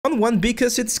fun one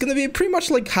because it's gonna be pretty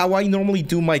much like how I normally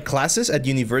do my classes at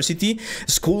university.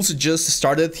 Schools just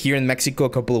started here in Mexico a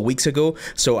couple of weeks ago,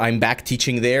 so I'm back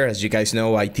teaching there. As you guys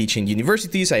know, I teach in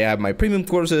universities. I have my premium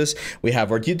courses, we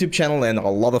have our YouTube channel, and a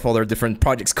lot of other different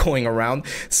projects going around.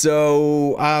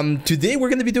 So today we're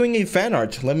gonna be doing a fan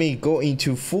art. Let me go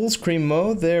into full screen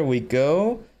mode. There we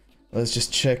go. Let's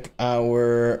just check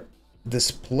our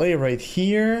display right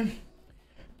here.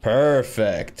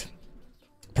 Perfect.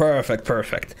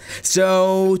 Perfect.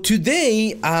 So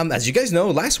today, as you guys know,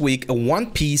 last week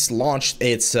One Piece launched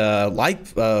its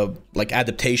live like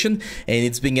adaptation, and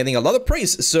it's been getting a lot of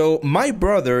praise. So my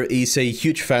brother is a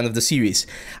huge fan of the series.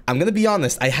 I'm gonna be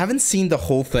honest, I haven't seen the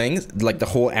whole thing, like the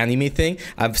whole anime thing.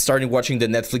 I've started watching the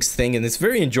Netflix thing, and it's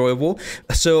very enjoyable.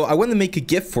 So I want to make a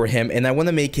gift for him, and I want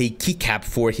to make a keycap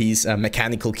for his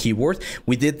mechanical keyboard.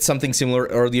 We did something similar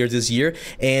earlier this year,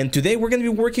 and today we're gonna be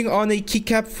working on a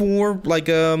keycap for like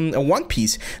a One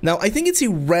Piece. Now I think it's a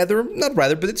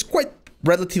but it's quite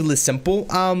relatively simple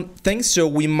thing, so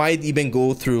we might even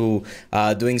go through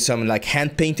doing some like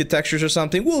hand painted textures or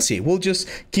something. We'll see. We'll just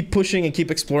keep pushing and keep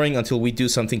exploring until we do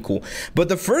something cool. But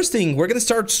the first thing, we're gonna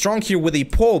start strong here with a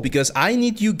poll, because I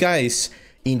need you guys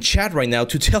in chat right now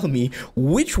to tell me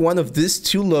which one of these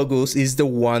two logos is the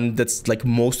one that's like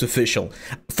most official.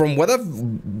 From what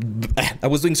I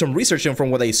was doing some research, and from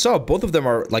what I saw, both of them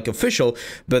are like official,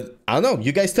 but I don't know,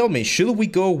 you guys tell me, should we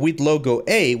go with logo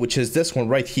A, which is this one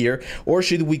right here, or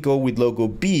should we go with logo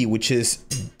B, which is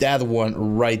that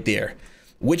one right there?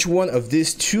 Which one of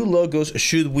these two logos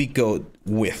should we go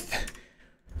with?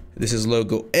 This is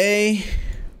logo A,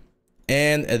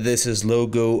 and this is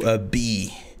logo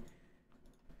B.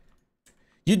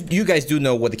 You guys do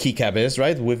know what the keycap is,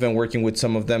 right? We've been working with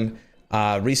some of them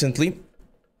recently.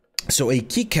 So a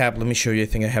keycap, let me show you. I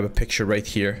think I have a picture right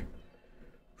here.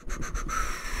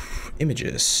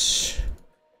 Images.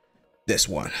 This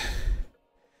one.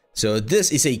 So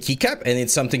this is a keycap, and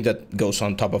it's something that goes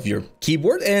on top of your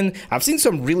keyboard. And I've seen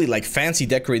some really like fancy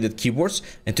decorated keyboards,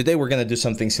 and today we're gonna do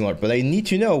something similar. But I need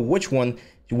to know which one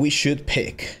we should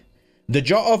pick. The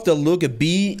jaw of the logo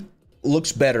B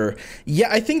looks better. Yeah,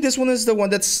 I think this one is the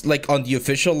one that's like on the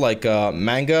official like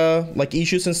manga like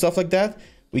issues and stuff like that.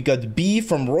 We got B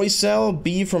from Roycel,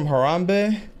 B from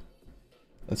Harambe.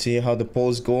 Let's see how the poll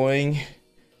is going.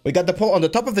 We got the poll on the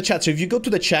top of the chat. So if you go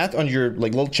to the chat on your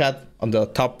like little chat on the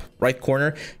top right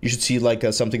corner, you should see like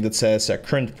something that says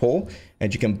current poll,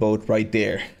 and you can vote right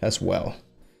there as well.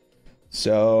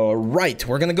 So right,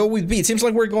 we're gonna go with B. It seems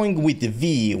like we're going with the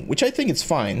V, which I think it's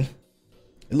fine.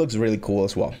 It looks really cool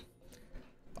as well.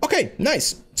 Okay,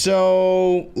 nice.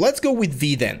 So let's go with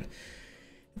V then.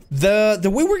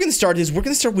 The way we're gonna start is we're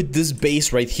gonna start with this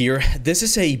base right here. This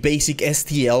is a basic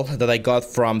STL that I got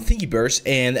from Thingiverse,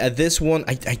 and this one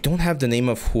I don't have the name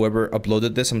of whoever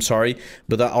uploaded this. I'm sorry,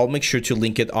 but I'll make sure to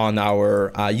link it on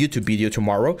our YouTube video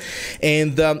tomorrow.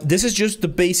 And this is just the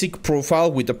basic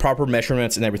profile with the proper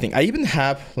measurements and everything. I even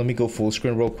have, let me go full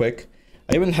screen real quick.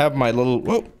 I even have my little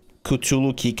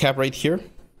Cthulhu keycap right here.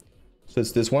 So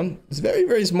it's this one. It's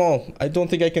very small. I don't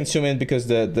think I can zoom in because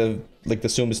the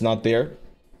zoom is not there.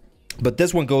 But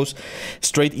this one goes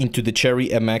straight into the Cherry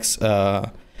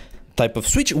MX type of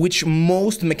switch, which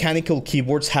most mechanical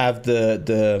keyboards have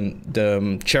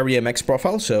the Cherry MX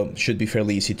profile, so should be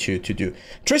fairly easy to do.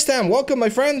 Tristan, welcome my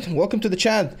friend. Welcome to the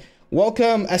chat.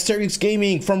 Welcome, Asterix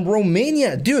Gaming from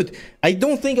Romania. Dude, I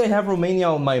don't think I have Romania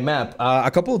on my map. A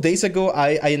couple of days ago,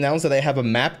 I announced that I have a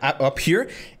map up here,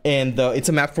 and it's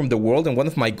a map from the world, and one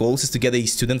of my goals is to get a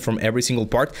student from every single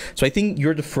part. So I think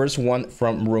you're the first one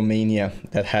from Romania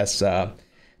that has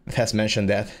mentioned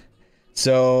that.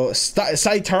 So,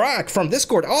 Sai Tarak from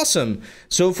Discord, awesome.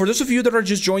 So for those of you that are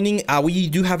just joining, we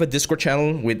do have a Discord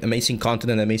channel with amazing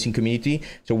content and amazing community.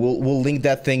 So we'll link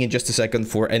that thing in just a second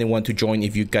for anyone to join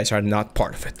if you guys are not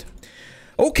part of it.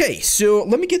 Okay, so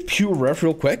let me get pure ref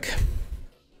real quick.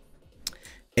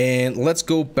 And let's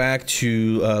go back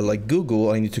to like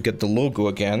Google. I need to get the logo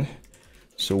again.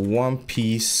 So One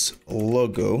Piece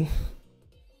logo.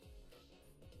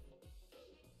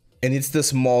 And it's the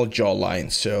small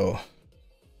jawline, so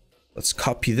let's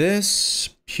copy this,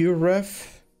 pure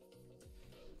ref,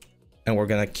 and we're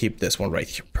gonna keep this one right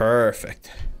here.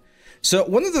 Perfect. So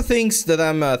one of the things that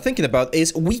I'm thinking about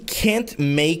is we can't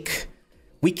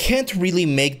really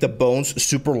make the bones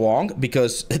super long,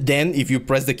 because then if you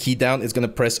press the key down, it's gonna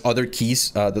press other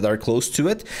keys that are close to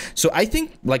it. So I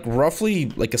think like roughly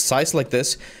like a size like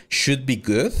this should be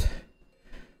good.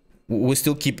 We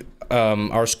still keep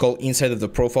our skull inside of the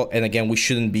profile, and again, we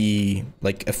shouldn't be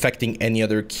like affecting any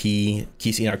other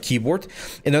keys in our keyboard.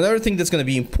 And another thing that's going to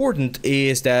be important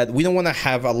is that we don't want to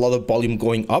have a lot of volume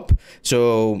going up.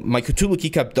 So my Cthulhu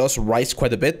keycap does rise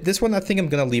quite a bit. This one, I think I'm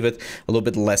going to leave it a little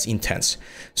bit less intense.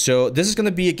 So this is going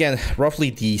to be, again, roughly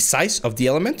the size of the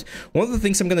element. One of the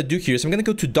things I'm going to do here is I'm going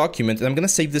to go to document, and I'm going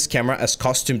to save this camera as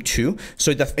costume 2,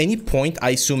 so that at any point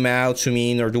I zoom out, zoom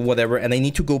in, or do whatever, and I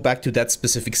need to go back to that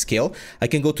specific scale, I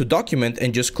can go to document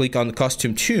and just click on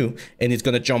costume 2, and it's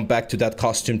going to jump back to that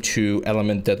costume 2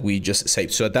 element that we just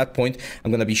saved. So at that point,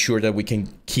 I'm going to be sure that we can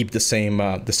keep the same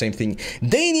thing.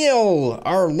 Daniel,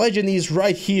 our legend, is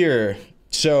right here.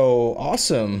 So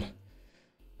awesome.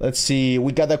 Let's see,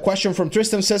 we got a question from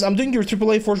Tristan. Says, I'm doing your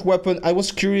AAA Forge weapon. I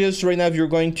was curious right now if you're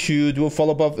going to do a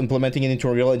follow-up of implementing it into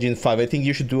Unreal Engine 5. I think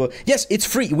you should do a... Yes, it's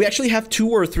free. We actually have 2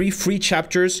 or 3 free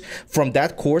chapters from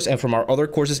that course and from our other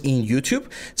courses in YouTube.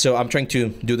 So I'm trying to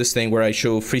do this thing where I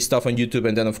show free stuff on YouTube,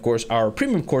 and then of course our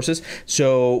premium courses.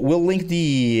 So we'll link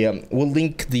the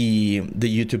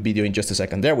YouTube video in just a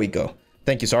second. There we go.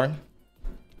 Thank you, Sar.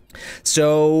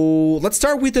 So let's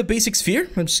start with the basic sphere.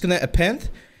 I'm just gonna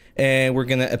append. And we're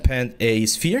gonna append a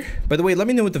sphere. By the way, let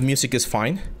me know if the music is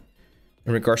fine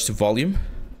in regards to volume.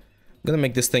 I'm gonna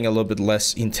make this thing a little bit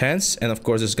less intense, and of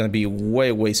course it's gonna be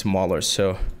way smaller,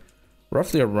 so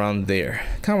roughly around there.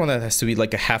 Kind of want that has to be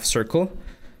like a half circle,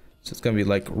 so it's gonna be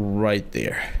like right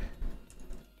there.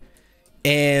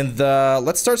 And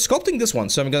let's start sculpting this one.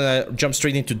 So I'm gonna jump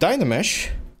straight into Dynamesh,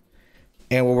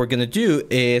 and what we're gonna do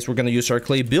is we're gonna use our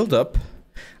clay buildup.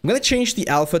 I'm gonna change the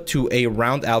alpha to a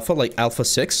round alpha, like alpha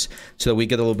 6, so that we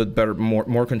get a little bit better,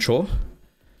 more control.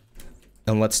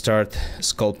 And let's start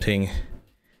sculpting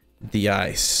the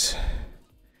eyes.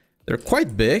 They're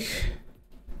quite big,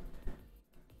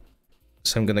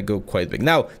 so I'm gonna go quite big.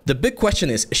 Now, the big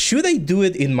question is, should I do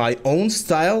it in my own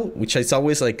style, which is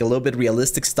always like a little bit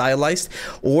realistic stylized,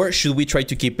 or should we try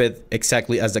to keep it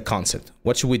exactly as the concept?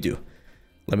 What should we do?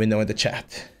 Let me know in the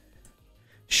chat.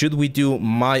 Should we do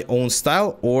my own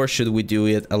style, or should we do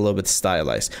it a little bit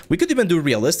stylized? We could even do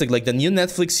realistic, like the new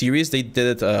Netflix series, they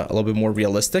did it a little bit more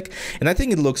realistic, and I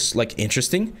think it looks like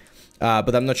interesting,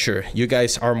 but I'm not sure. You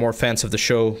guys are more fans of the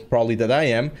show probably than I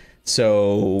am,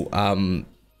 so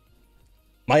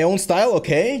my own style,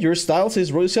 okay. Your style,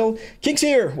 says Rosel. King's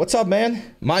here, what's up,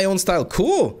 man? My own style,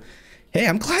 cool. Hey,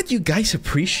 I'm glad you guys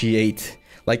appreciate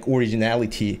like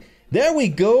originality. There we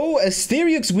go,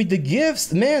 Asterios with the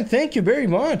gifts. Man, thank you very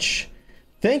much.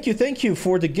 Thank you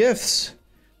for the gifts,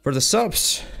 for the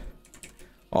subs.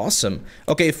 Awesome.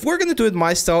 Okay, if we're gonna do it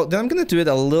my style, then I'm gonna do it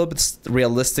a little bit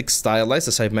realistic stylized,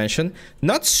 as I mentioned.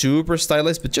 Not super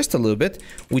stylized, but just a little bit.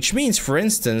 Which means, for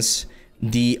instance,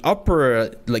 the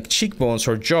upper like cheekbones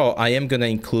or jaw, I am gonna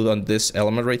include on this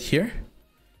element right here.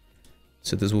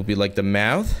 So this will be like the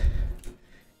mouth.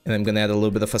 And I'm gonna add a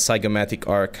little bit of a zygomatic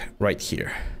arc right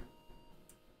here.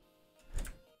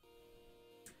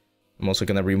 I'm also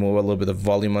gonna remove a little bit of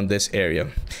volume on this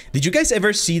area. Did you guys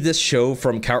ever see this show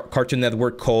from Cartoon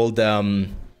Network called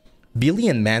Billy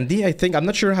and Mandy, I think? I'm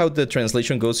not sure how the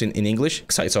translation goes in English,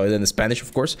 because I saw it in Spanish,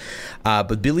 of course.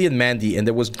 But Billy and Mandy, and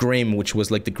there was Grim, which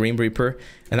was like the Grim Reaper.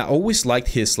 And I always liked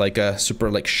his like super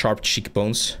like sharp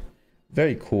cheekbones.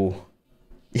 Very cool.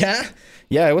 Yeah?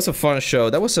 Yeah, it was a fun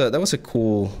show. That was a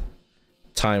cool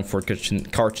time for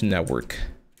Cartoon Network.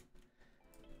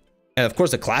 And of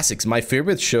course the classics. My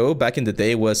favorite show back in the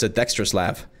day was Dexter's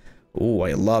Lab. Oh,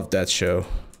 I loved that show.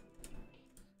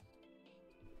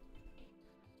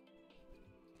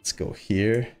 Let's go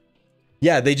here.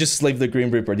 Yeah, they just slaved the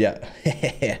Grim Reaper. Yeah.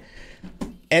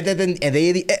 And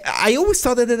Eddie, I always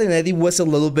thought that Eddie was a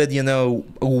little bit, you know,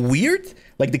 weird.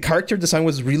 Like the character design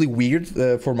was really weird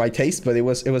for my taste, but it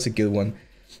was a good one.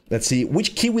 Let's see,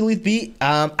 which key will it be?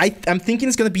 I'm thinking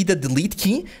it's gonna be the delete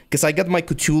key, because I got my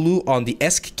Cthulhu on the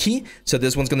ESC key, so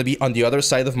this one's gonna be on the other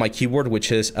side of my keyboard,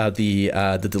 which is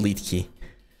the delete key.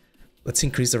 Let's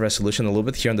increase the resolution a little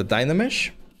bit here on the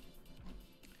Dynamesh.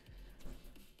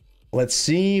 Let's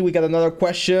see, we got another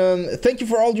question. Thank you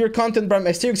for all your content, Bram.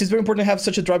 Asterix, it's very important to have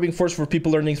such a driving force for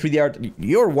people learning 3D art.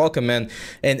 You're welcome, man.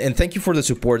 And thank you for the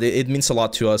support. It means a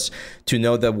lot to us to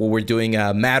know that what we're doing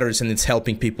matters and it's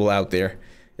helping people out there.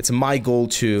 It's my goal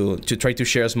to try to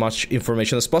share as much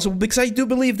information as possible, because I do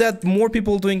believe that more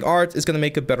people doing art is going to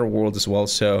make a better world as well.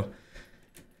 So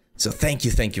thank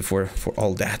you for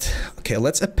all that. Okay,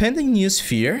 let's append a new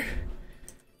sphere.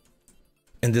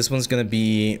 And this one's going to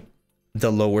be the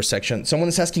lower section. Someone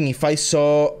is asking if I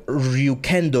saw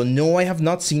Ryukendo. No, I have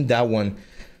not seen that one.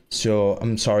 So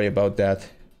I'm sorry about that.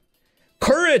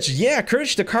 Courage! Yeah,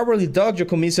 Courage the Cowardly Dog,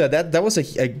 Yokomisa. That was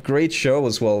a great show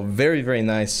as well. Very, very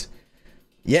nice.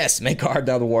 Yes, make art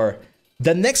out of war.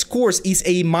 The next course is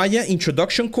a Maya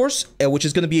introduction course, which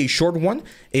is going to be a short one.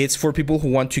 It's for people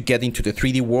who want to get into the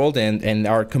 3D world and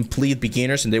are complete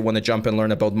beginners and they want to jump and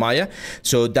learn about Maya.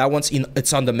 So that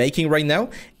it's on the making right now.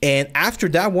 And after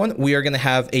that one, we are going to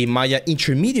have a Maya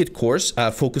intermediate course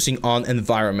focusing on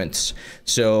environments.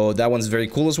 So that one's very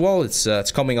cool as well.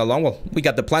 It's coming along. Well, we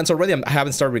got the plans already. I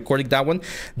haven't started recording that one.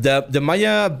 The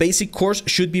Maya basic course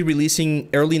should be releasing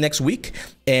early next week,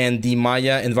 and the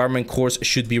Maya environment course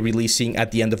should be releasing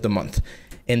at the end of the month.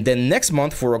 And then next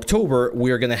month for October,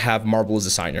 we are going to have Marvelous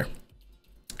Designer.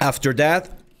 After that,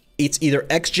 it's either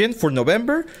XGen for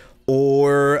November,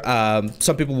 or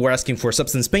some people were asking for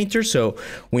Substance Painter, so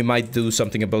we might do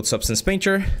something about Substance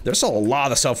Painter. There's a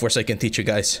lot of softwares I can teach you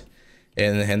guys,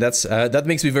 and that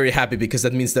makes me very happy, because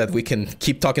that means that we can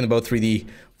keep talking about 3D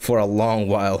for a long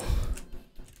while.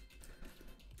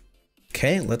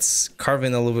 Okay, let's carve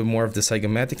in a little bit more of the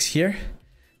zygomatics here.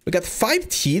 We got 5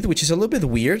 teeth, which is a little bit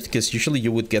weird, because usually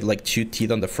you would get like 2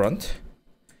 teeth on the front.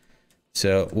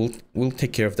 So we'll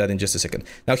take care of that in just a second.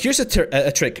 Now here's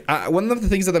a trick. One of the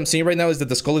things that I'm seeing right now is that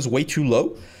the skull is way too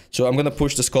low. So I'm going to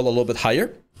push the skull a little bit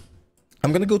higher.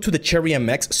 I'm going to go to the Cherry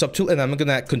MX subtool, and I'm going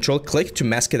to control click to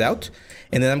mask it out.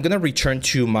 And then I'm going to return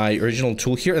to my original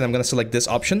tool here, and I'm going to select this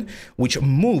option, which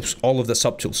moves all of the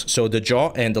subtools. So the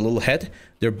jaw and the little head,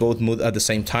 they're both moved at the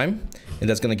same time. And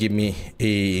that's going to give me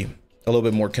a little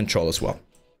bit more control as well.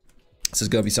 This is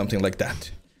going to be something like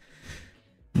that.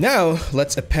 Now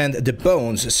let's append the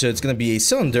bones. So it's going to be a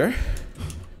cylinder.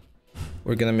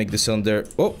 We're going to make the cylinder.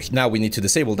 Oh, now we need to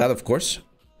disable that, of course.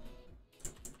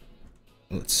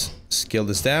 Let's scale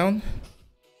this down.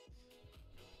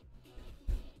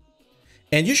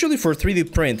 And usually for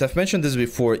 3D print, I've mentioned this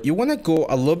before, you want to go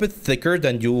a little bit thicker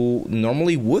than you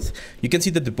normally would. You can see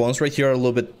that the bones right here are a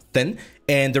little bit thin.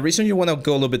 And the reason you want to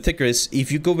go a little bit thicker is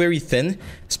if you go very thin,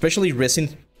 especially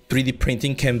resin 3D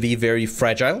printing can be very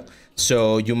fragile.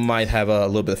 So you might have a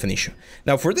little bit of an issue.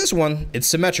 Now for this one, it's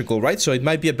symmetrical, right? So it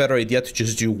might be a better idea to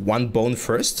just do one bone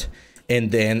first, and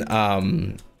then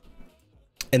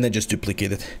just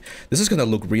duplicate it. This is gonna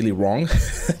look really wrong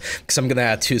because I'm gonna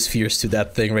add 2 spheres to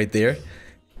that thing right there.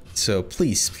 So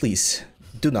please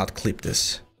do not clip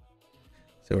this.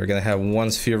 So we're gonna have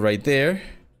 1 sphere right there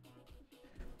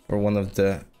for one of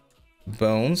the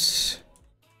bones,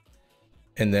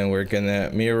 and then we're gonna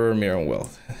mirror weld.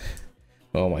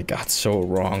 Oh my god, so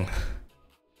wrong.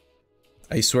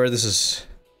 I swear this is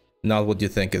not what you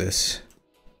think it is.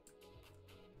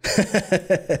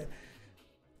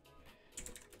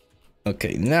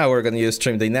 Okay, now we're gonna use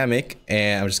Stream Dynamic,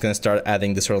 and I'm just gonna start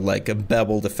adding this sort of like a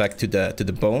beveled effect to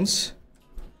the bones.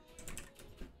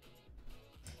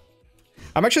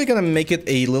 I'm actually gonna make it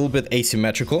a little bit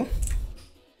asymmetrical.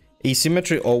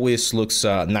 Asymmetry always looks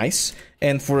nice,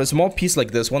 and for a small piece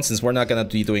like this one, since we're not gonna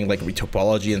be doing like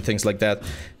retopology and things like that,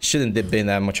 shouldn't have been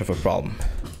that much of a problem.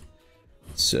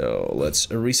 So let's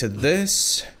reset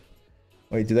this.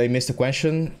 Wait, did I miss the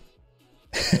question?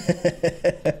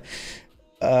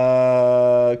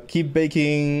 Keep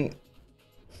baking.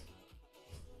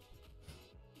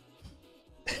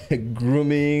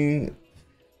 Grooming.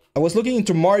 I was looking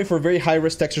into Mari for very high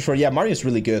res textures for, yeah, Mari is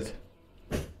really good.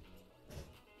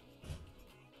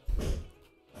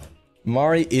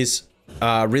 Mari is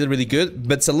really good,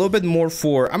 but it's a little bit more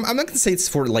for, I'm not gonna say it's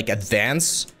for like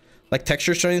advanced like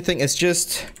textures or anything.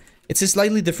 It's a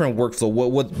slightly different workflow.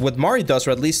 What Mari does,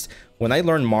 or at least when I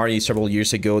learned Mari several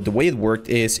years ago, the way it worked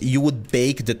is you would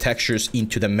bake the textures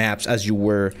into the maps as you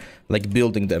were like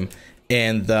building them,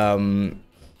 and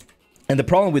the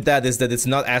problem with that is that it's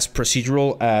not as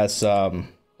procedural as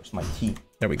where's my key?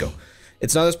 There we go.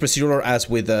 It's not as procedural as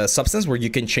with Substance, where you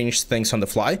can change things on the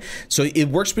fly. So it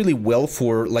works really well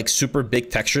for like super big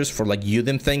textures, for like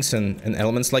UDIM things and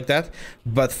elements like that.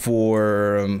 But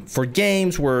for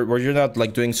games where you're not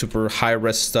like doing super high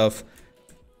res stuff,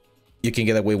 you can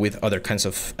get away with other kinds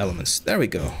of elements. There we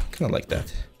go, kind of like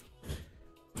that.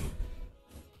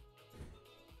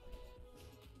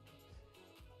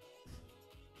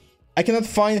 I cannot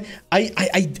find.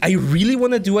 I really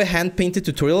want to do a hand painted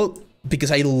tutorial,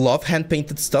 because I love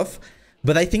hand-painted stuff,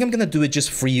 but I think I'm gonna do it just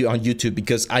free on YouTube,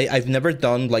 because I've never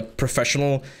done like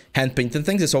professional hand-painted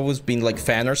things. It's always been like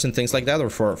fan arts and things like that, or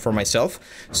for myself.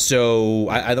 So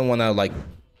I don't want to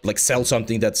like sell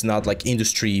something that's not like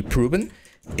industry proven,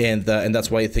 and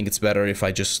that's why I think it's better if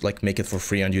I just like make it for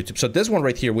free on YouTube. So this one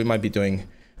right here, we might be doing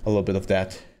a little bit of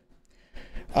that.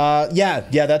 Yeah,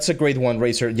 that's a great one,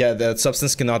 Racer. Yeah, the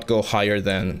Substance cannot go higher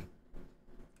than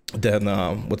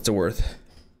what's the word?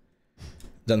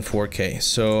 Than 4K.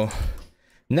 So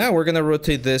now we're gonna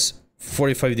rotate this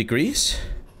 45 degrees,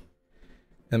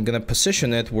 I'm gonna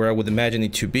position it where I would imagine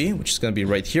it to be, which is gonna be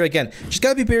right here. Again, just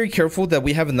gotta be very careful that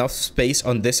we have enough space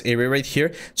on this area right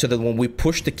here, so that when we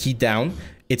push the key down,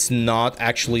 it's not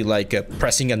actually like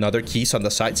pressing another keys on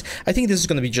the sides. I think this is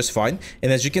gonna be just fine.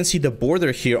 And as you can see, the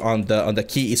border here on the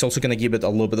key is also gonna give it a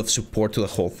little bit of support to the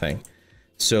whole thing.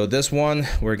 So this one,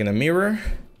 we're gonna mirror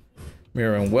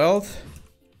and weld,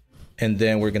 and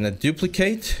then we're gonna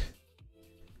duplicate,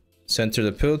 center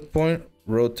the pivot point,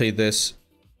 rotate this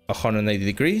 180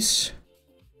 degrees,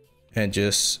 and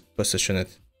just position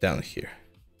it down here.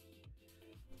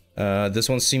 This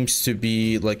one seems to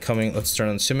be like coming. Let's turn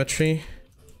on symmetry.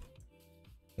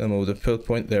 Then move the pivot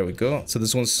point. There we go. So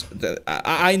this one's,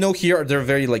 I know here they're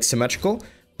very like symmetrical,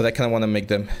 but I kind of want to make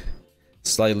them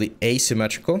slightly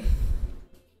asymmetrical.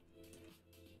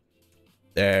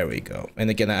 There we go. And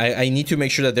again, I need to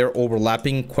make sure that they're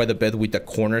overlapping quite a bit with the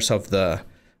corners of the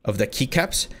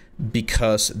keycaps,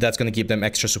 because that's going to give them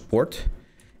extra support,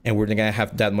 and we're not going to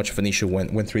have that much of an issue when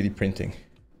 3D printing.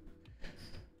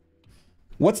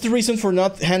 What's the reason for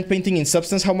not hand painting in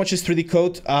Substance? How much is 3D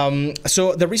coat?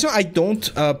 So the reason I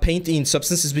don't paint in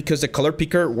Substance is because the color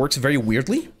picker works very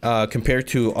weirdly compared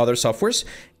to other softwares,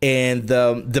 and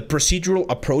the procedural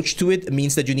approach to it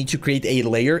means that you need to create a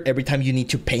layer every time you need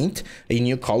to paint a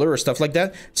new color or stuff like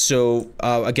that. So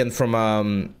again,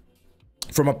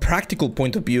 from a practical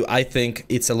point of view, I think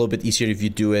it's a little bit easier if you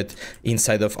do it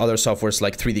inside of other softwares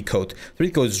like 3D Code.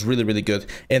 3D Code is really, really good.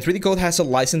 And 3D Code has a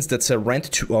license that's a rent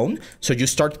to own. So you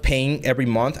start paying every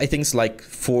month. I think it's like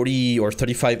 40 or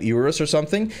 35 euros or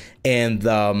something. And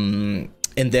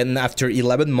then after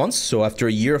 11 months, so after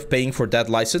a year of paying for that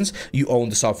license, you own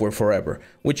the software forever,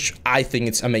 which I think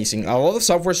it's amazing. A lot of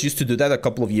softwares used to do that a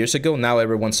couple of years ago. Now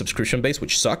everyone's subscription-based,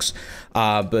 which sucks.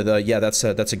 But yeah, that's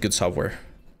a good software.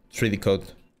 3D Code.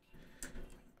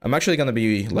 I'm actually gonna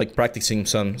be like practicing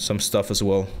some stuff as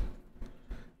well.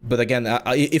 But again,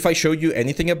 if I show you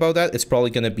anything about that, it's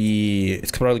probably gonna be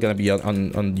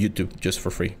on YouTube just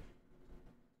for free.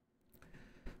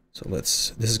 So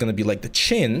this is gonna be like the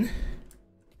chin.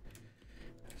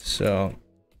 So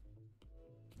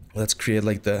let's create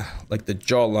like the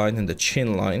jawline and the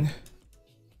chin line.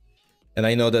 And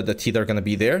I know that the teeth are gonna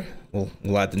be there. We'll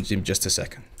add them in just a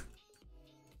second.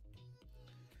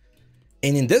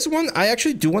 And in this one, I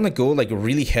actually do want to go like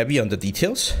really heavy on the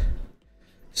details.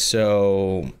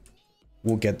 So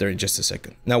we'll get there in just a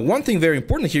second. Now, one thing very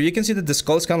important here, you can see that the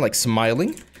skull is kind of like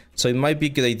smiling. So it might be a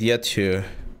good idea to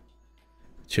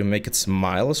make it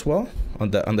smile as well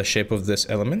on the shape of this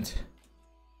element.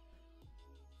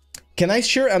 Can I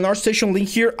share an ArtStation link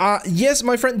here? Yes,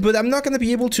 my friend, but I'm not going to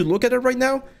be able to look at it right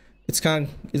now. It's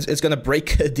gonna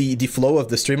break the flow of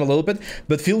the stream a little bit,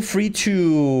 but feel free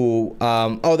to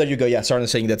oh, there you go. Yeah,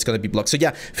 Sarna's saying that's gonna be blocked. So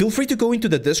yeah, feel free to go into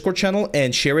the Discord channel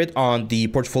and share it on the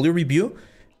portfolio review.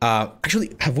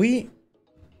 Actually, have we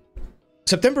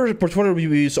September portfolio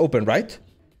review is open, right?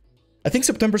 I think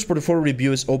September's portfolio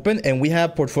review is open, and we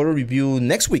have portfolio review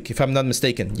next week, if I'm not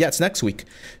mistaken. Yeah, it's next week.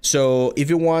 So if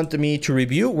you want me to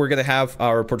review, we're gonna have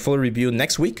our portfolio review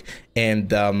next week, and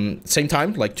same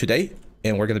time like today.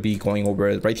 And we're going to be going over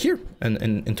it right here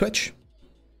in Twitch.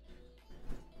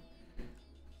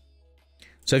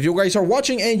 So if you guys are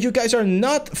watching and you guys are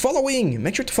not following,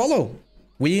 make sure to follow.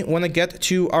 We want to get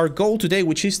to our goal today,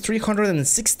 which is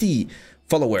 360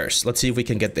 followers. Let's see if we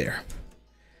can get there.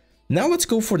 Now let's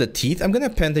go for the teeth. I'm going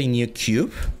to append a new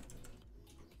cube.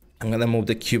 I'm going to move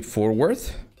the cube forward.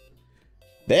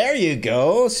 There you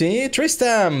go. See,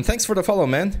 Tristam, thanks for the follow,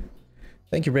 man.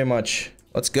 Thank you very much.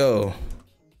 Let's go.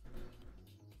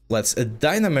 Let's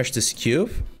dynamesh this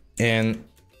cube, and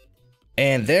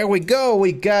there we go.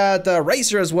 We got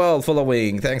Razer as well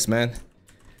following. Thanks, man.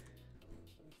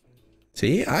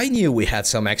 See, I knew we had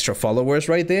some extra followers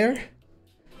right there.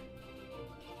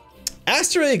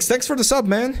 Asterix, thanks for the sub,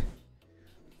 man.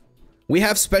 We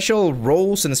have special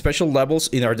roles and special levels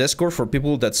in our Discord for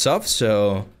people that sub,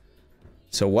 so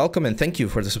welcome and thank you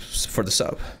for the sub.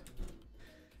 So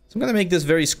I'm gonna make this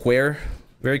very square,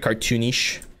 very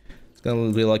cartoonish.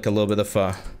 Gonna be like a little bit of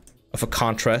a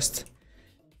contrast.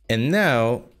 And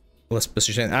now let's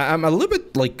position. I'm a little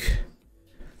bit like,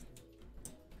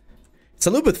 it's a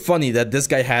little bit funny that this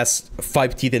guy has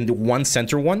 5 teeth and one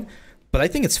center one, but I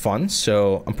think it's fun,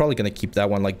 so I'm probably gonna keep that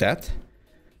one like that.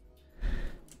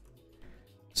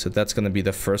 So that's gonna be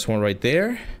the first one right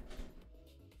there.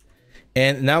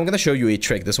 And now I'm gonna show you a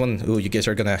trick. This one, ooh, you guys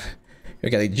are gonna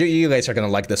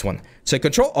like this one. So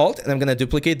Control Alt, and I'm gonna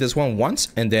duplicate this one once,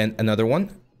 and then another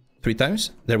one 3 times.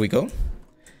 There we go.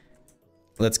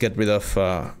 Let's get rid of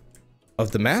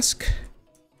the mask.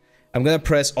 I'm gonna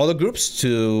press all the groups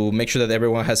to make sure that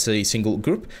everyone has a single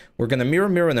group. We're gonna mirror,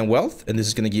 mirror, and then wealth, and this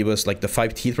is gonna give us like the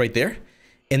 5 teeth right there.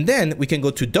 And then we can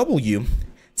go to W,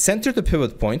 center the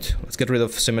pivot point. Let's get rid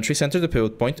of symmetry, center the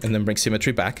pivot point, and then bring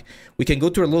symmetry back. We can go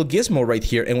to our little gizmo right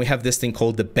here, and we have this thing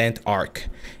called the bent arc.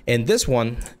 And this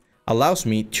one allows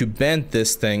me to bend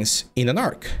these things in an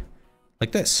arc,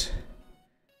 like this.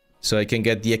 So I can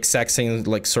get the exact same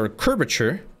like sort of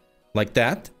curvature, like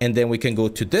that. And then we can go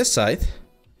to this side,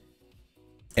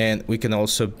 and we can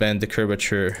also bend the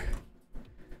curvature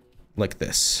like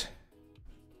this.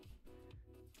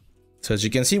 So as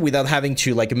you can see, without having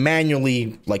to like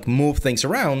manually like move things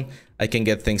around, I can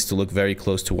get things to look very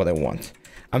close to what I want.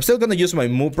 I'm still gonna use my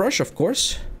move brush, of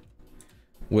course,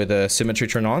 with a symmetry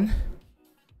turn on.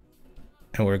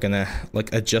 And we're gonna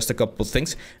like adjust a couple of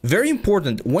things. Very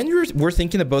important, when we're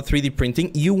thinking about 3D printing,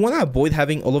 you wanna avoid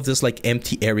having all of this like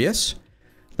empty areas.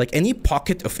 Like any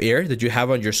pocket of air that you have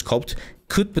on your sculpt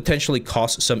could potentially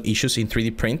cause some issues in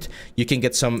 3D print. You can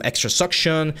get some extra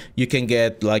suction, you can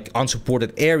get like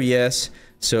unsupported areas.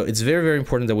 So it's very, very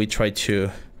important that we try to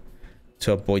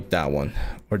avoid that one,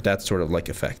 or that sort of like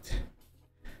effect.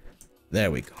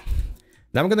 There we go.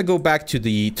 Now I'm gonna go back to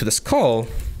the skull,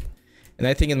 and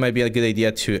I think it might be a good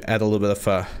idea to add a little bit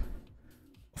of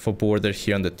a border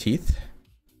here on the teeth.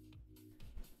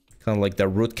 Kind of like the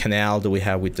root canal that we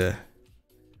have with the...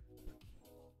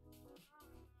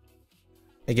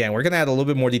 Again, we're gonna add a little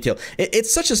bit more detail.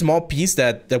 It's such a small piece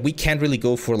that we can't really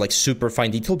go for like super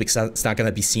fine detail because it's not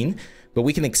gonna be seen. But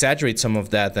we can exaggerate some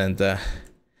of that and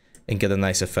get a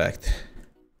nice effect.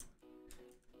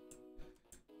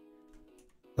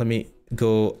 Let me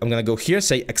go. I'm gonna go here,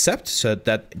 say accept, so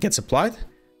that gets applied.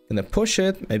 I'm gonna push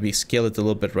it, maybe scale it a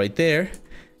little bit right there.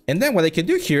 And then what I can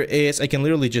do here is I can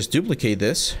literally just duplicate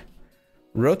this,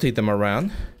 rotate them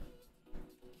around.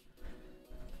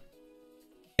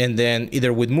 And then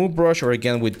either with move brush or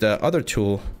again with the other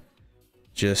tool,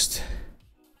 just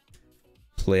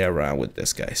play around with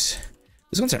this, guys.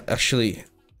 These ones are actually,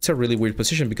 it's a really weird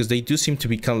position because they do seem to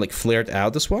be kind of like flared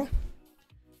out as well.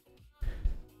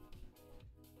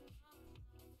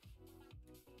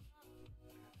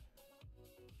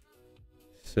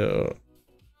 So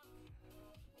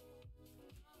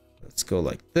let's go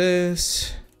like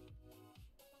this.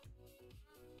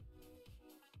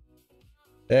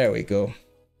 There we go.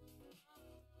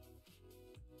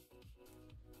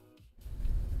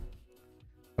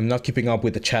 I'm not keeping up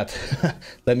with the chat.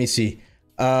 Let me see.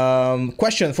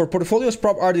 Question for portfolios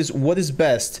prop artists: what is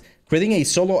best, creating a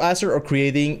solo asset or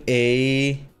creating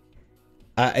a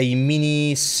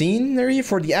mini scenery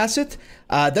for the asset?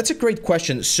 That's a great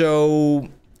question. So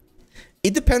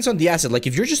it depends on the asset. Like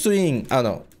if you're just doing, I don't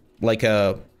know, like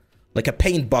a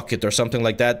paint bucket or something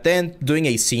like that, then doing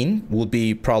a scene would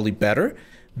be probably better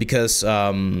because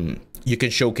you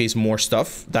can showcase more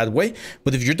stuff that way.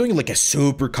 But if you're doing like a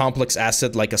super complex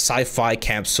asset, like a sci-fi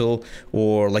capsule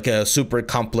or like a super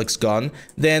complex gun,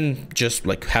 then just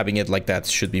like having it like that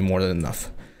should be more than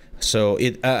enough. So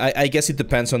I guess it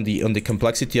depends on the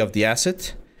complexity of the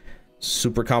asset.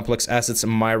 Super complex assets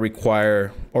might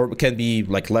require, or can be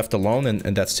like left alone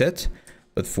and that's it.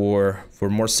 But for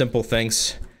more simple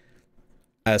things,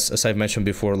 as I've mentioned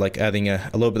before, like adding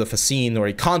a little bit of a scene or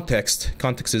a context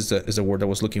is the word I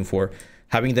was looking for.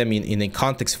 Having them in a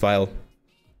context file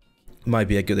might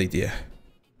be a good idea.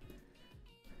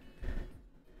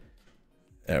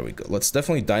 There we go. Let's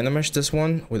definitely dynamesh this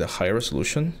one with a higher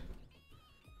resolution.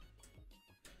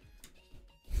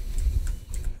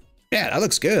 Yeah, that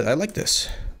looks good. I like this.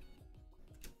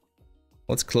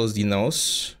 Let's close the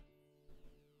nose.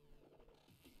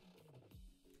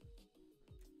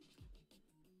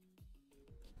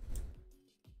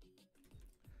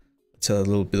 Let's add a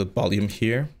little bit of volume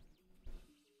here.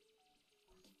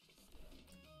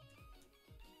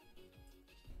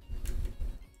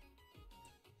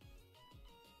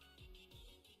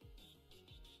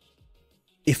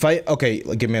 If I, okay,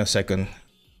 give me a second.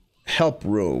 Help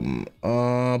room.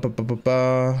 Oh,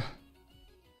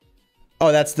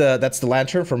 that's the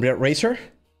lantern from Racer.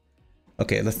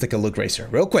 Okay, let's take a look, Racer,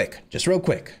 real quick, just real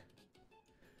quick.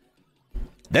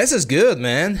 This is good,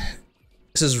 man.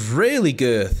 This is really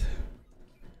good.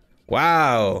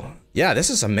 Wow. Yeah, this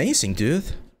is amazing, dude.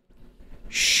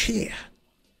 Shit.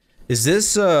 Is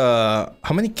this how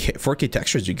many 4K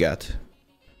textures you got?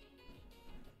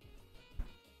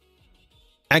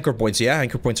 Anchor points, yeah,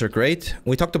 anchor points are great.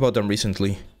 We talked about them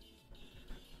recently.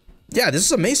 Yeah, this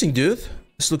is amazing, dude.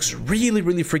 This looks really,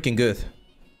 really freaking good.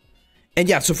 And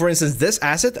yeah, so for instance, this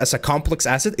asset as a complex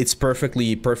asset, it's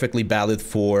perfectly valid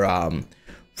for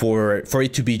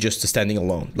it to be just standing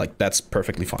alone. Like that's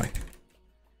perfectly fine.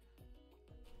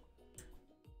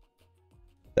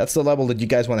 That's the level that you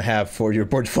guys want to have for your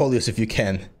portfolios if you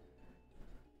can.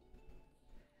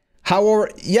 However,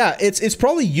 yeah, it's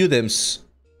probably Udem's.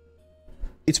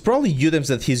 It's probably Udem's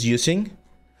that he's using.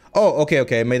 Oh,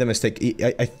 okay, I made a mistake.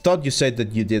 I thought you said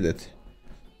that you did it.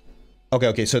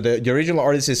 Okay, so the original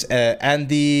artist is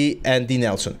Andy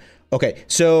Nelson. Okay,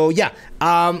 so yeah,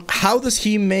 how does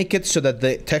he make it so that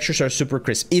the textures are super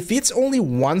crisp? If it's only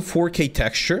one 4K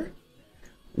texture,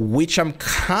 which I'm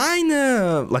kind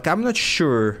of, like, I'm not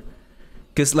sure.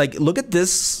 Because, like, look at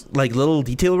this, like, little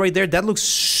detail right there. That looks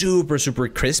super, super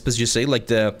crisp, as you say. Like,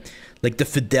 the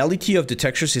fidelity of the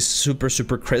textures is super,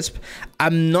 super crisp.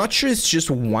 I'm not sure it's just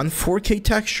one 4K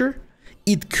texture.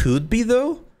 It could be,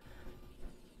 though.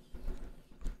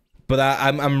 But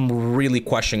I'm really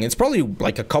questioning. It's probably,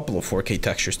 like, a couple of 4K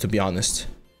textures, to be honest.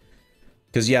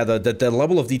 Because, yeah, the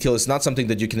level of detail is not something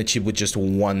that you can achieve with just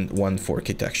one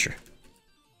 4K texture.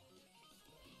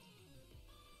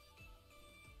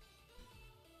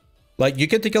 Like, you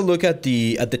can take a look at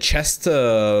the chest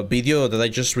video that I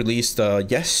just released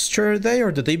yesterday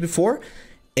or the day before,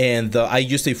 and I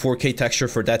used a 4K texture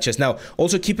for that chest. Now,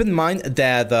 also keep in mind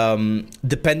that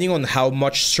depending on how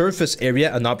much surface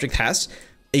area an object has,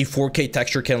 a 4K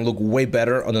texture can look way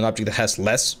better on an object that has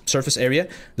less surface area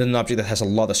than an object that has a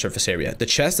lot of surface area. The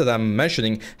chest that I'm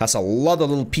mentioning has a lot of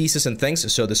little pieces and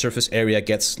things, so the surface area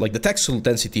gets, like, the textile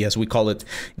density, as we call it,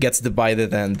 gets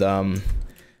divided and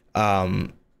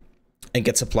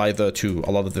gets applied to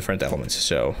a lot of different elements,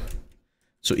 so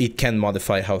it can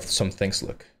modify how some things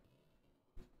look.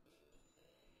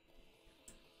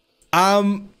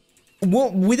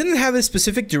 Well, we didn't have a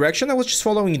specific direction. I was just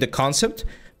following the concept.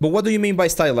 But what do you mean by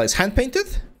stylized? Hand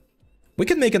painted? We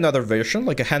can make another version,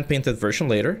 like a hand painted version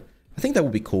later. I think that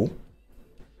would be cool.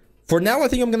 For now, I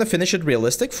think I'm gonna finish it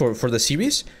realistic for the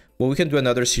series. Well, we can do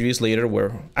another series later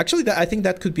where actually I think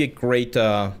that could be a great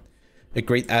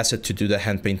asset to do the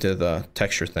hand painted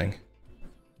texture thing.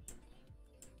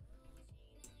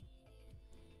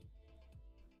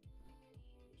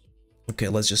 Okay,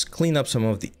 let's just clean up some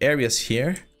of the areas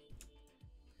here.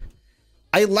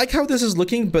 I like how this is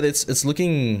looking, but it's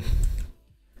looking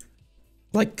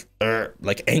like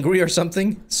angry or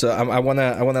something. So I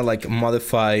wanna like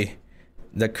modify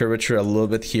the curvature a little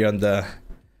bit here on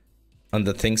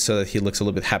the thing so that he looks a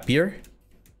little bit happier.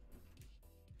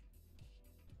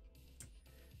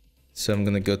 So I'm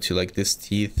gonna go to like this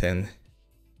teeth and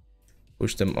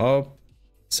push them up.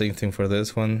 Same thing for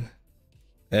this one.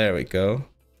 There we go.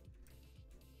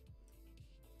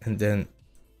 And then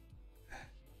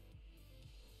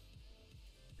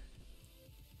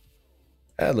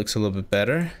that looks a little bit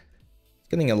better. It's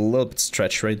getting a little bit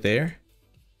stretched right there.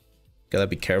 Gotta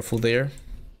be careful there.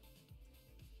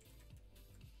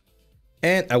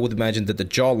 And I would imagine that the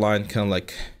jawline kind of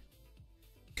like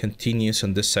continues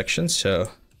on this section. So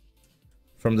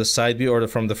from the side view or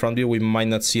from the front view, we might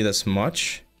not see it as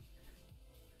much.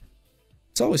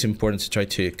 It's always important to try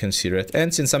to consider it.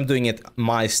 And since I'm doing it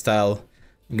my style,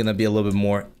 I'm gonna be a little bit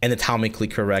more anatomically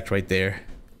correct right there.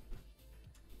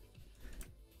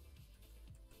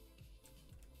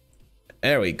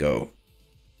 There we go.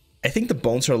 I think the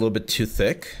bones are a little bit too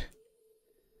thick.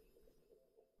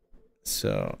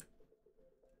 So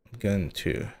I'm going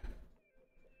to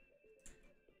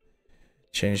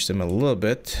change them a little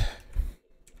bit.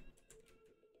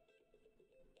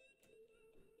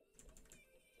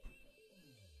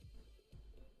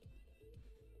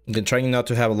 I'm trying not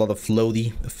to have a lot of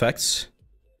floaty effects.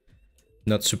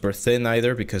 Not super thin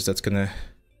either, because that's gonna,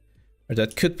 or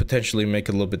that could potentially make it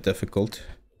a little bit difficult.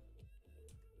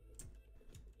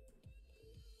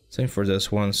 Same for this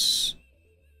ones.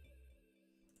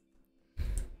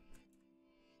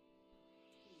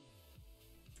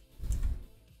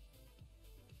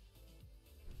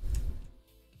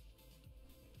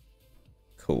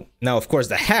 Cool. Now, of course,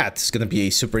 the hat is going to be a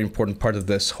super important part of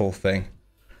this whole thing.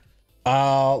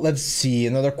 Let's see.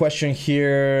 Another question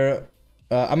here.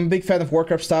 I'm a big fan of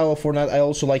Warcraft style of Fortnite. I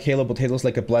also like Halo, but Halo's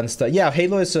like a blend style. Yeah,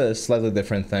 Halo is a slightly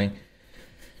different thing.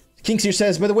 Kingseer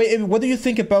says, by the way, what do you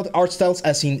think about art styles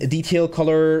as in detail,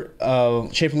 color,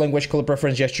 shape, language, color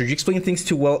preference, gesture? You explain things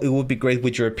too well, it would be great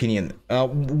with your opinion.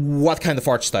 What kind of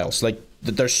art styles? Like,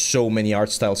 there's so many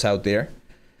art styles out there.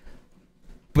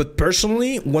 But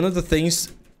personally, one of the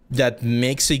things that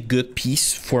makes a good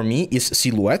piece for me is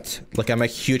silhouette. Like, I'm a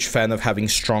huge fan of having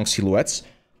strong silhouettes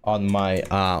on my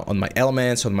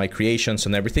elements, on my creations,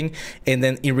 on everything. And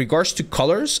then in regards to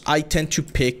colors, I tend to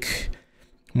pick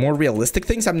more realistic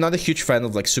things. I'm not a huge fan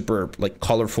of like super like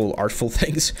colorful, artful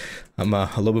things. I'm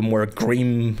a little bit more a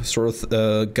grim sort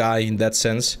of guy in that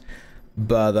sense.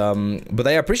 But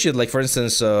I appreciate, like, for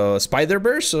instance,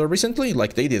 Spider-Verse recently,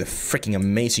 like, they did a freaking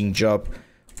amazing job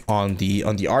on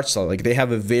the art style. Like, they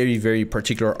have a very, very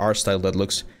particular art style that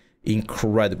looks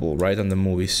incredible, right, on the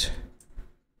movies.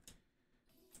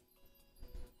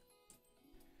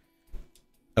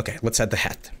 Okay, let's add the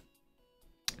hat.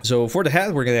 So for the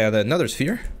hat, we're gonna add another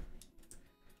sphere.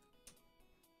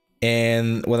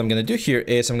 And what I'm gonna do here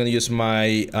is I'm gonna use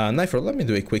my knife, or let me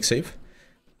do a quick save.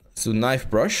 So knife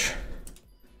brush,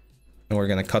 and we're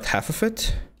gonna cut half of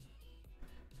it.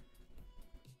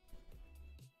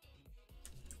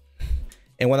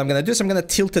 And what I'm gonna do is I'm gonna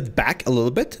tilt it back a little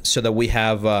bit so that we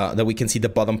have that we can see the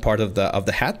bottom part of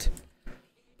the hat,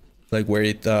 like where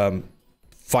it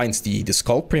finds the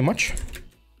skull, pretty much.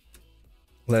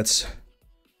 Let's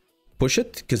push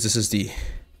it, because this is the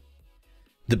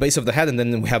base of the hat, and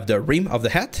then we have the rim of the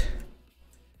hat.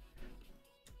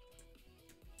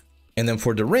 And then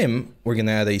for the rim, we're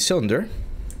gonna add a cylinder.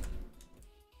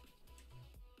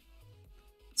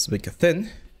 Let's make it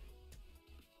thin.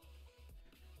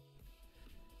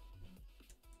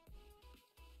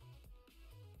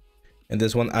 And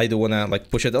this one, I do want to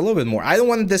like push it a little bit more. I don't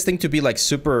want this thing to be like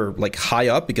super like high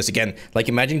up, because again, like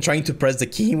imagine trying to press the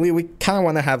key. We kind of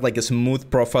want to have like a smooth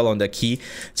profile on the key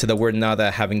so that we're not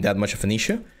having that much of an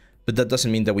issue. But that doesn't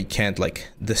mean that we can't like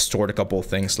distort a couple of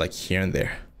things like here and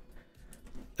there.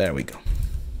 There we go.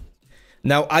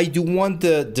 Now I do want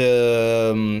the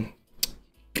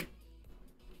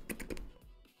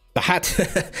hat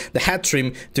the hat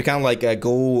trim to kind of like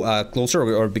go closer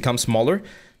or become smaller.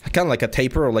 Kind of like a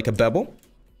taper or like a bevel.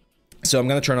 So I'm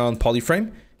gonna turn on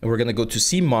polyframe, and we're gonna go to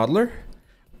C modeler.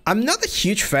 I'm not a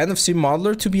huge fan of C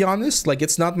modeler, to be honest. Like,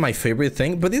 it's not my favorite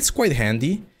thing, but it's quite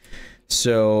handy.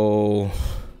 So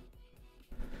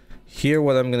here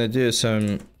what I'm gonna do is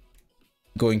I'm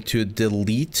going to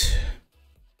delete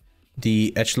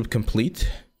the edge loop complete.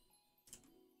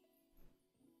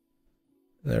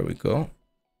 There we go.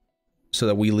 So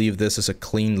that we leave this as a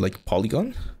clean like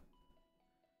polygon.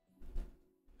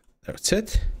 That's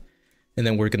it. And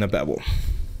then we're gonna bevel.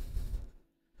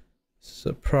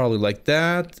 So probably like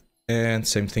that. And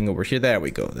same thing over here. There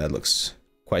we go. That looks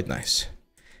quite nice.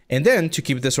 And then to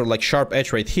keep this sort of like sharp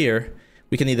edge right here,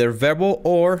 we can either bevel,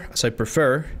 or as I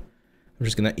prefer, I'm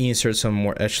just gonna insert some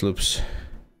more edge loops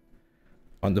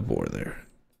on the board there.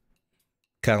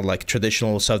 Kind of like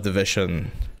traditional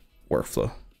subdivision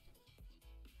workflow.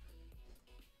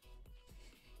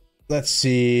 Let's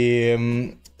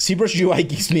see. ZBrush UI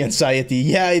gives me anxiety.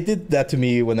 Yeah, it did that to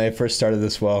me when I first started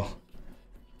as well.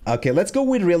 Okay, let's go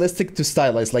with realistic to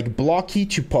stylized, like blocky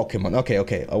to Pokemon.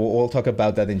 Okay, we'll talk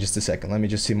about that in just a second. Let me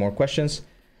just see more questions.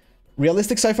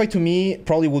 Realistic sci-fi to me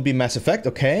probably would be Mass Effect.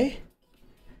 Okay.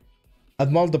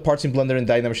 I'd model the parts in Blender and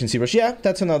Dynamish in ZBrush. Yeah,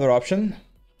 that's another option.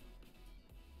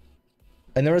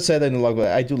 I never said I don't like,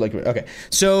 but I do like it. Okay,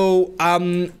 so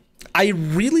I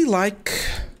really like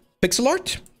pixel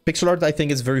art. Pixel art I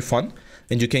think is very fun.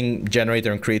 And you can generate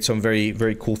and create some very,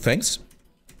 very cool things.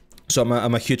 So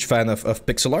I'm a huge fan of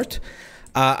pixel art.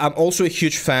 I'm also a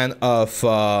huge fan of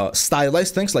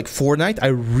stylized things like Fortnite. I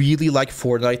really like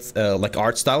Fortnite like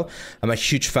art style. I'm a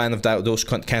huge fan of those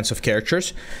kinds of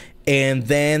characters. And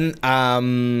then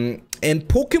in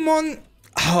Pokemon,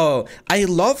 oh, I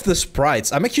love the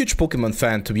sprites. I'm a huge Pokemon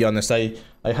fan, to be honest.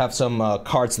 I have some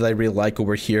cards that I really like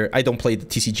over here. I don't play the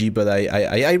TCG, but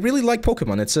I really like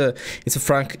Pokemon. It's a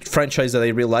franchise that I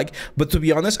really like. But to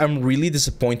be honest, I'm really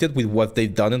disappointed with what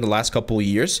they've done in the last couple of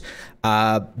years,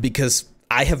 because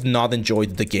I have not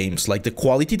enjoyed the games. Like the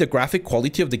graphic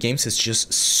quality of the games is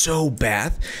just so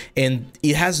bad, and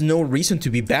it has no reason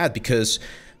to be bad because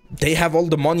they have all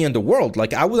the money in the world.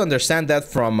 Like I would understand that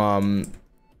from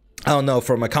I don't know,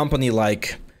 from a company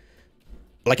like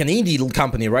an indie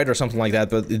company, right, or something like that.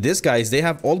 But these guys, they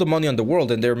have all the money in the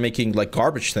world, and they're making like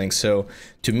garbage things. So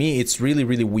to me, it's really,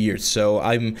 really weird. So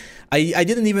I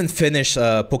didn't even finish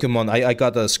Pokemon. I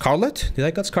got a Scarlet. Did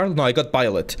I got Scarlet? No, I got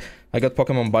Violet. I got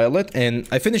Pokemon Violet, and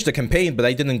I finished the campaign, but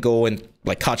I didn't go and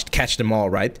like catch them all,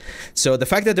 right? So the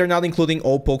fact that they're not including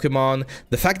all Pokemon,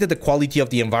 the fact that the quality of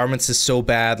the environments is so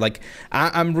bad, like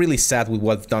I'm really sad with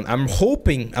what they've done. I'm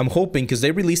hoping, because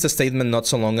they released a statement not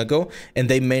so long ago, and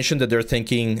they mentioned that they're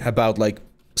thinking about like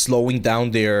slowing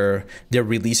down their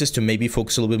releases to maybe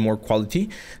focus a little bit more quality.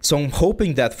 So I'm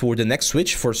hoping that for the next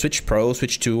Switch, for Switch Pro,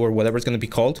 Switch 2, or whatever it's going to be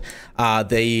called,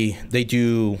 they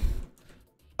do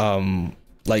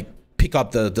like pick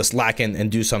up the slack and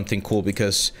do something cool,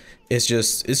 because it's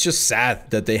just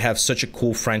sad that they have such a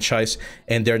cool franchise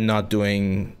and they're not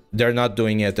doing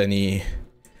it any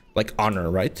like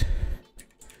honor, right?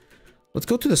 Let's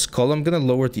go to the skull. I'm gonna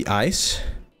lower the eyes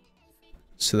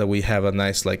so that we have a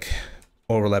nice like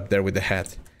overlap there with the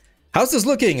hat. How's this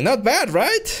looking? Not bad,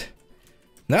 right?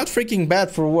 Not freaking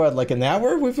bad for what, like an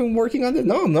hour we've been working on it?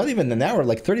 No, not even an hour,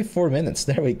 like 34 minutes.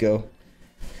 There we go.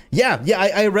 Yeah,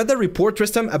 I read the report,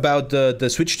 Tristan, about the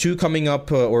Switch 2 coming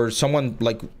up, or someone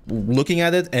like looking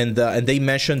at it, and they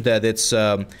mentioned that it's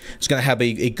gonna have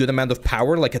a good amount of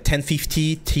power, like a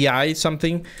 1050 Ti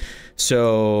something.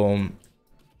 So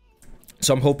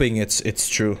I'm hoping it's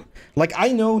true. Like,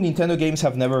 I know Nintendo games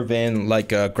have never been like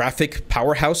graphic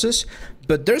powerhouses,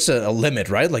 but there's a limit,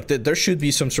 right? Like there should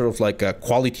be some sort of like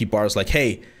quality bars. Like,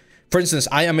 hey. For instance,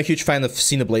 I am a huge fan of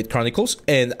Xenoblade Chronicles,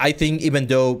 and I think even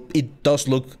though it does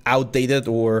look outdated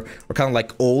or kind of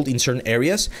like old in certain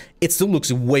areas, it still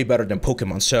looks way better than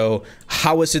Pokemon. So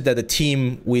how is it that a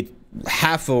team with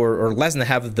half or less than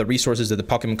half of the resources that the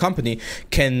Pokemon company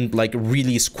can like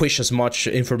really squish as much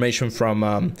information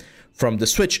from the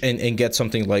Switch and get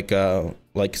something like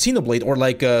Xenoblade or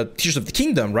like Tears of the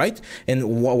Kingdom, right?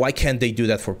 And why can't they do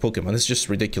that for Pokemon? It's just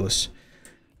ridiculous.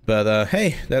 But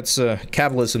hey, that's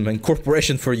capitalism and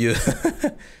corporation for you.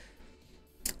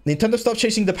 Nintendo stopped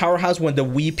chasing the powerhouse when the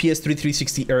Wii, PS3,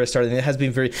 360 era started, and it has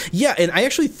been very... Yeah, and I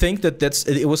actually think that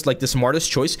it was like the smartest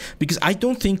choice, because I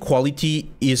don't think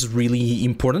quality is really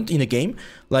important in a game.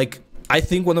 Like, I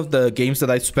think one of the games that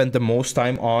I spent the most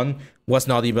time on was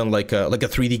not even like a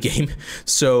 3D game.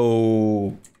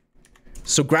 So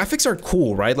graphics are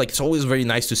cool, right? Like, it's always very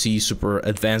nice to see super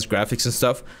advanced graphics and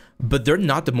stuff, but they're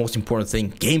not the most important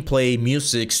thing. Gameplay,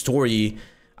 music, story,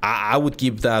 I would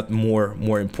give that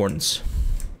more importance.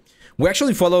 We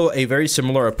actually follow a very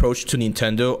similar approach to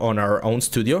Nintendo on our own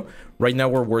studio. Right now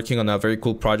we're working on a very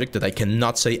cool project that I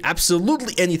cannot say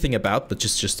absolutely anything about, but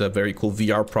just a very cool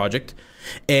VR project.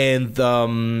 And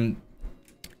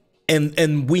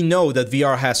we know that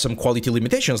VR has some quality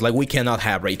limitations, like we cannot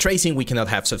have ray tracing, we cannot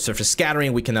have surface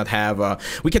scattering, we cannot have,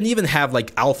 we can even have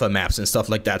like alpha maps and stuff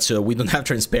like that, so we don't have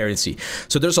transparency.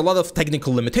 So there's a lot of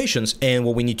technical limitations, and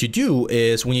what we need to do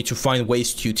is we need to find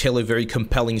ways to tell a very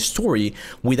compelling story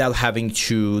without having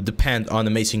to depend on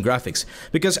amazing graphics.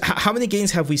 Because how many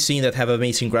games have we seen that have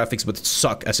amazing graphics but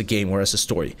suck as a game or as a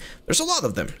story? There's a lot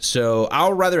of them. So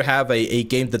I'll rather have a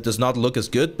game that does not look as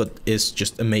good but is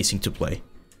just amazing to play.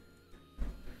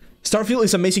 Starfield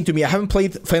is amazing to me. I haven't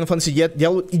played Final Fantasy yet.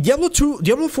 Diablo 2,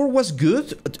 Diablo 4 was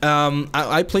good.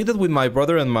 I played it with my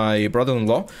brother and my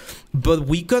brother-in-law, but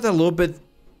we got a little bit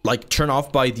like turned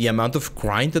off by the amount of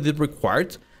grind that it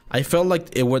required. I felt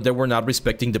like they were not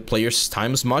respecting the player's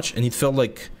time as much, and it felt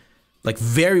like way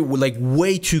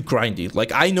too grindy.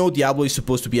 Like, I know Diablo is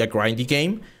supposed to be a grindy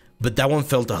game, but that one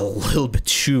felt a little bit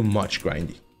too much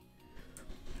grindy.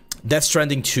 Death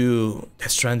Stranding 2,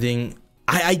 Death Stranding.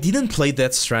 I didn't play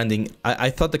Death Stranding. I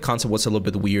thought the concept was a little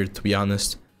bit weird, to be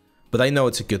honest. But I know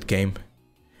it's a good game.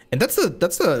 And that's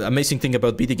the amazing thing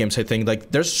about beta games, I think.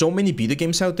 Like, there's so many beta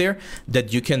games out there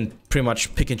that you can pretty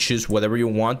much pick and choose whatever you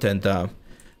want, and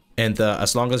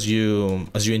as long as you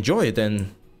enjoy it,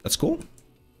 then that's cool.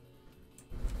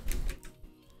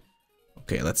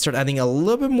 Okay, let's start adding a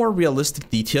little bit more realistic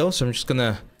detail. So I'm just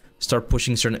gonna start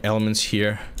pushing certain elements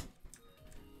here.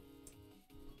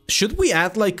 Should we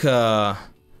add like I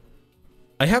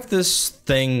have this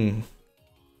thing.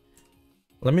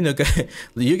 Let me know.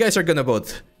 You guys are gonna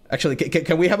vote. Actually,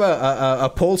 can we have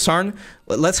a poll, Sarn?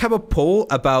 Let's have a poll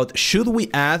about should we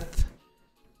add...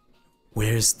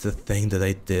 Where's the thing that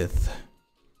I did?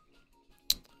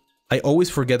 I always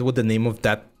forget what the name of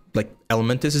that like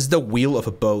element is. It's the wheel of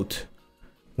a boat.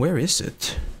 Where is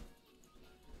it?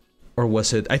 Or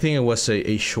was it? I think it was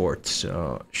a short,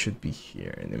 so it should be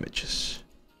here in images.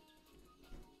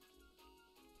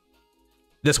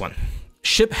 This one,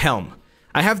 ship helm.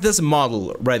 I have this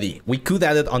model ready. We could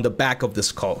add it on the back of this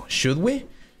hull. Should we?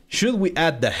 Should we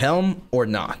add the helm or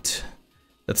not?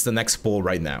 That's the next poll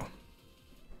right now.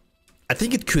 I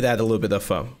think it could add a little bit of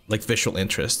like visual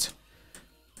interest.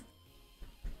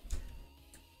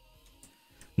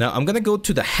 Now I'm gonna go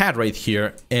to the hat right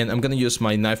here, and I'm gonna use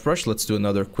my knife brush. Let's do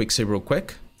another quick save real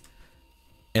quick.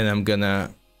 And I'm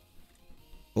gonna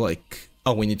like,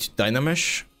 oh, we need to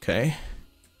Dynamesh. Okay.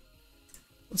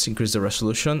 Let's increase the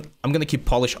resolution. I'm gonna keep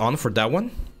polish on for that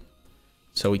one,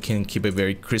 so we can keep a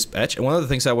very crisp edge. And one of the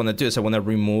things I want to do is I want to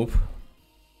remove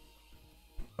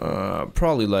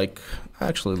probably like,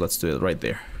 actually let's do it right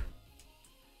there.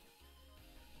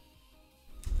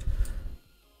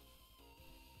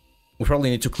 We probably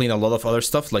need to clean a lot of other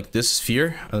stuff like this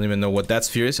sphere. I don't even know what that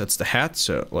sphere is. That's the hat,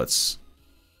 so let's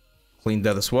clean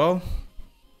that as well.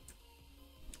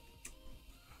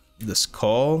 The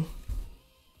skull.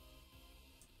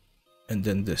 And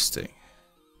then this thing.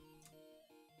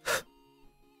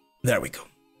 There we go.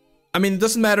 I mean, it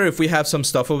doesn't matter if we have some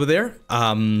stuff over there,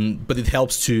 but it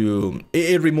helps to,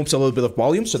 it removes a little bit of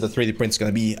volume, so the 3D print is going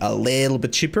to be a little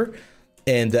bit cheaper.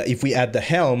 And if we add the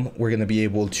helm, we're going to be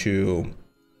able to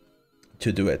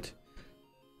do it.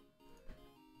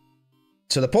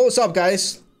 So the poll is up,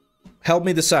 guys. Help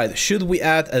me decide. Should we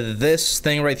add this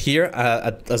thing right here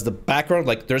as the background?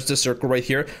 Like, there's this circle right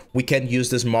here. We can use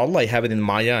this model. I have it in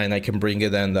Maya, and I can bring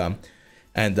it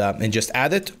and just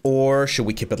add it. Or should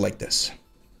we keep it like this?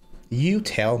 You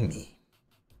tell me.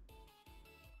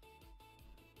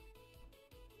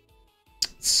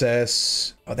 It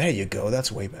says, oh, there you go.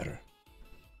 That's way better.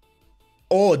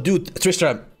 Oh, dude,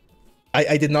 Tristram,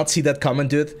 I did not see that comment,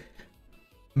 dude.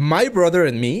 My brother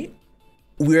and me,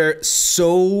 we're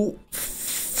so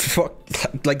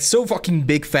fucking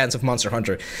big fans of Monster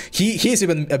Hunter. He's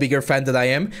even a bigger fan than I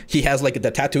am. He has like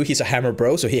the tattoo. He's a Hammer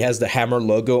bro, so he has the Hammer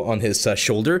logo on his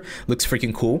shoulder. Looks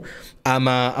freaking cool. I'm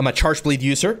a Charge Blade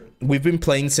user. We've been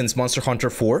playing since Monster Hunter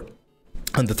 4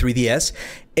 on the 3DS,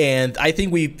 and I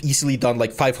think we've easily done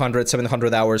like 500,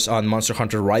 700 hours on Monster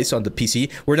Hunter Rise on the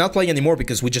PC. We're not playing anymore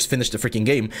because we just finished the freaking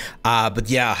game. But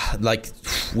yeah, like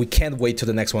we can't wait to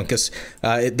the next one, because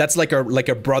that's like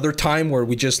a brother time where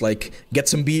we just like get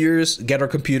some beers, get our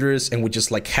computers, and we just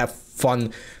like have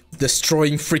fun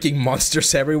destroying freaking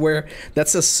monsters everywhere.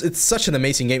 It's such an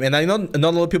amazing game, and I know not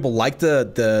a lot of people like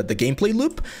the gameplay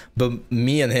loop, but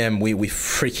me and him, we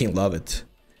freaking love it.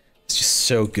 It's just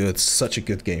so good. Such a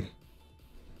good game.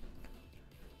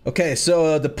 Okay,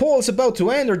 so the poll is about to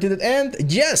end, or did it end?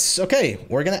 Yes! Okay,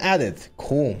 we're gonna add it.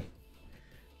 Cool.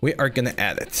 We are gonna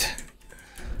add it.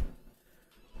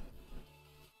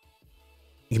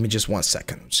 Give me just 1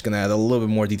 second. I'm just gonna add a little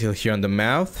bit more detail here on the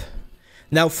mouth.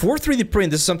 Now, for 3D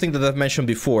print, this is something that I've mentioned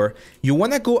before. You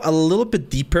want to go a little bit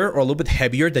deeper or a little bit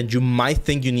heavier than you might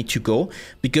think you need to go,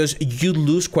 because you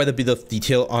lose quite a bit of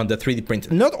detail on the 3D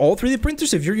print. Not all 3D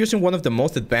printers. If you're using one of the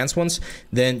most advanced ones,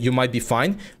 then you might be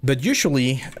fine. But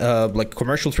usually, like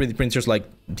commercial 3D printers like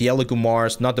the Elegoo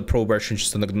Mars, not the Pro version,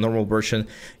 just the normal version,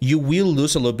 you will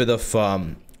lose a little bit of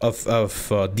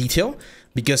detail,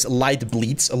 because light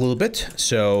bleeds a little bit.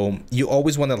 So you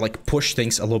always want to like push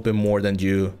things a little bit more than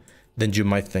you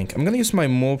might think. I'm gonna use my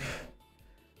move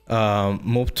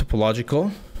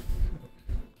topological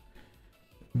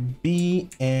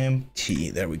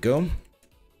BMT. There we go.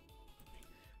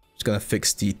 Just gonna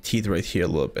fix the teeth right here a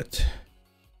little bit.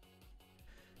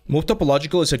 Move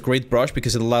topological is a great brush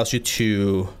because it allows you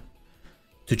to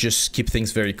just keep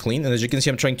things very clean. And as you can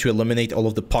see, I'm trying to eliminate all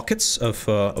of the pockets of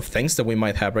things that we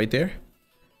might have right there.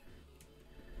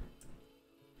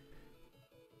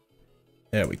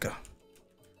 There we go.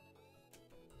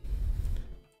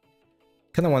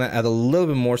 Kind of want to add a little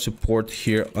bit more support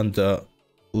here on the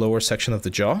lower section of the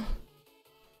jaw.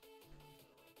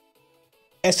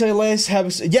 SLS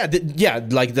has,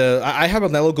 I have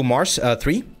an Elegoo Mars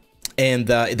 3, and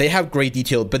they have great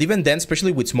detail. But even then,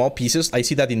 especially with small pieces, I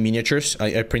see that in miniatures.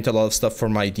 I print a lot of stuff for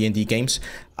my D&D games.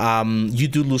 You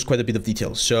do lose quite a bit of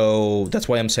detail. So that's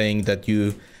why I'm saying that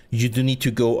you do need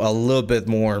to go a little bit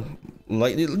more,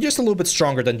 like just a little bit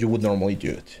stronger than you would normally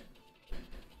do it.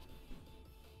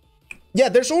 Yeah,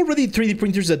 there's already 3D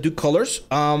printers that do colors.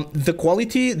 The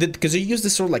quality, because they use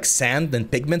this sort of like sand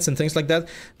and pigments and things like that,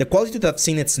 the quality that I've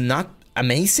seen, it's not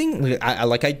amazing.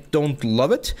 I don't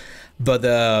love it, but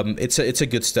it's a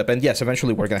good step. And yes,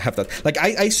 eventually we're gonna have that. Like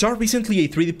I saw recently a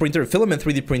 3D printer, a filament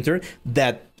 3D printer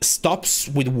that stops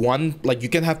with one. Like you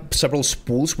can have several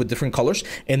spools with different colors,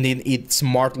 and then it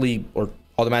smartly or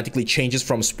automatically changes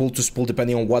from spool to spool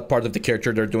depending on what part of the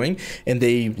character they're doing, and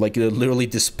they like literally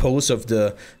dispose of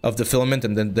the filament,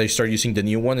 and then they start using the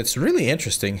new one. It's really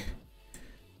interesting.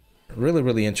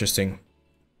 Really interesting.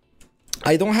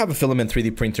 I don't have a filament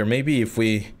 3D printer. Maybe if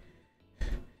we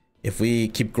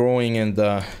keep growing and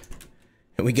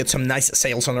we get some nice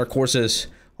sales on our courses,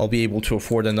 I'll be able to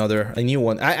afford a new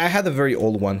one. I had a very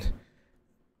old one,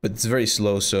 but it's very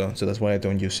slow, so that's why I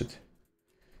don't use it.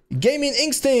 Gaming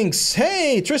Instincts!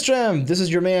 Hey, Tristram! This is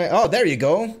your man. Oh, there you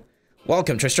go.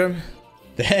 Welcome, Tristram.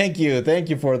 Thank you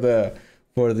for the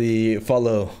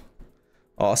follow.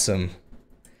 Awesome.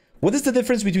 What is the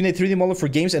difference between a 3D model for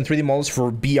games and 3D models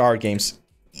for VR games?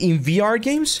 In VR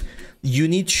games, you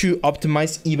need to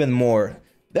optimize even more.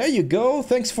 There you go.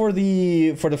 Thanks for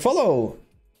the follow.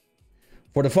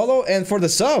 For the follow and for the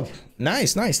sub.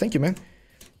 Nice. Thank you, man.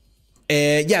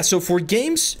 Yeah, so for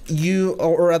games,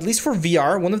 or at least for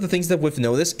VR, one of the things that we've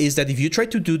noticed is that if you try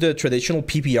to do the traditional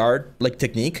PBR like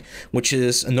technique, which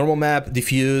is a normal map,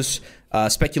 diffuse,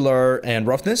 specular and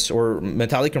roughness, or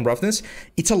metallic and roughness,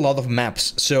 it's a lot of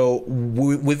maps. So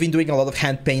we've been doing a lot of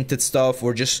hand painted stuff,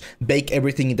 or just bake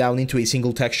everything down into a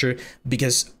single texture,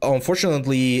 because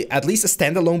unfortunately, at least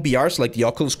standalone BRs like the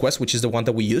Oculus Quest, which is the one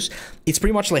that we use, it's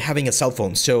pretty much like having a cell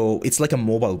phone. So it's like a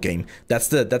mobile game. That's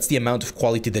the amount of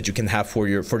quality that you can have for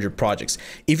your projects.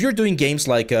 If you're doing games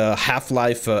like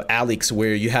Half-Life Alyx,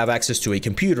 where you have access to a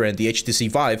computer and the HTC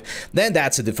Vive, then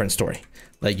that's a different story.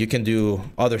 Like, you can do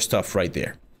other stuff right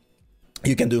there.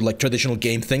 You can do like traditional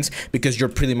game things, because you're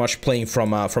pretty much playing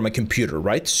from a computer,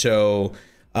 right? So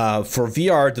for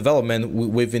VR development,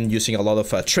 we've been using a lot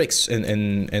of tricks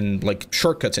and like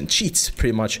shortcuts and cheats,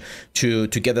 pretty much, to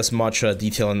get as much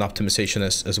detail and optimization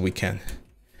as we can.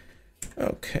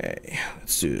 Okay,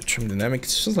 let's do trim dynamic.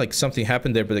 It's just like something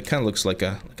happened there, but it kind of looks like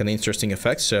an interesting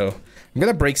effect. So I'm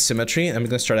gonna break symmetry, and I'm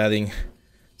gonna start adding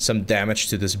some damage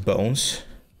to these bones.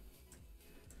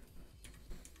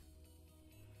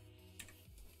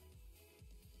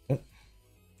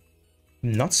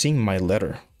 I'm not seeing my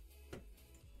letter.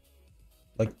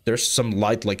 Like, there's some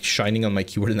light like shining on my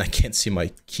keyboard and I can't see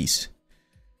my keys.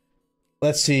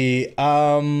 Let's see.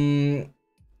 I'm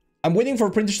waiting for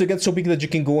printers to get so big that you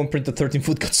can go and print a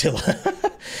 13-foot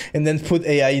Godzilla and then put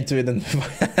AI into it. And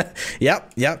yeah,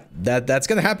 that's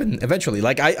gonna happen eventually.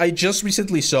 Like, I just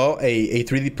recently saw a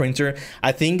 3D printer.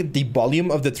 I think the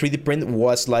volume of the 3D print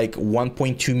was like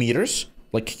 1.2 meters,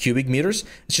 like cubic meters.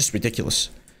 It's just ridiculous.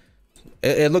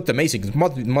 It looked amazing.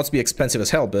 It must be expensive as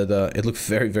hell, but it looked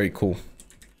very, very cool.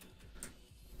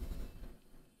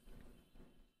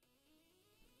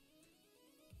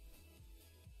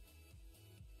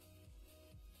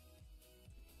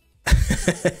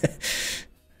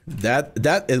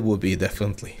 that it would be,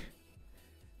 definitely.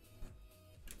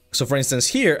 So for instance,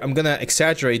 here I'm gonna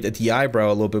exaggerate the eyebrow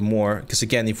a little bit more, because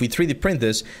again, if we 3D print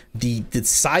this, the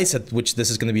size at which this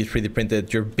is gonna be 3D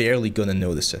printed, you're barely gonna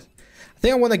notice it. I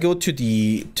think I want to go to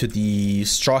the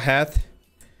straw hat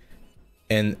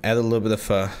and add a little bit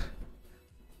of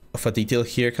a detail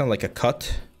here, kind of like a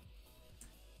cut.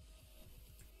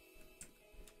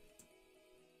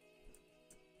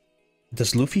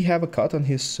 Does Luffy have a cut on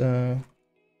his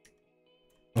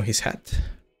hat?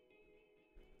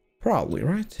 Probably,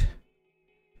 right?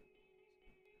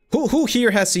 Who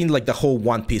here has seen like the whole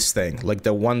One Piece thing, like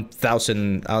the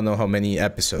 1,000, I don't know how many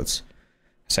episodes?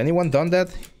 Has anyone done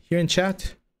that here in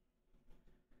chat?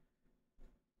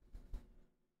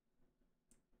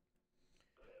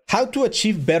 How to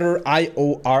achieve better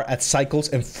IOR at cycles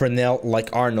and Fresnel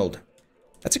like Arnold?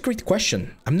 That's a great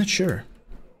question. I'm not sure,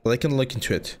 but I can look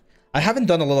into it. I haven't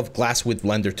done a lot of glass with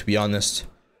Blender, to be honest,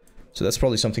 so that's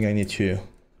probably something I need to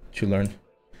learn.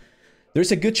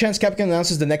 There's a good chance Capcom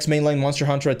announces the next mainline Monster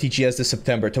Hunter at TGS this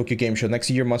September, Tokyo Game Show. Next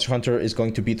year, Monster Hunter is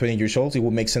going to be 20 years old. It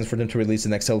will make sense for them to release the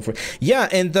next Cell. Yeah,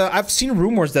 and I've seen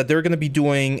rumors that they're going to be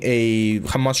doing a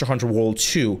Monster Hunter World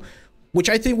 2, which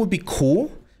I think would be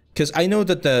cool. Because I know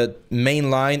that the main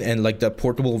line and like the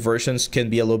portable versions can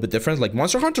be a little bit different. Like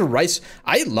Monster Hunter Rise,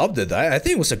 I loved it. I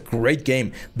think it was a great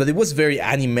game, but it was very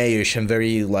anime-ish and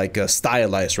very like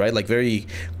stylized, right? Like very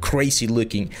crazy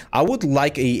looking. I would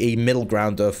like a middle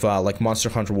ground of like Monster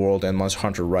Hunter World and Monster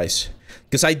Hunter Rise.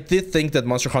 Because I did think that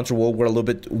Monster Hunter World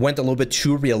went a little bit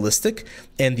too realistic,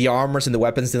 and the armors and the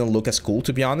weapons didn't look as cool,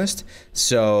 to be honest.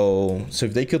 So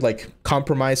if they could like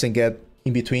compromise and get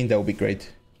in between, that would be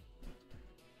great.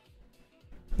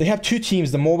 They have two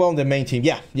teams, the mobile and the main team.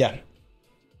 Yeah.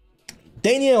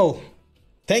 Daniel,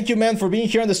 thank you, man, for being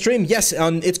here on the stream. Yes,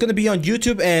 it's going to be on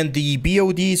YouTube, and the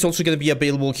BOD is also going to be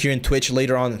available here in Twitch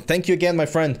later on. Thank you again, my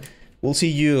friend. We'll see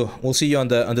you on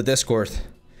the Discord.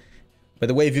 By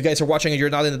the way, if you guys are watching and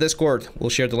you're not in the Discord, we'll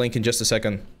share the link in just a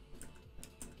second.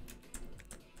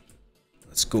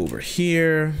 Let's go over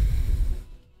here.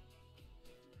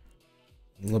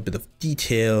 A little bit of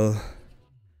detail.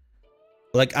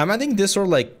 Like, I'm adding this sort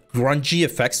of like grungy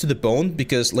effects to the bone,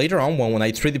 because later on when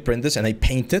I 3D print this and I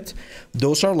paint it,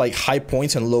 those are like high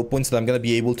points and low points that I'm going to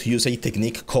be able to use a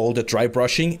technique called the dry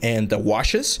brushing and the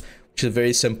washes, which is a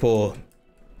very simple,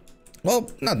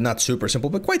 well, not super simple,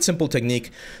 but quite simple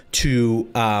technique to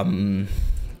clean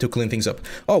things up.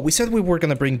 Oh, we said we were going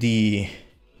to bring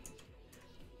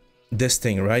this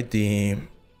thing, right? The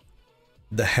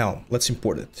helm. Let's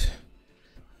import it.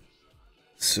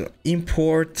 So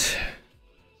import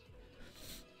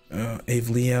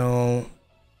Leal,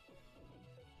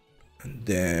 and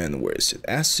then where is it?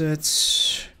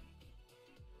 Assets.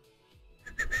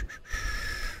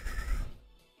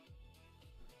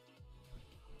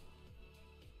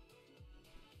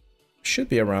 Should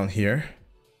be around here.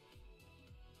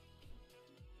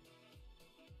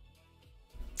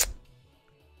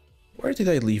 Where did did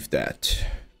I leave that?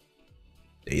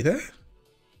 Data?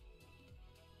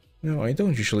 No, I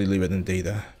don't usually leave it in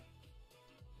data.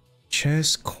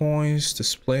 Chess, coins,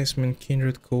 displacement,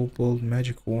 kindred, kobold,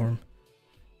 magic worm.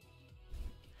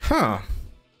 Huh.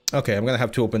 Okay, I'm gonna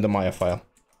have to open the Maya file.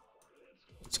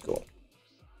 Let's go.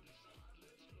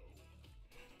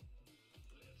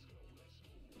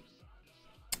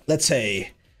 Let's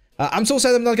say, I'm so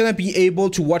sad I'm not gonna be able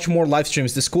to watch more live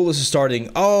streams. The school is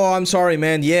starting. Oh, I'm sorry,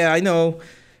 man. Yeah, I know,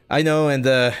 and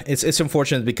it's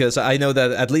unfortunate because I know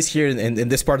that at least here in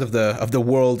this part of the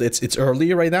world, it's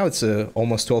early right now. It's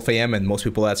almost 12 a.m. and most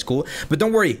people are at school. But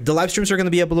don't worry, the live streams are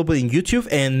gonna be available in YouTube,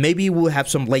 and maybe we'll have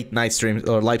some late night streams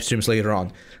or live streams later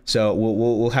on. So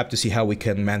we'll have to see how we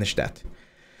can manage that.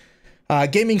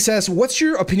 Gaming says, what's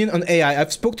your opinion on AI?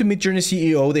 I've spoke to Midjourney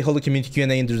CEO. They hold a community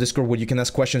Q&A in the Discord where you can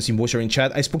ask questions in voice or in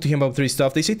chat. I spoke to him about 3D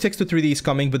stuff. They say text to 3D is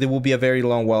coming, but it will be a very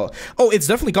long while. Oh, it's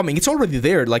definitely coming. It's already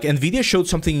there. Like, NVIDIA showed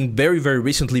something very, very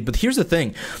recently. But here's the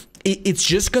thing. It's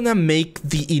just gonna make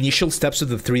the initial steps of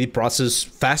the 3D process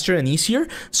faster and easier.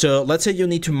 So let's say you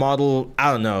need to model,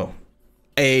 I don't know,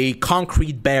 a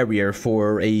concrete barrier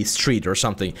for a street or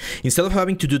something. Instead of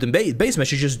having to do the base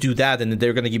mesh, you just do that and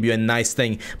they're going to give you a nice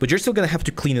thing. But you're still going to have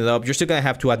to clean it up. You're still going to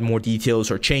have to add more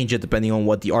details or change it depending on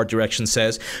what the art direction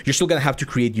says. You're still going to have to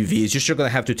create UVs. You're still going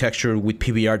to have to texture with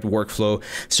PBR workflow.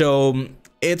 So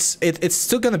it's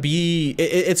still going to be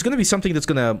something that's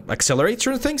going to accelerate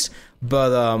certain things, but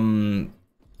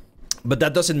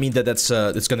that doesn't mean that it's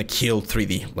going to kill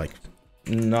 3D. Like,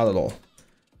 not at all.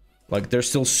 Like, there's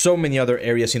still so many other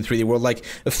areas in 3D world, like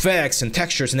effects and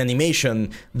textures and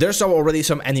animation. There's already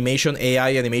some animation,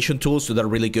 AI animation tools that are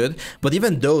really good. But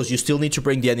even those, you still need to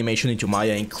bring the animation into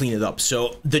Maya and clean it up.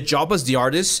 So the job as the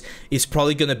artist is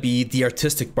probably going to be the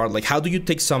artistic part. Like, how do you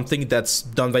take something that's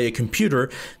done by a computer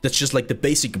that's just like the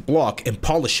basic block and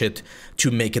polish it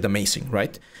to make it amazing,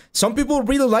 right? Some people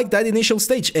really like that initial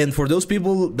stage, and for those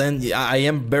people, then I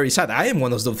am very sad. I am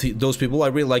one of those people. I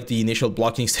really like the initial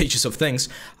blocking stages of things.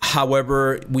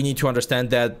 However, we need to understand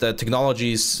that the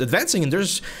technology is advancing, and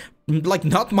there's like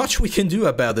not much we can do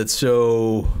about it.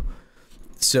 So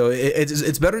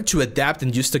it's better to adapt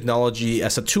and use technology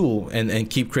as a tool and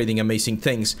keep creating amazing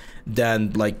things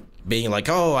than like being like,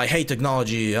 oh, I hate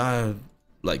technology.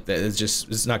 Like that.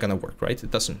 It's not gonna work, right? It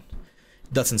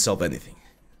doesn't solve anything.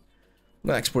 I'm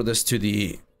gonna export this to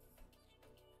the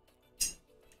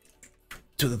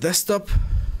desktop,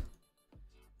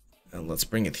 and let's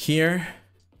bring it here.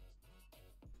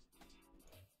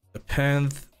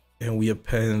 Append, and we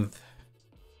append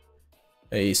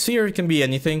a sphere. It can be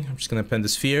anything. I'm just gonna append the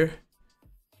sphere.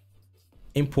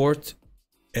 Import,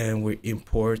 and we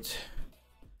import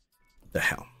the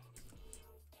helm.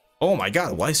 Oh my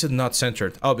god, why is it not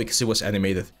centered? Oh, because it was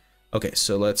animated. Okay,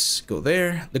 so let's go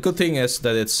there. The good thing is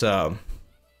that it's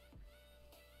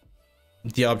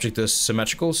the object is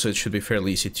symmetrical, so it should be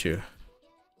fairly easy to.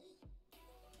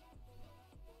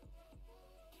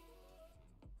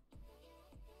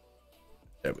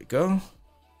 There we go.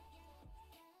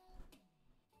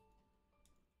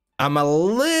 I'm a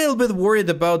little bit worried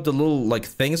about the little like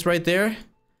things right there,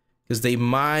 because they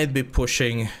might be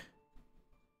pushing,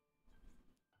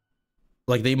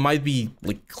 like they might be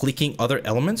like clicking other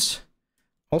elements.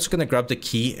 Also gonna grab the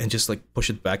key and just like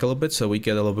push it back a little bit so we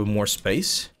get a little bit more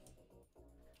space.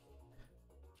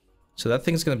 So that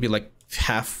thing's gonna be like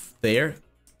half there.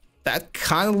 That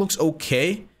kind of looks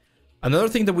okay. Another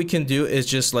thing that we can do is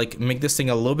just like make this thing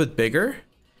a little bit bigger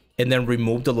and then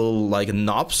remove the little like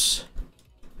knobs.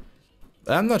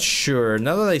 I'm not sure.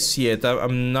 Now that I see it,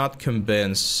 I'm not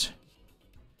convinced.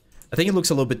 I think it looks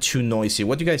a little bit too noisy.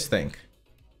 What do you guys think?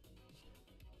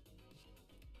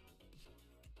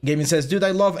 Gaming says, dude,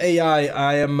 I love AI.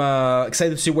 I am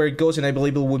excited to see where it goes, and I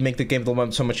believe it would make the game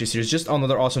development so much easier. It's just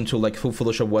another awesome tool, like who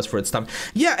Photoshop was for its time.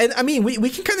 Yeah, and I mean,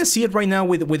 we can kind of see it right now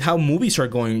with how movies are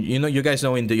going. You know, you guys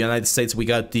know in the United States we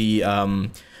got the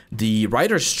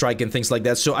writer's strike and things like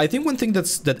that. So I think one thing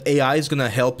that AI is gonna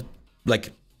help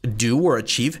like do or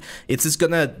achieve, it's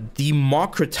gonna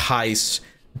democratize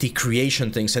the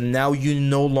creation things, and now you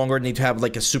no longer need to have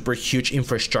like a super huge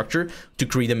infrastructure to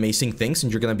create amazing things,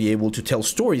 and you're gonna be able to tell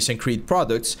stories and create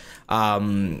products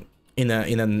in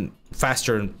a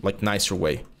faster, like nicer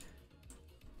way.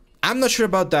 I'm not sure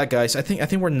about that, guys. I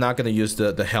think we're not gonna use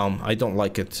the helm. I don't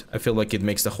like it. I feel like it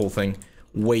makes the whole thing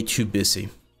way too busy.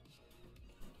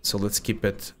 So let's keep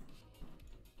it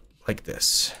like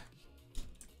this.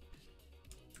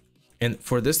 And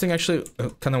for this thing, actually,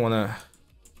 I kind of wanna.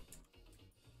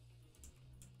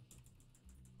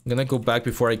 I'm gonna go back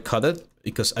before I cut it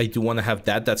because I do want to have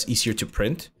that's easier to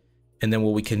print. And then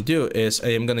what we can do is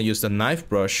I am gonna use the knife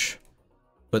brush,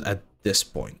 but at this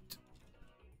point.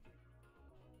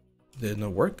 Did it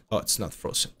not work? Oh, it's not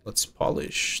frozen. Let's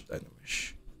polish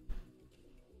Dynamish.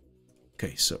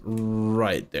 Okay, so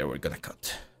right there we're gonna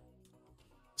cut.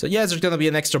 So yeah, there's gonna be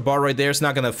an extra bar right there. It's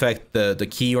not gonna affect the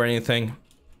key or anything.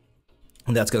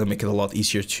 And that's gonna make it a lot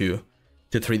easier to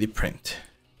 3D print.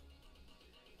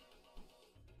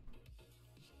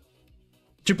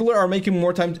 AAA are making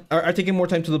more time, are taking more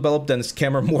time to develop than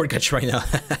Scammer Mortgage right now.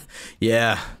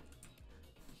 Yeah.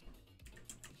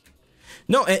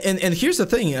 No, and here's the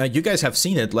thing, you guys have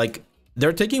seen it, like,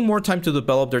 they're taking more time to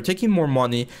develop, they're taking more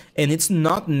money, and it's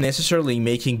not necessarily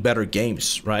making better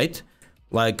games, right?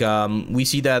 Like, we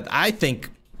see that, I think,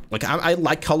 like, I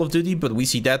like Call of Duty, but we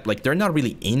see that, like, they're not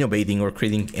really innovating or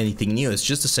creating anything new. It's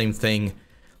just the same thing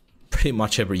pretty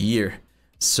much every year.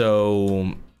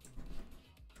 So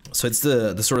it's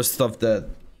the sort of stuff that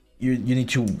you need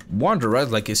to wonder, right?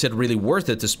 Like, is it really worth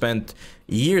it to spend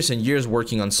years and years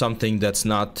working on something that's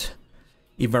not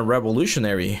even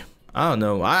revolutionary? I don't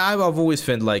know. I've always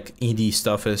found like indie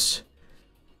stuff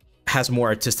has more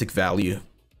artistic value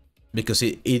because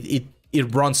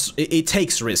it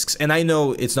takes risks, and I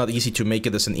know it's not easy to make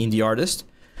it as an indie artist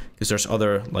because there's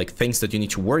other like things that you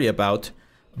need to worry about,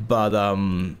 but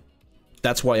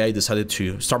that's why I decided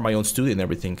to start my own studio and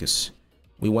everything, because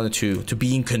we wanted to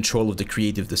be in control of the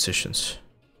creative decisions.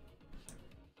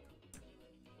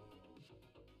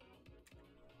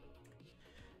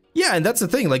 Yeah, and that's the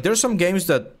thing, like, there's some games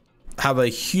that have a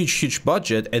huge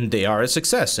budget and they are a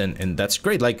success, and that's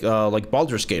great, like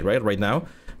Baldur's Gate, right now,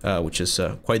 which is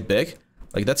quite big.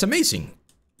 Like, that's amazing.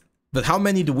 But how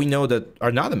many do we know that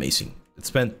are not amazing? It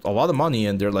spent a lot of money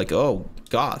and they're like, oh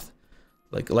god.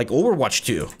 Like Overwatch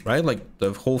 2, right? Like,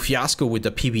 the whole fiasco with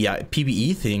the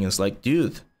PvE thing is like,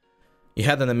 dude, you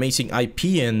had an amazing IP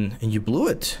and you blew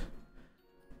it.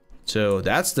 So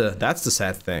that's the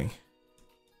sad thing.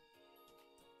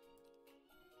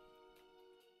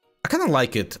 I kind of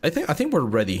like it. I think we're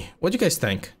ready. What do you guys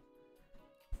think?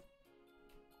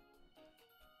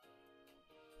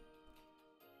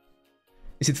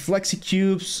 Is it Flexi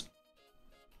Cubes?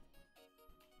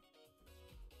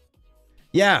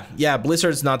 Yeah,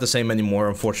 Blizzard's not the same anymore,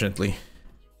 unfortunately.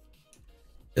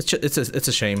 It's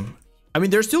a shame. I mean,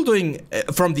 they're still doing,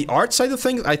 from the art side of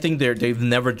things, I think they've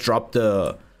never dropped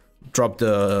the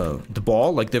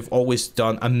ball. Like, they've always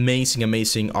done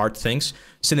amazing art things,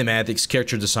 cinematics,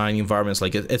 character design, environments.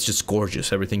 Like, it's just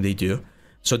gorgeous, everything they do.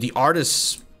 So the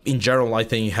artists in general, I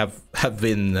think, have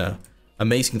been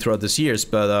amazing throughout these years,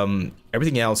 but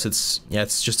everything else, it's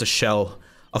just a shell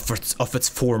of its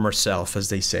former self, as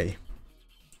they say.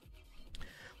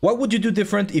 What would you do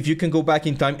different if you can go back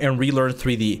in time and relearn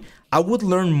 3D? I would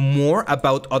learn more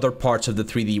about other parts of the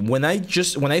 3D. When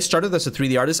I started as a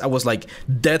 3D artist, I was like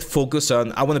dead focused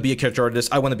on, I want to be a character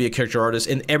artist,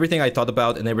 and everything I thought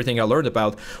about and everything I learned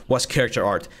about was character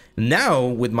art. Now,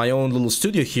 with my own little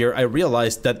studio here, I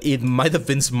realized that it might have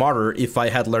been smarter if I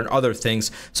had learned other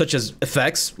things, such as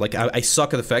effects. Like, I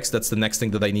suck at effects, that's the next thing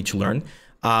that I need to learn.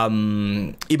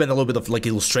 Even a little bit of like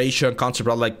illustration, concept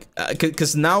art, like,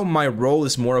 because now my role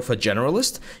is more of a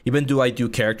generalist. Even though I do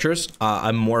characters,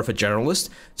 I'm more of a generalist,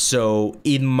 so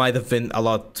it might have been a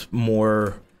lot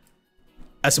more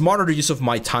a smarter use of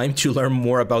my time to learn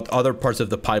more about other parts of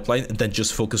the pipeline than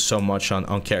just focus so much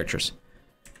on characters.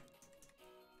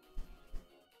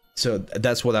 So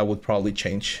that's what I would probably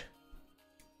change.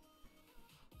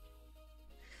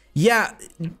 Yeah,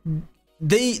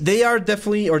 they are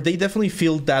definitely, or they definitely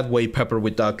feel that way, Pepper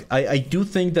with Duck. I do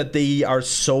think that they are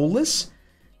soulless.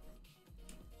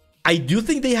 I do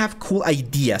think they have cool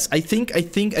ideas. I think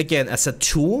again, as a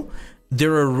tool,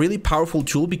 they're a really powerful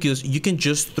tool because you can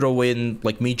just throw in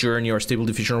like Midjourney or Stable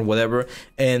Diffusion or whatever,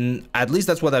 and at least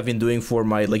that's what I've been doing for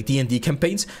my like D&D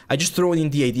campaigns. I just throw in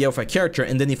the idea of a character,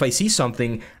 and then if I see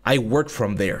something, I work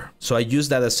from there. So I use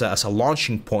that as a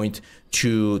launching point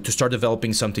to start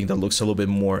developing something that looks a little bit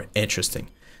more interesting.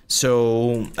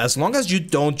 So as long as you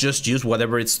don't just use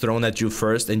whatever it's thrown at you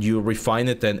first and you refine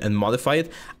it and modify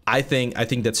it, I think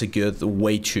that's a good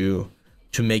way to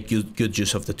make good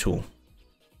use of the tool.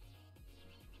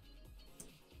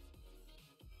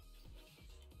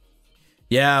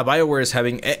 Yeah, BioWare is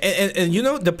having, and you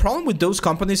know, the problem with those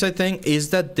companies, I think, is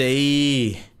that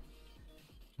they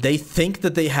think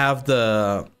that they have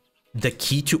the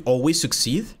key to always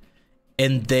succeed,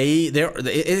 and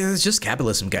it's just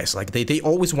capitalism, guys. Like they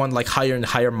always want like higher and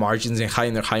higher margins and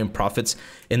higher profits,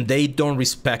 and they don't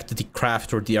respect the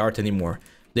craft or the art anymore.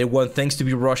 They want things to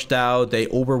be rushed out. They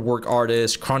overwork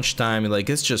artists, crunch time, and like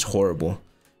it's just horrible.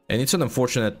 And it's an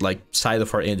unfortunate like side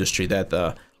of our industry that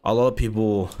a lot of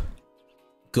people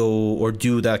go or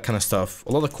do that kind of stuff. A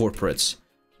lot of corporates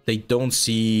they don't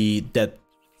see that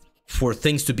for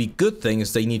things to be good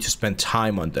things, they need to spend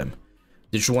time on them.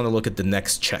 They just want to look at the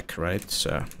next check, right?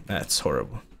 So that's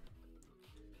horrible.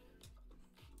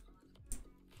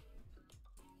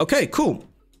 Okay, cool.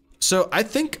 So I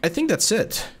think that's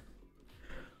it.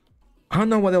 I don't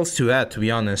know what else to add, to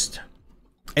be honest.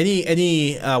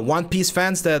 Any One Piece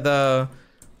fans that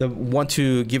want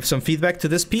to give some feedback to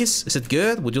this piece? Is it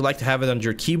good? Would you like to have it on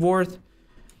your keyboard?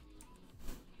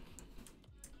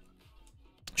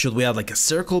 Should we have like a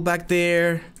circle back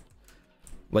there?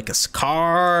 Like a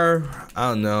scar? I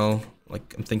don't know.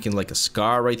 Like, I'm thinking like a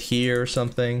scar right here or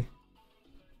something.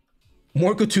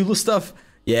 More Cthulhu stuff?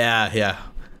 Yeah.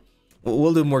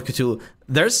 We'll do more Cthulhu.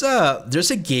 There's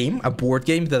a game, a board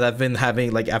game that I've been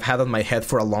having, like I've had on my head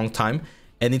for a long time,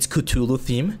 and it's Cthulhu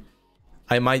theme.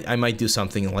 I might do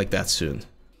something like that soon.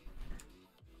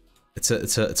 It's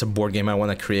a board game I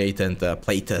want to create and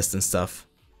play test and stuff.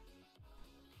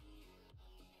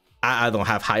 I don't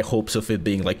have high hopes of it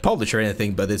being like published or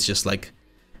anything, but it's just like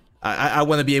I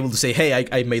want to be able to say, hey,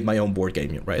 I made my own board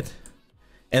game, right?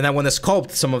 And I want to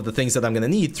sculpt some of the things that I'm gonna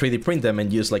need, 3D print them,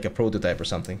 and use like a prototype or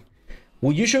something.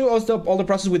 Will you show us all the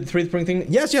process with the 3D printing?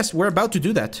 Yes, we're about to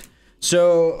do that.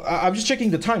 So I'm just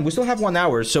checking the time. We still have 1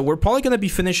 hour, so we're probably gonna be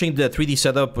finishing the 3D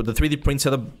setup or the 3D print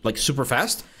setup like super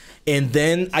fast. And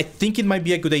then I think it might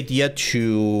be a good idea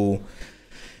to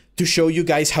show you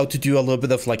guys how to do a little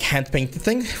bit of like hand painted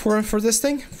thing for this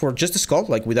thing, for just the sculpt,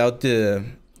 like without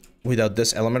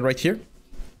this element right here.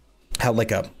 Have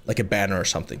like a banner or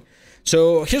something.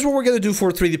 So here's what we're gonna do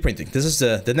for 3D printing. This is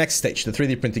the next stage, the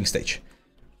 3D printing stage.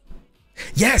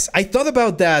 Yes, I thought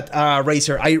about that,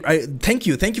 Racer. I thank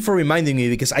you for reminding me,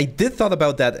 because I did thought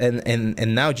about that,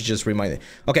 and now you just reminded me.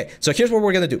 Okay, so here's what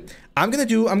we're gonna do. I'm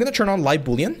gonna turn on live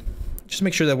boolean. Just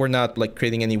make sure that we're not like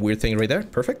creating any weird thing right there.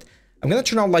 Perfect. I'm gonna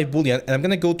turn on live boolean, and I'm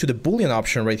gonna go to the boolean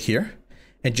option right here,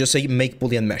 and just say make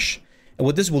boolean mesh. And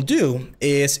what this will do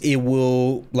is it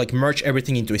will like merge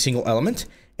everything into a single element.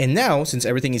 And now, since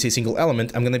everything is a single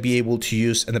element, I'm gonna be able to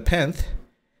use an append,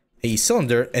 a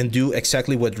cylinder, and do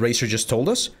exactly what Racer just told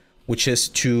us, which is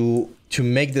to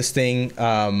make this thing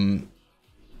go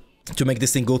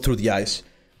through the eyes.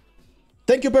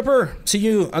 Thank you, Pepper. See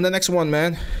you on the next one,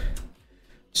 man.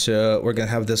 So we're gonna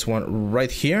have this one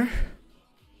right here.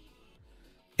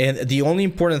 And the only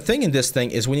important thing in this thing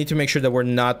is we need to make sure that we're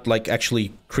not like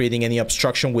actually creating any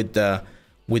obstruction with the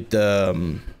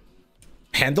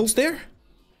handles there.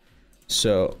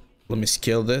 So let me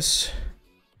scale this.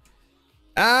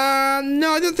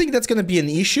 No, I don't think that's gonna be an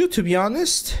issue, to be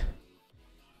honest.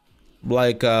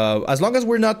 Like, as long as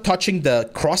we're not touching the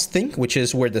cross thing, which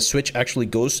is where the switch actually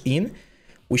goes in,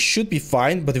 we should be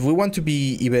fine. But if we want to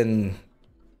be even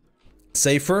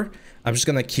safer, I'm just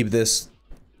gonna keep this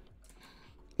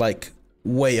like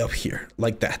way up here,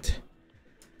 like that.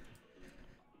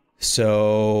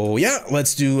 So yeah,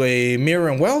 let's do a mirror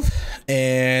and weld,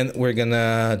 and we're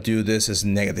gonna do this as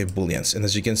negative booleans. And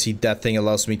as you can see, that thing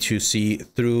allows me to see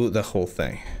through the whole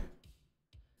thing.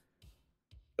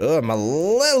 Oh, I'm a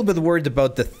little bit worried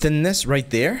about the thinness right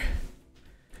there.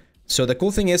 So the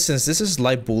cool thing is, since this is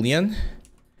live boolean,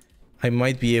 I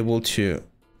might be able to...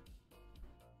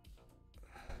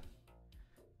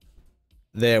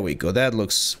 There we go. That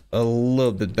looks a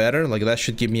little bit better. Like, that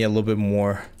should give me a little bit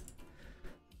more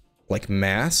like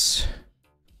mass.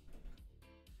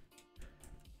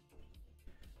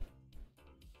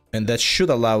 And that should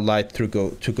allow light to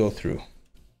go through.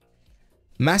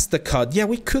 Mask the cut. Yeah,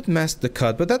 we could mask the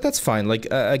cut, but that's fine. Like,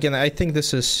 again, I think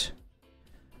this is...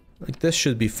 Like, this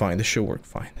should be fine. This should work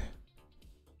fine.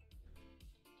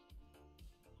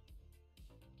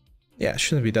 Yeah, it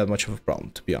shouldn't be that much of a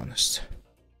problem, to be honest.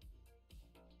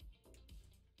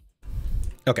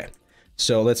 Okay,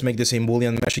 so let's make this a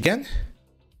boolean mesh again.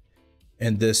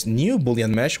 And this new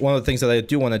boolean mesh, one of the things that I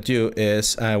do want to do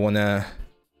is I want to...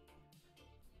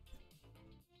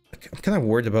 I'm kind of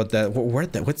worried about that.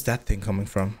 What's that thing coming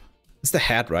from? It's the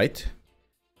hat, right?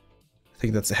 I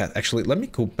think that's the hat. Actually, let me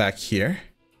go back here.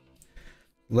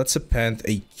 Let's append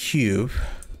a cube.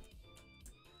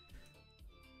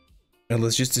 And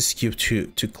let's use this cube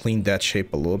to clean that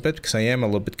shape a little bit, because I am a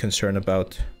little bit concerned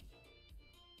about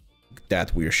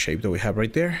that weird shape that we have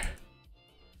right there.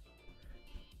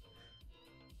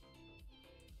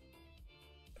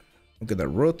 I'm gonna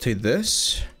rotate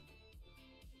this.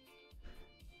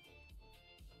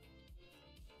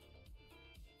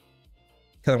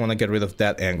 Kind of want to get rid of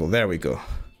that angle. There we go.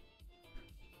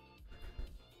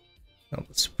 Now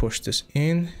let's push this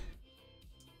in.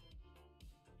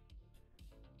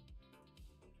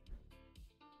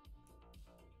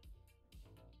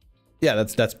 Yeah,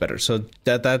 that's better. So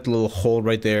that little hole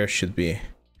right there should be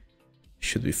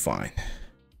should be fine.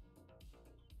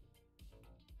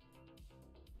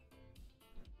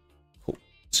 Cool.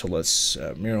 So let's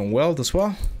mirror and weld as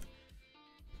well.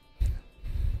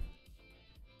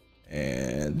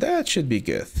 And that should be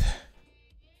good.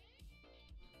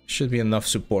 Should be enough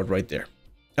support right there.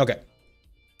 Okay.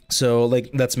 So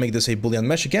let's make this a Boolean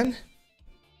mesh again.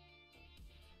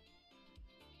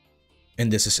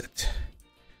 And this is it.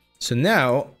 So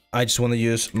now I just want to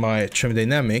use my trim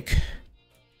dynamic.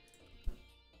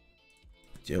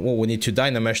 Well, we need to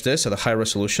dynamesh this at a high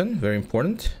resolution. Very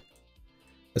important.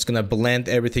 It's gonna blend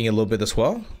everything a little bit as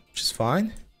well, which is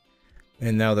fine.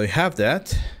 And now that we have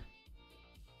that,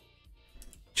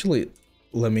 actually,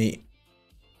 let me.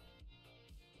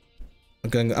 I'm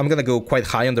gonna go quite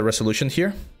high on the resolution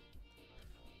here.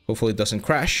 Hopefully, it doesn't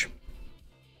crash.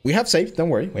 We have saved. Don't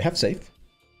worry, we have saved.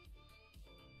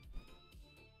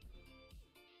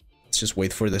 Let's just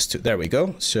wait for this to. There we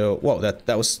go. So, whoa,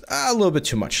 that was a little bit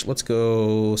too much. Let's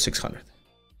go 600.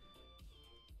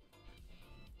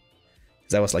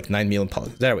 That was like 9 million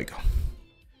polygons. There we go.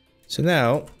 So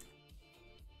now,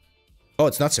 oh,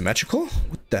 it's not symmetrical?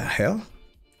 What the hell?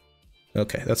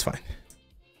 Okay, that's fine.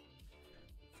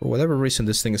 For whatever reason,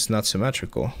 this thing is not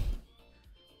symmetrical.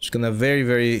 Just gonna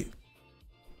very,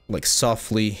 like,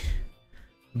 softly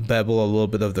bevel a little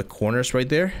bit of the corners right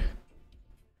there.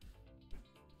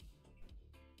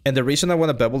 And the reason I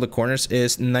want to bevel the corners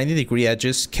is 90-degree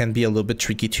edges can be a little bit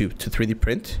tricky to 3D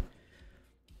print.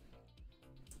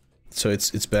 So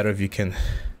it's better if you can,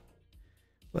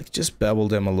 like, just bevel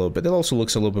them a little bit. It also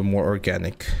looks a little bit more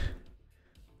organic,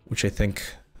 which I think,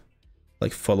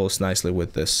 like, follows nicely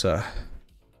with this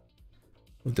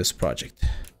project.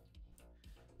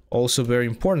 Also, very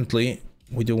importantly,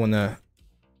 we do want to,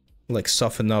 like,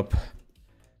 soften up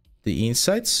the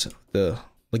insides, the,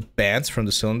 like, bands from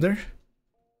the cylinder.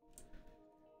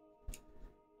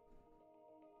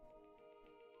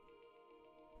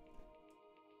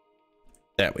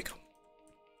 There we go.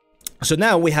 So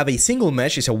now we have a single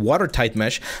mesh. It's a watertight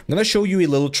mesh. I'm gonna show you a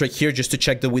little trick here just to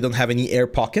check that we don't have any air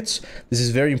pockets. This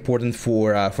is very important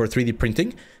for 3D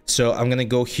printing. So I'm gonna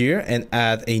go here and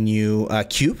add a new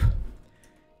cube,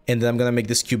 and then I'm gonna make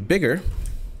this cube bigger,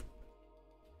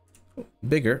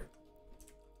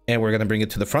 and we're gonna bring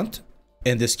it to the front.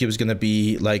 And this cube is gonna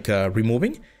be like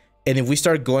removing. And if we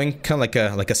start going kind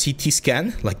of like a CT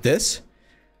scan like this,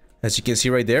 as you can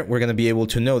see right there, we're gonna be able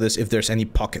to notice if there's any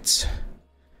pockets.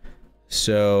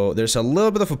 So there's a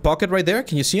little bit of a pocket right there.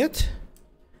 Can you see it?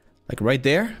 Like right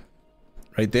there.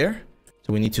 Right there.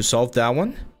 So we need to solve that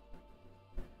one.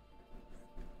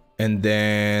 And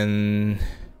then...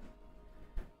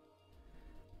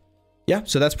 yeah,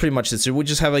 so that's pretty much it. So we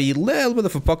just have a little bit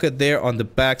of a pocket there on the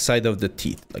back side of the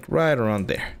teeth. Like right around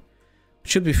there.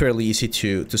 Should be fairly easy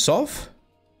to solve.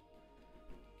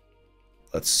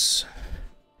 Let's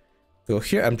go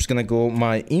here. I'm just gonna go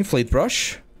my inflate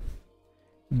brush.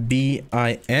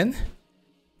 BIN,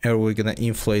 and we're gonna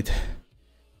inflate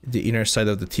the inner side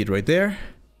of the teeth right there,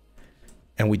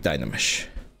 and we dynamesh.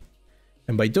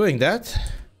 And by doing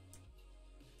that,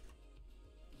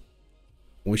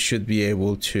 we should be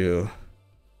able to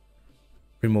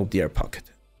remove the air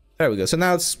pocket. There we go. So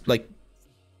now it's like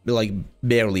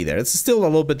barely there. It's still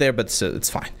a little bit there, but it's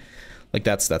fine. Like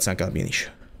that's not gonna be an issue.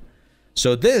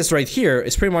 So this right here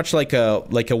is pretty much like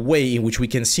a way in which we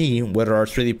can see whether our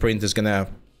 3D print is gonna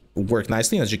work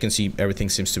nicely. As you can see, everything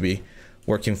seems to be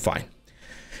working fine.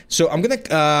 So I'm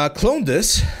gonna clone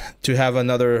this to have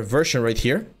another version right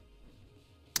here.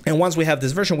 And once we have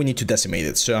this version, we need to decimate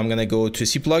it. So I'm gonna go to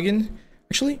C plugin.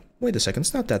 Actually, wait a second,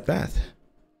 it's not that bad.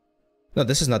 No,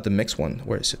 this is not the mix one.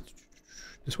 Where is it?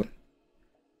 This one?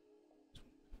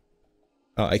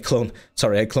 Oh, I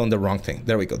cloned the wrong thing.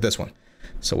 There we go, this one.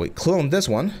 So we clone this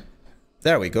one.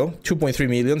 There we go, 2.3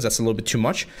 millions, that's a little bit too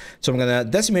much. So I'm gonna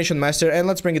decimation master, and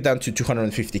let's bring it down to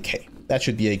 250K. That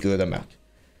should be a good amount.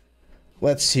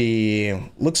 Let's see,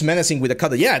 looks menacing with a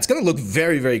cutter. Yeah, it's gonna look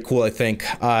very, very cool, I think.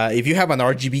 If you have an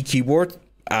RGB keyboard,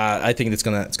 I think it's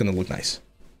gonna look nice.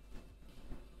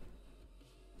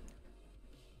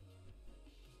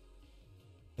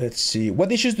 Let's see.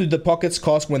 What issues do the pockets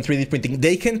cause when 3D printing?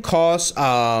 They can cause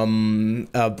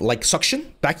like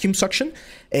suction, vacuum suction.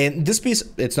 And this piece,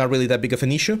 it's not really that big of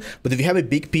an issue. But if you have a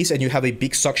big piece and you have a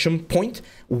big suction point,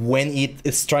 when it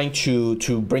is trying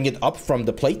to bring it up from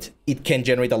the plate, it can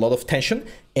generate a lot of tension,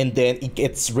 and then it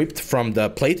gets ripped from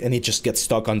the plate and it just gets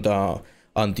stuck on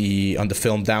the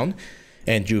film down.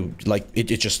 And you it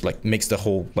just like makes the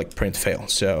whole like print fail.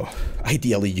 So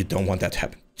ideally you don't want that to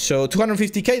happen. So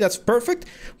 250K, that's perfect.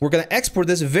 We're gonna export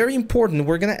this, very important.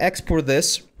 We're gonna export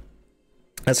this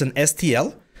as an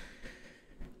STL.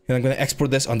 And I'm going to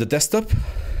export this on the desktop,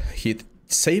 hit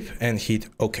save and hit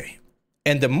OK.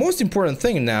 And the most important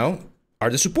thing now are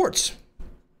the supports.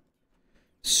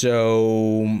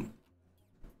 So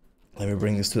let me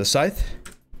bring this to the side.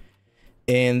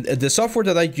 And the software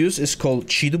that I use is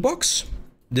called Box.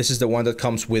 This is the one that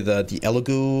comes with the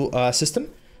Elegoo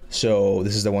system. So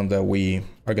this is the one that we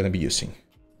are going to be using.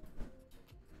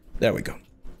 There we go.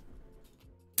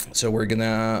 So we're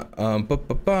gonna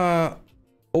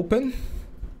open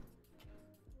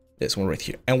this one right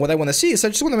here. And what I want to see is I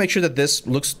just want to make sure that this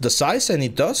looks the size, and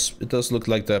it does. It does look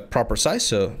like the proper size,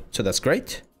 so that's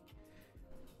great.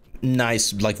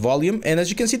 Nice like volume, and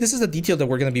as you can see, this is the detail that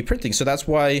we're going to be printing. So that's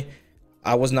why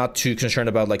I was not too concerned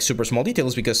about like super small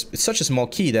details, because it's such a small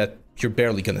key that you're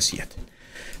barely going to see it.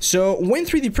 So when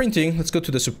 3D printing, let's go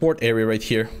to the support area right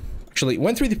here. Actually,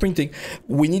 when 3D printing,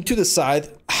 we need to decide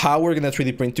how we're going to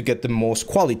 3D print to get the most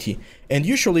quality. And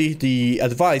usually the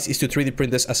advice is to 3D print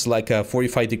this as like a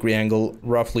 45-degree angle,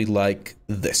 roughly like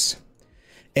this.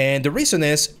 And the reason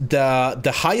is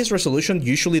the highest resolution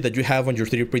usually that you have on your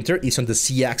 3D printer is on the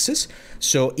Z-axis.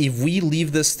 So if we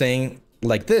leave this thing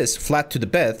like this, flat to the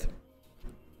bed,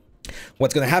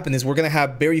 what's going to happen is we're going to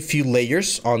have very few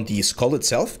layers on the skull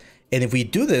itself. And if we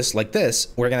do this like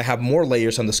this, we're going to have more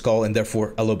layers on the skull and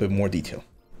therefore a little bit more detail.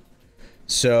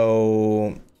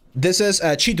 So this is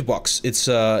a Box. It's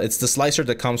the slicer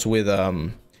that comes with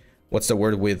what's the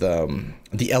word, with the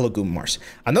Elegoo Mars.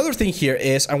 Another thing here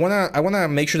is I wanna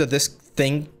make sure that this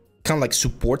thing kind of like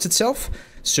supports itself.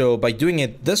 So by doing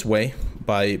it this way,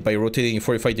 by rotating a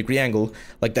 45-degree angle,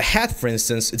 like the hat, for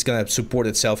instance, it's gonna support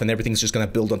itself and everything's just gonna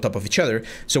build on top of each other.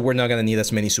 So we're not gonna need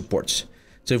as many supports.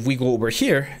 So if we go over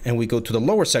here and we go to the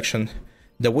lower section,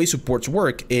 the way supports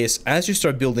work is as you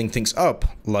start building things up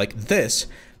like this,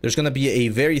 there's going to be a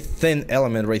very thin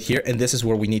element right here, and this is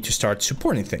where we need to start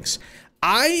supporting things.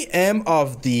 I am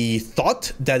of the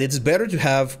thought that it's better to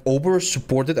have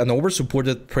an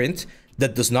over-supported print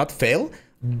that does not fail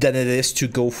than it is to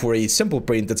go for a simple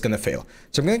print that's going to fail.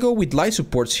 So I'm going to go with light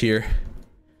supports here,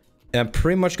 and I'm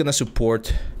pretty much going to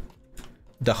support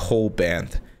the whole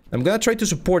band. I'm gonna try to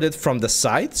support it from the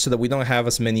side so that we don't have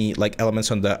as many like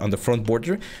elements on the front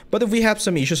border. But if we have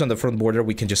some issues on the front border,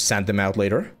 we can just sand them out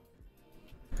later.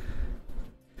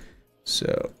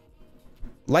 So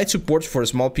light supports for a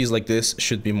small piece like this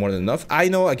should be more than enough. I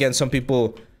know, again, some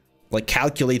people like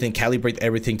calculate and calibrate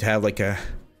everything to have like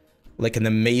an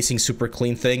amazing super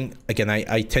clean thing. Again,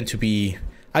 I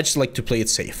just like to play it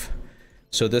safe.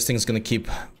 So this thing's gonna keep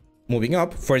moving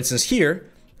up. For instance, here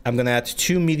I'm gonna add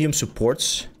 2 medium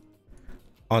supports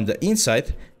on the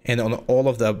inside and on all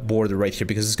of the border right here,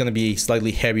 because it's going to be a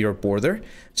slightly heavier border.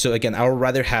 So again, I would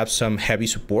rather have some heavy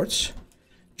supports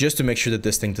just to make sure that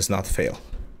this thing does not fail.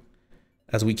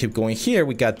 As we keep going here,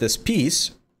 we got this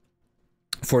piece.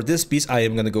 For this piece, I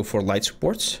am going to go for light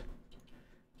supports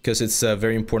because it's a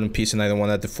very important piece and I don't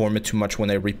want to deform it too much when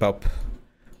I rip out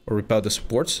the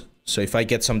supports. So if I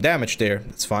get some damage there,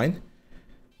 that's fine.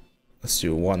 Let's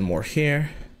do one more here.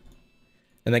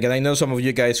 And again, I know some of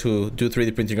you guys who do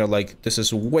 3D printing are like, this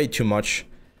is way too much.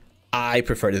 I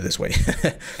prefer it this way.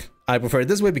 I prefer it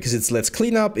this way because it's less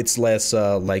cleanup, it's less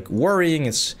like worrying,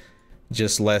 it's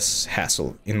just less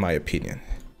hassle, in my opinion.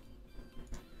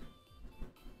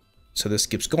 So this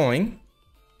keeps going.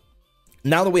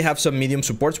 Now that we have some medium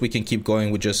supports, we can keep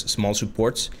going with just small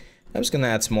supports. I'm just gonna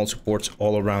add small supports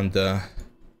all around the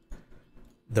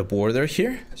border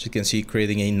here. As you can see,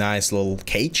 creating a nice little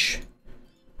cage.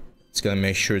 It's gonna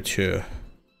make sure to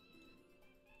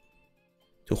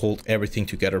hold everything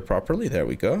together properly. There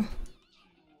we go.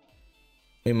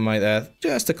 We might add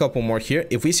just a couple more here.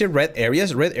 If we see red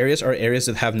areas are areas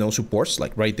that have no supports,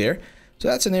 like right there. So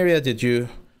that's an area that you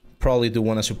probably do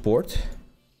want to support,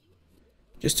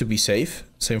 just to be safe.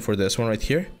 Same for this one right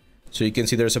here. So you can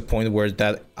see there's a point where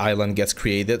that island gets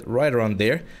created right around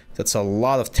there. That's a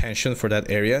lot of tension for that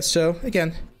area. So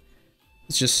again,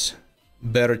 it's just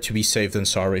better to be safe than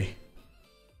sorry.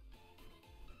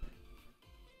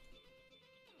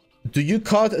 Do you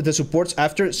cut the supports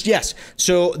after? Yes.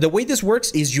 So the way this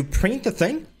works is you print the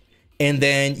thing and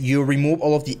then you remove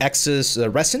all of the excess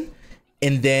resin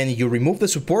and then you remove the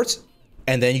supports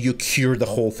and then you cure the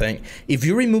whole thing. If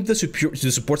you remove the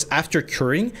supports after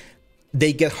curing,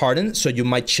 they get hardened, so you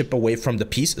might chip away from the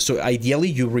piece. So ideally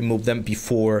you remove them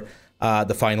before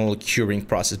the final curing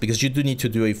process, because you do need to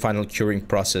do a final curing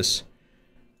process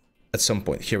at some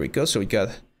point. Here we go. So we got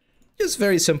just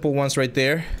very simple ones right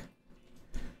there.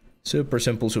 Super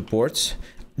simple supports.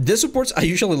 The supports, I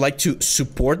usually like to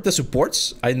support the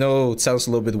supports. I know it sounds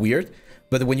a little bit weird,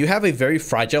 but when you have a very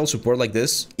fragile support like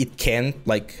this, it can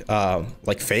like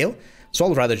fail. So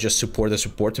I'll rather just support the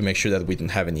support to make sure that we don't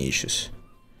have any issues.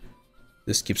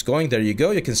 This keeps going. There you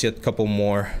go. You can see a couple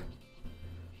more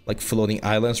like floating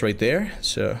islands right there.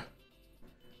 So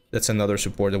that's another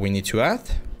support that we need to add.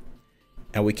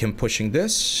 And we can pushing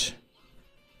this.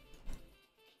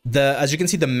 As you can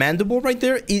see, the mandible right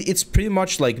there, it's pretty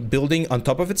much like building on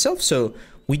top of itself. So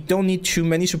we don't need too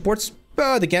many supports.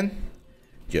 But again,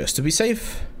 just to be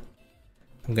safe,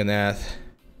 I'm gonna add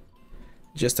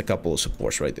just a couple of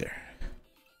supports right there.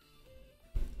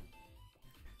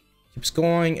 Keeps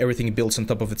going, everything builds on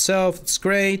top of itself, it's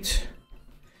great.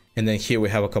 And then here we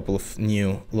have a couple of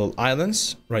new little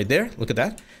islands right there, look at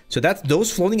that. So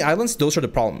those floating islands, those are the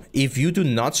problem. If you do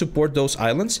not support those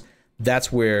islands,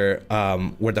 that's where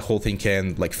the whole thing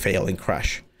can like fail and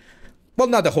crash. Well,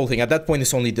 not the whole thing, at that point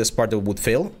it's only this part that would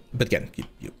fail. But again,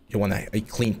 you want a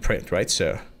clean print, right?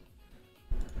 So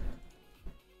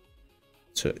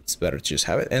it's better to just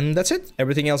have it, and that's it.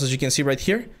 Everything else, as you can see right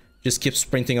here, just keeps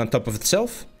printing on top of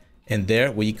itself. And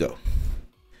there we go.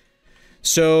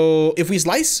 So if we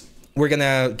slice, we're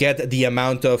gonna get the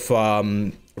amount of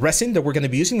resin that we're gonna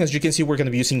be using. As you can see, we're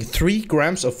gonna be using 3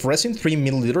 grams of resin, 3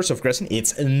 milliliters of resin.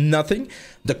 It's nothing.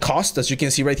 The cost, as you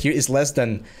can see right here, is less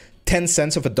than 10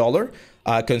 cents of a dollar,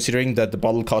 considering that the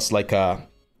bottle costs like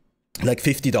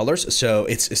 $50. So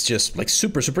it's just like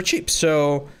super cheap.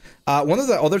 So one of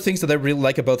the other things that I really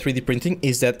like about 3D printing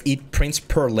is that it prints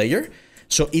per layer.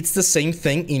 So it's the same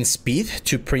thing in speed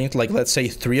to print, like, let's say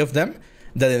 3 of them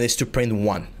than it is to print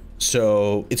 1.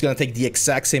 So it's going to take the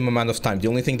exact same amount of time. The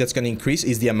only thing that's going to increase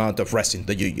is the amount of resin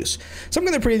that you use. So I'm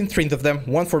going to print 3 of them,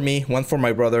 1 for me, 1 for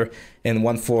my brother, and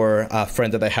 1 for a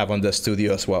friend that I have on the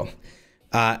studio as well.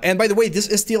 And by the way, this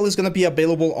still is going to be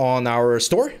available on our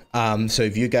store. So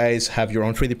if you guys have your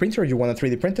own 3D printer, you want to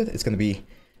 3D print it, it's going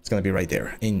to be right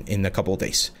there in a couple of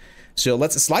days. So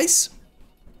let's slice.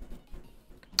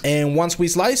 And once we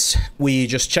slice, we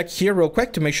just check here real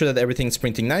quick to make sure that everything's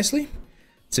printing nicely.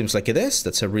 Seems like it is.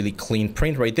 That's a really clean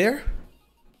print right there.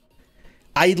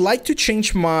 I'd like to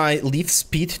change my lift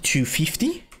speed to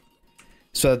 50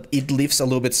 so that it lifts a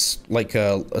little bit like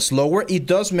slower. It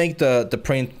does make the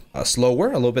print slower,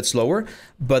 a little bit slower,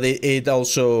 but it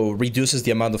also reduces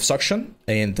the amount of suction,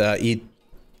 and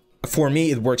for me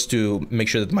it works to make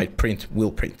sure that my print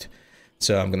will print.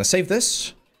 So I'm gonna save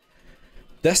this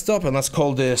desktop and let's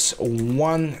call this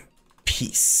One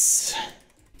Piece.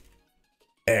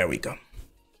 There we go.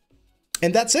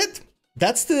 And that's it.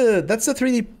 That's the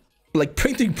 3D like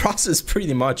printing process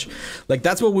pretty much. Like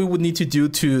that's what we would need to do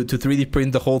to 3D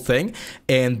print the whole thing.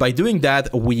 And by doing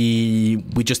that, we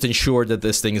just ensure that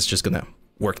this thing is just gonna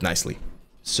work nicely.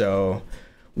 So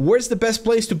where's the best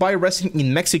place to buy resin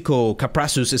in Mexico?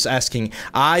 Caprasus is asking.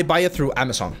 I buy it through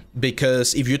Amazon,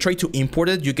 because if you try to import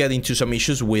it, you get into some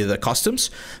issues with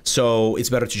customs. So it's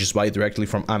better to just buy it directly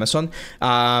from Amazon.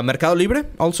 Mercado Libre,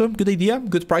 also good idea,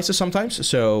 good prices sometimes.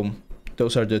 So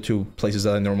those are the 2 places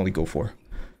that I normally go for.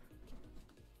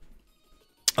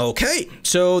 Okay,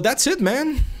 so that's it,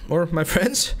 man, or my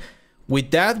friends.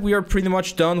 With that, we are pretty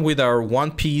much done with our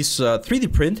One Piece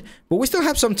 3D print, but we still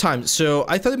have some time. So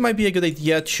I thought it might be a good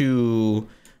idea to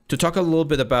talk a little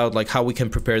bit about like how we can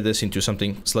prepare this into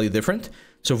something slightly different.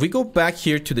 So if we go back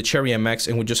here to the Cherry MX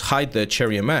and we just hide the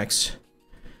Cherry MX,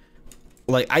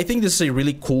 like I think this is a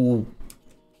really cool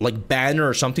like banner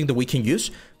or something that we can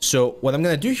use. So what I'm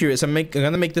gonna do here is I'm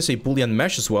gonna make this a Boolean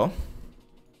mesh as well.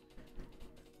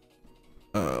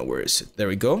 Where is it? There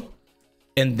we go.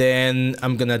 And then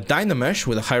I'm gonna Dynamesh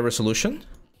with a high resolution.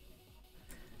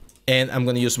 And I'm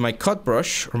gonna use my cut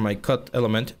brush or my cut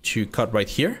element to cut right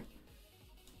here.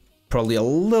 Probably a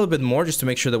little bit more just to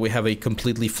make sure that we have a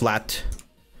completely flat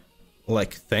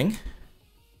like thing.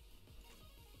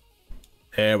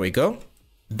 There we go.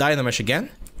 Dynamesh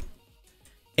again.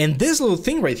 And this little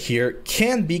thing right here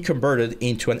can be converted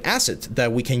into an asset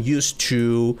that we can use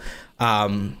to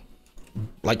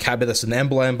like have it as an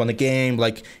emblem on a game.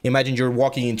 Like imagine you're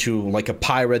walking into like a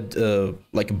pirate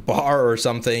like a bar or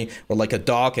something, or like a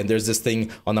dock, and there's this thing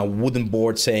on a wooden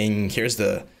board saying here's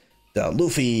the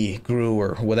Luffy crew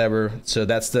or whatever. So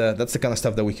that's the kind of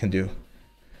stuff that we can do.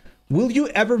 Will you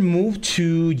ever move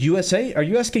to USA? Are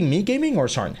you asking me, gaming, or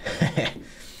Sarn?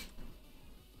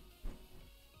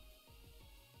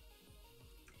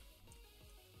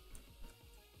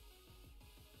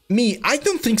 Me, I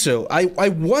don't think so. I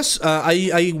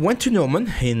went to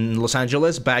Newman in Los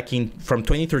Angeles back from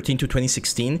 2013 to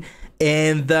 2016,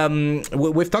 and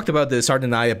we've talked about this, Art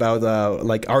and I, about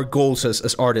like our goals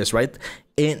as artists, right?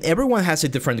 And everyone has a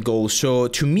different goal. So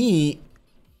to me,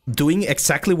 doing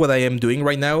exactly what I am doing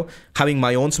right now, having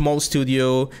my own small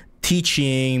studio,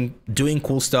 teaching, doing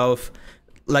cool stuff,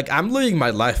 like I'm living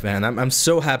my life, man. I'm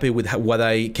so happy with what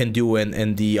I can do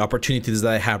and the opportunities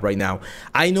that I have right now.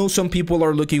 I know some people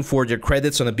are looking for their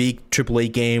credits on a big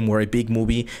AAA game or a big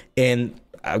movie, and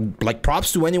like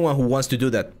props to anyone who wants to do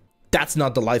that. That's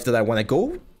not the life that I want to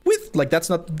go with. Like that's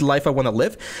not the life I want to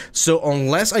live. So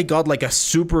unless I got like a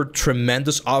super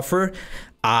tremendous offer,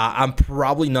 I'm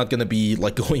probably not gonna be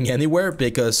like going anywhere,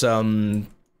 because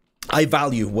I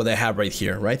value what I have right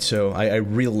here, right? So I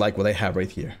really like what I have right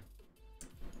here.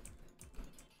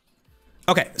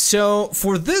 Okay, so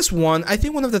for this one, I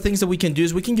think one of the things that we can do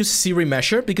is we can use C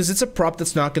Remesher, because it's a prop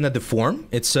that's not gonna deform.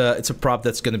 It's a prop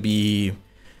that's gonna be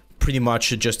pretty much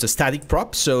just a static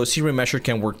prop, so C Remesher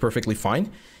can work perfectly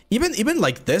fine. Even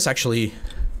like this, actually.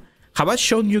 Have I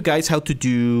shown you guys how to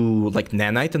do like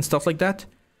nanite and stuff like that?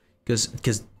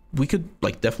 Because we could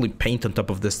like definitely paint on top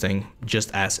of this thing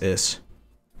just as is.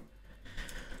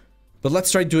 But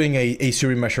let's try doing a C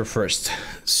Remesher first.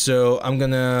 So I'm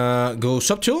gonna go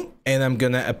subtool and I'm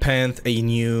gonna append a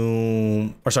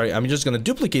new, or sorry, I'm just gonna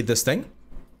duplicate this thing.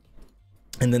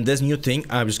 And then this new thing,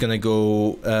 I'm just gonna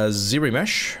go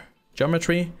Z-Remesh,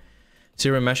 geometry,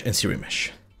 Z-Remesh, and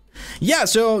C-Remesh. Yeah,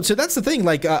 so that's the thing.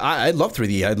 Like I love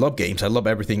 3D, I love games, I love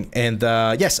everything. And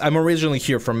yes, I'm originally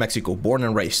here from Mexico, born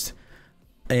and raised.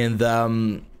 And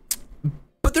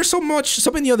but there's so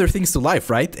many other things to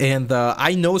life, right? And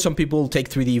I know some people take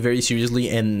 3D very seriously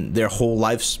and their whole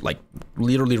lives like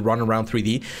literally run around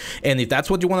 3D. And if that's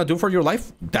what you want to do for your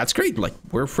life, that's great. Like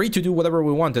we're free to do whatever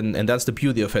we want, and that's the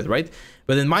beauty of it, right?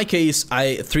 But in my case,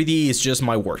 3D is just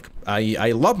my work.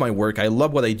 I love my work, I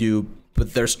love what I do,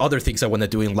 but there's other things I want to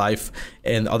do in life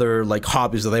and other like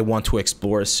hobbies that I want to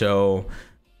explore. So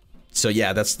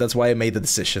yeah, that's why I made the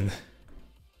decision.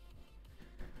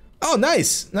 Oh,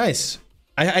 nice.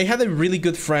 I had a really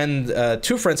good friend,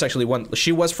 two friends actually. One,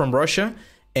 she was from Russia,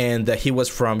 and he was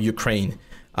from Ukraine.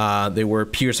 They were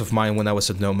peers of mine when I was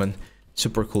at Noman.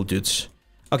 Super cool dudes.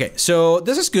 Okay, so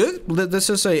this is good. This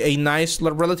is a nice,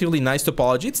 relatively nice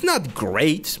topology. It's not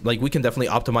great. Like we can definitely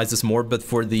optimize this more, but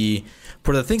for the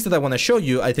things that I want to show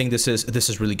you, I think this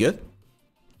is really good.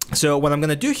 So what I'm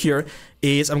gonna do here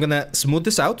is I'm gonna smooth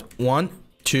this out 1,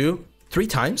 2, 3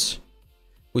 times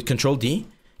with Control D.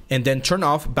 And then turn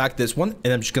off back this one,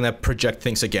 and I'm just gonna project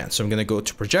things again. So I'm gonna go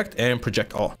to project and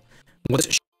project all. What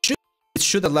it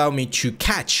should allow me to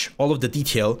catch all of the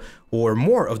detail or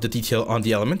more of the detail on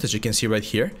the element, as you can see right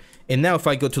here. And now if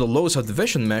I go to the lowest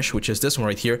subdivision mesh, which is this one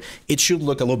right here, it should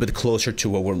look a little bit closer to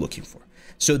what we're looking for.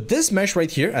 So this mesh right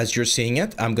here, as you're seeing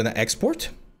it, I'm gonna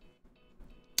export.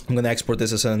 I'm gonna export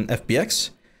this as an FBX.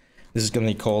 This is gonna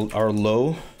be called our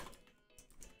low.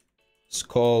 It's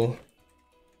called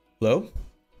low.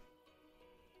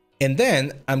 And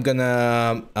then I'm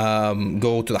gonna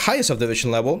go to the highest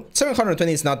subdivision level.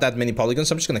 720 is not that many polygons,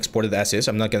 so I'm just gonna export it as is.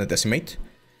 I'm not gonna decimate.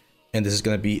 And this is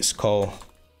gonna be skull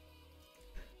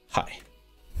high.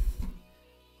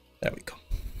 There we go.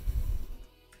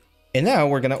 And now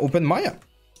we're gonna open Maya.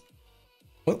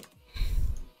 Well,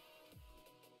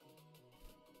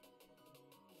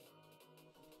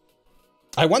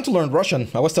 I want to learn Russian.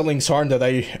 I was telling Sarn that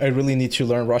I really need to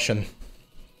learn Russian,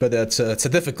 but it's a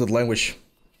difficult language.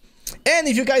 And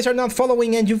if you guys are not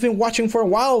following and you've been watching for a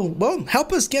while, well,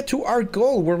 help us get to our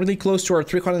goal. We're really close to our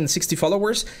 360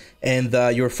 followers, and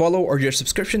your follow or your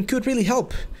subscription could really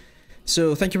help.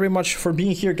 So thank you very much for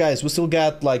being here, guys. We still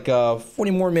got like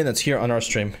 40 more minutes here on our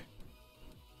stream.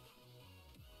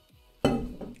 I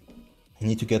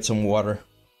need to get some water.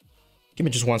 Give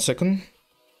me just 1 second.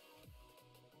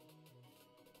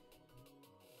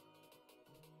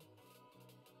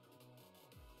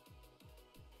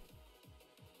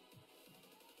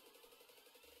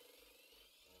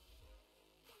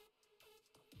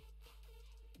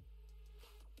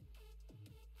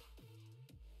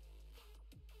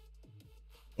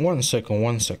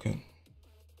 One second.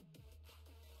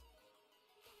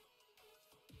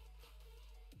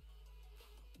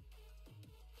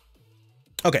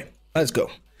 Okay, let's go.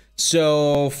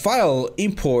 So file,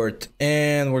 import,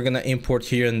 and we're gonna import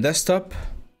here in desktop.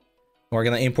 We're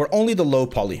gonna import only the low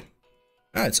poly.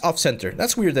 It's off center.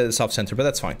 That's weird that it's off center, but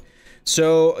that's fine.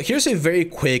 So here's a very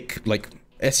quick, like,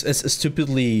 it's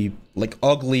stupidly like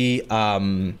ugly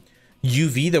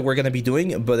UV that we're gonna be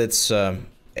doing, but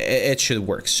it should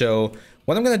work. So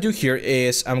what I'm gonna do here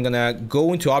is I'm gonna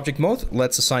go into object mode.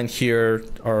 Let's assign here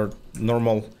our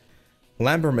normal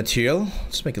Lambert material.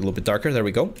 Let's make it a little bit darker. There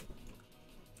we go.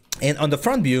 And on the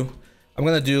front view, I'm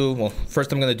gonna do, well,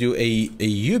 first I'm gonna do a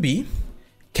UB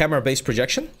camera base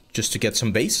projection just to get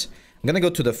some base. I'm gonna go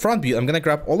to the front view. I'm gonna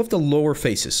grab all of the lower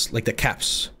faces, like the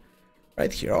caps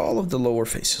right here, all of the lower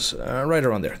faces, right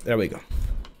around there. There we go.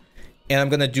 and I'm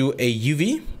gonna do a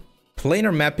UV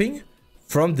planar mapping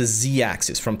from the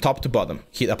Z-axis, from top to bottom.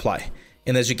 Hit apply.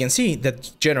 And as you can see,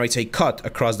 that generates a cut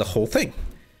across the whole thing,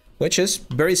 which is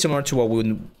very similar to what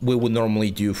we would normally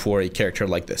do for a character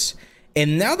like this.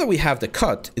 And now that we have the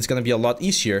cut, it's gonna be a lot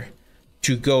easier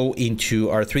to go into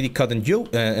our 3D cut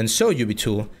and sew UV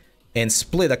tool and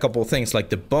split a couple of things like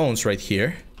the bones right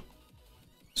here.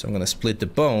 So I'm gonna split the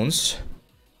bones.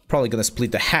 Probably gonna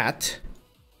split the hat.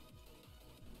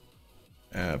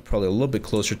 Probably a little bit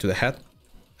closer to the hat.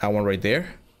 That one right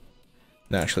there.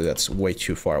 No, actually, that's way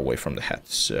too far away from the hat.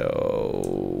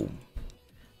 So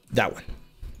that one.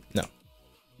 No.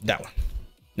 That one.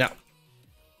 No.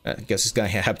 I guess it's gonna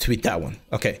have to be that one.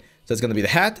 Okay. So it's gonna be the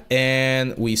hat,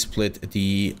 and we split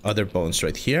the other bones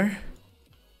right here.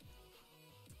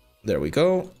 There we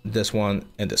go. This one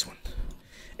and this one.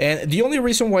 And the only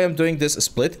reason why I'm doing this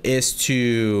split is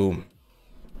to...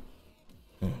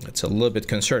 It's a little bit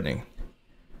concerning.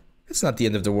 It's not the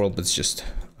end of the world, but it's just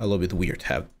a little bit weird to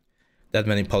have that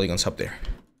many polygons up there.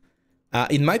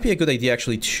 It might be a good idea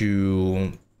actually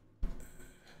to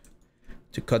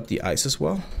cut the eyes as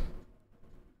well.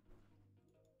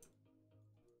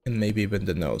 And maybe even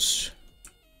the nose.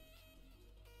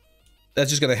 That's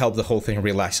just gonna help the whole thing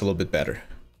relax a little bit better.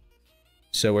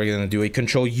 So we're gonna do a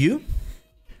Control U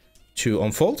to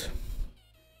unfold,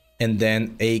 and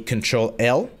then a Control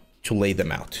L to lay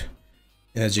them out.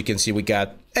 And as you can see, we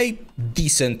got a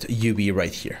decent UV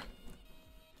right here.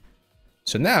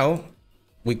 So now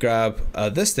we grab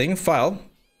this thing, file.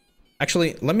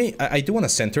 Actually, I do want to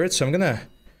center it, so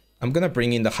I'm gonna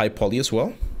bring in the high poly as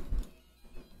well.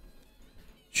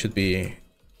 Should be...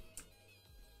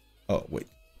 Oh, wait.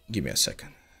 Give me a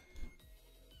second.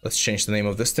 Let's change the name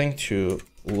of this thing to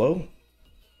low.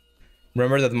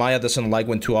 Remember that Maya doesn't like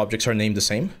when two objects are named the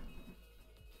same.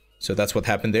 So that's what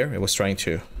happened there. It was trying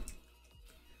to...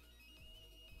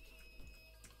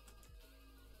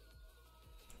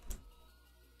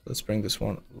 Let's bring this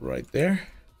one right there.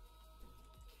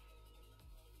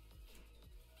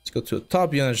 Let's go to the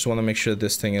top view, and I just want to make sure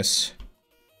this thing is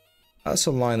as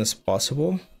aligned as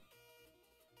possible.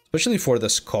 Especially for the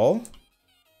skull.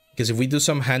 Because if we do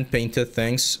some hand-painted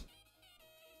things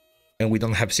and we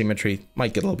don't have symmetry, it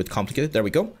might get a little bit complicated. There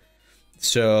we go.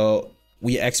 So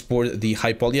we export the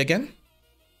high poly again.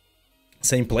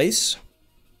 Same place.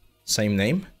 Same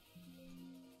name.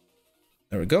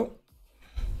 There we go.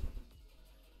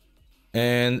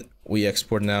 And we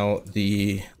export now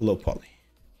the low poly.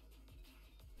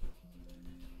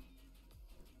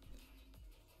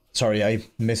 Sorry, I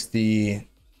missed the...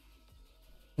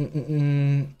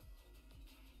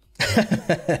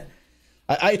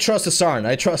 I trust the Sarn.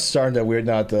 I trust Sarn that we're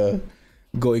not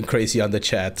going crazy on the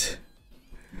chat.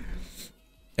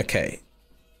 Okay.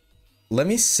 Let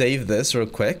me save this real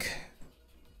quick.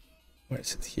 Where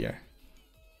is it here?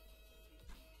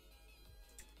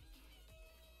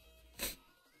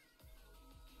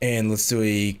 And let's do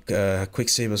a quick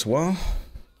save as well.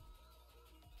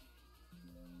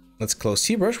 Let's close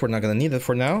ZBrush. We're not going to need it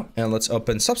for now. And let's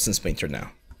open Substance Painter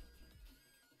now.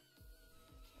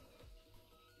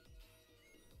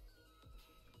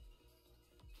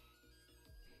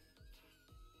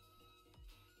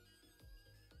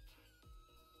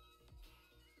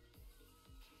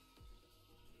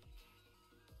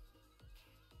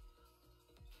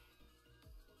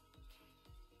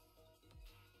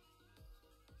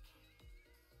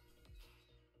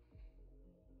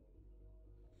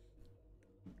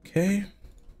 Okay,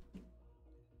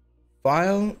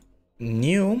 file,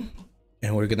 new,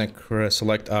 and we're gonna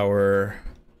select our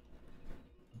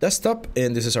desktop,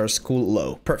 and this is our school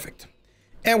low. Perfect.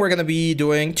 And we're gonna be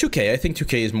doing 2K. I think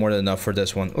 2K is more than enough for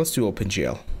this one. Let's do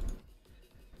OpenGL.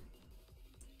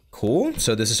 Cool.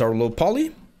 So this is our low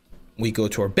poly. We go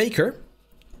to our baker.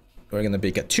 We're gonna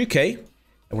bake at 2K,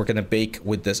 and we're gonna bake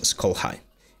with this skull high.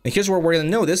 And here's where we're gonna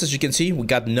know this. As you can see, we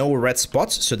got no red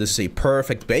spots, so this is a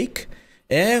perfect bake.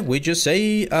 And we just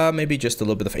say maybe just a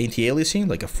little bit of anti-aliasing,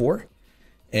 like a 4.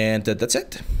 And that's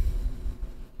it.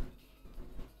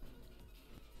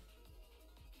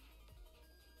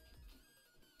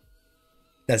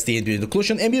 That's the ambient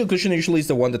occlusion. Ambient occlusion usually is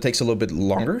the one that takes a little bit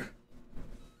longer.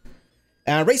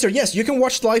 Racer, yes, you can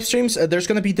watch the live streams. There's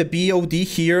going to be the BOD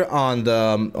here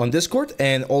on Discord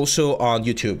and also on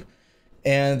YouTube.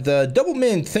 And Double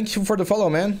Mint, thank you for the follow,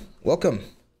 man. Welcome.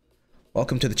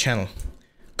 Welcome to the channel.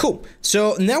 Cool.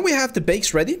 So now we have the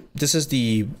bakes ready. This is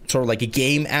the sort of like a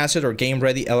game asset or game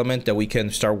ready element that we can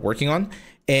start working on.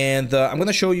 And I'm going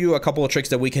to show you a couple of tricks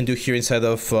that we can do here inside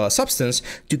of Substance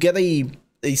to get a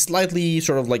slightly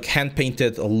sort of like hand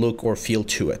painted look or feel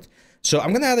to it. So I'm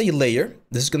going to add a layer.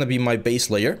 This is going to be my base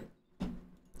layer.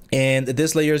 And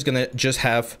this layer is gonna just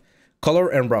have color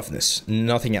and roughness,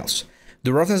 nothing else.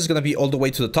 The roughness is gonna be all the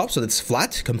way to the top, so it's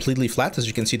flat, completely flat. As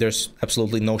you can see, there's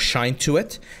absolutely no shine to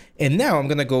it. And now I'm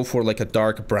gonna go for like a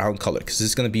dark brown color, because this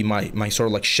is gonna be my sort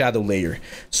of like shadow layer.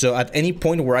 So at any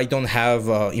point where I don't have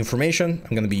information,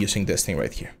 I'm gonna be using this thing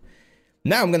right here.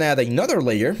 Now I'm gonna add another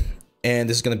layer, and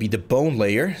this is gonna be the bone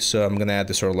layer. So I'm gonna add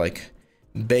this sort of like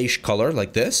beige color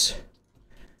like this.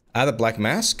 Add a black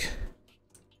mask.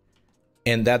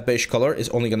 And that beige color is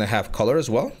only gonna have color as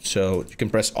well. So you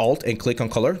can press Alt and click on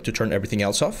color to turn everything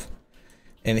else off.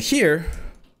 And here,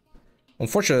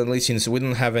 unfortunately, since we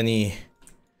don't have any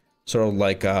sort of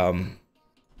like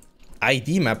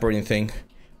ID map or anything,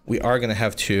 we are gonna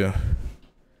have to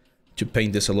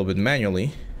paint this a little bit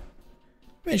manually.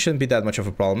 It shouldn't be that much of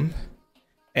a problem.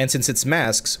 And since it's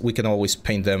masks, we can always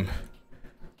paint them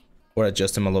or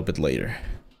adjust them a little bit later.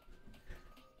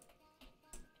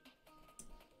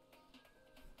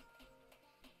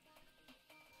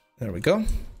 There we go.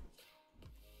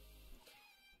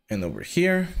 And over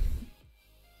here.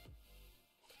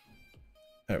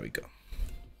 There we go.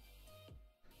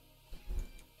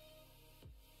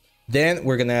 Then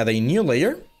we're gonna add a new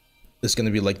layer. It's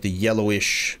gonna be like the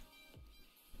yellowish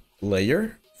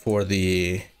layer for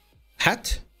the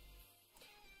hat.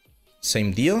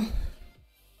 Same deal.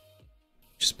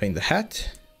 Just paint the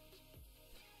hat.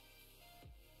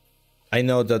 I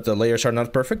know that the layers are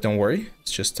not perfect, don't worry.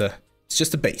 It's just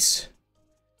a base.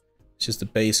 It's just the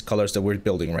base colors that we're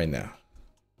building right now.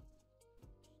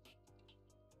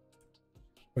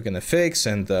 We're gonna fix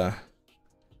and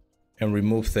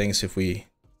remove things if we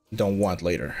don't want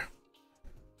later.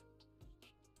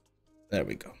 There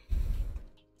we go.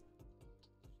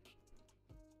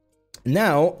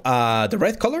 Now, the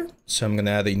red color. So I'm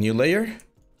gonna add a new layer.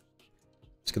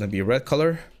 It's gonna be a red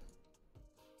color.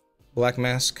 Black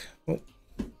mask. Oh.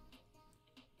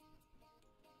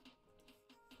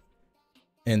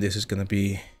 And this is gonna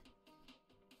be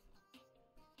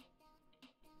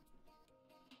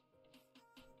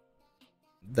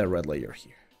the red layer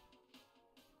here.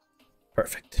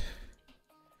 Perfect.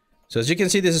 So as you can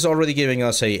see, this is already giving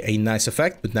us a nice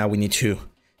effect, but now we need to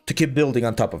keep building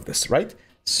on top of this, right?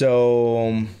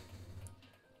 So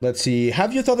let's see.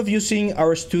 Have you thought of using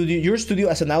your studio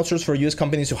as an outsource for US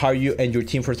companies to hire you and your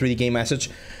team for 3D game assets?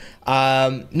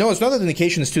 No, it's not an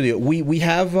education studio. We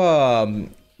have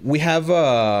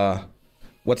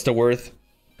what's the word?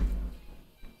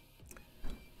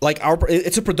 Like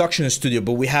it's a production studio,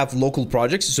 but we have local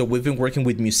projects. So we've been working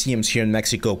with museums here in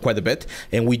Mexico quite a bit,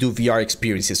 and we do VR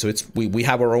experiences. So we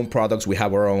have our own products, we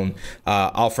have our own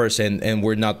offers, and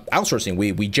we're not outsourcing.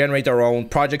 We generate our own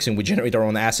projects and we generate our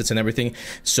own assets and everything.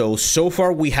 So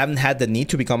far we haven't had the need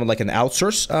to become like an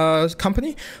outsource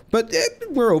company, but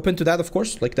we're open to that, of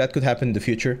course. Like that could happen in the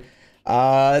future.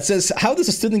 It says, how does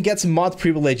a student get mod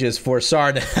privileges for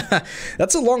Sarn?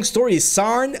 That's a long story.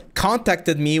 Sarn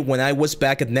contacted me when I was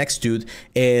back at Nextdude,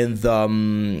 and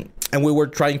we were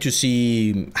trying to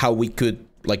see how we could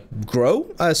like grow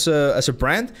as a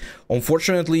brand.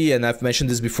 Unfortunately, and I've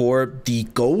mentioned this before, the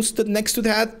goals that Nextdude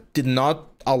had did not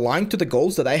align to the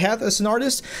goals that I had as an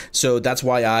artist, so that's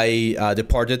why I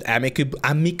departed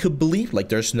amicably. Like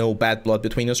there's no bad blood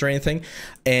between us or anything,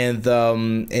 and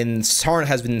Sarn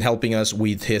has been helping us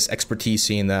with his expertise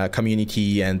in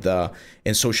community and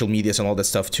in social medias and all that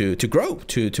stuff to grow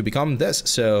to become this.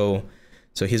 So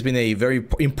he's been a very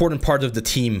important part of the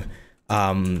team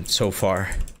so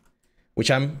far, which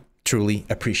I'm truly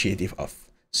appreciative of.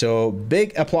 So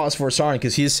big applause for Sarn,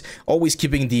 because he's always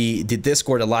keeping the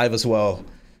Discord alive as well.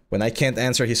 When I can't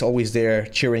answer, he's always there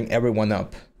cheering everyone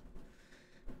up.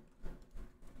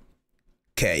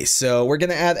 Okay, so we're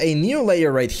gonna add a new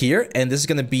layer right here, and this is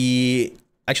gonna be,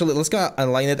 actually let's go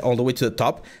align it all the way to the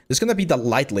top. This is gonna be the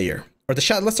light layer, or the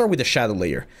shadow. Let's start with the shadow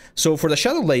layer. So for the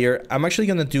shadow layer, I'm actually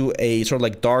gonna do a sort of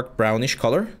like dark brownish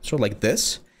color, sort of like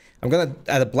this. I'm gonna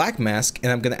add a black mask,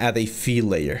 and I'm gonna add a fill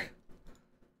layer.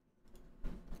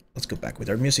 Let's go back with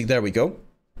our music. There we go.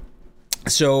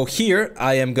 So here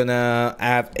I am gonna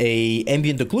add a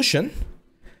ambient occlusion.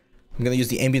 I'm gonna use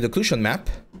the ambient occlusion map,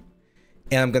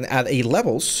 and I'm gonna add a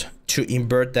levels to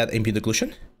invert that ambient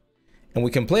occlusion, and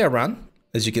we can play around,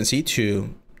 as you can see,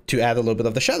 to add a little bit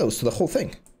of the shadows to the whole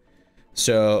thing.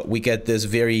 So we get this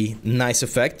very nice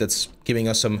effect that's giving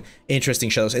us some interesting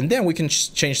shadows, and then we can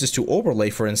change this to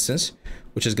overlay, for instance,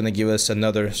 which is gonna give us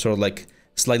another sort of like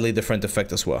slightly different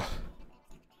effect as well.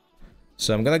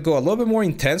 So I'm gonna go a little bit more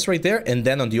intense right there, and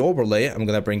then on the overlay, I'm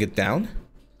gonna bring it down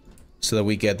so that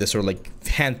we get this sort of like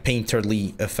hand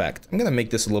painterly effect. I'm gonna make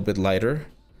this a little bit lighter,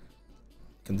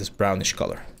 this brownish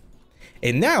color.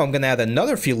 And now I'm gonna add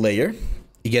another fill layer,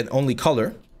 again only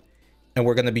color, and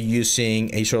we're gonna be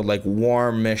using a sort of like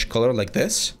warm mesh color like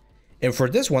this. And for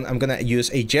this one, I'm gonna use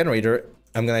a generator.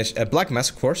 I'm gonna use a black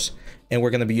mask, of course, and we're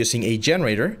gonna be using a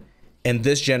generator, and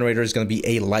this generator is gonna be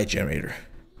a light generator.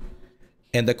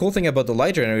 And the cool thing about the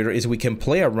light generator is we can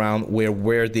play around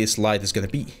where this light is gonna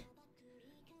be.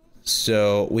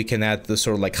 So we can add the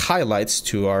sort of like highlights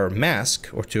to our mask,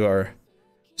 or to our,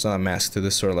 it's not a mask, to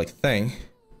this sort of like thing.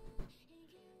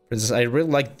 For instance, I really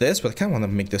like this, but I kind of want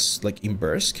to make this like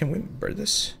inverse. Can we invert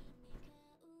this?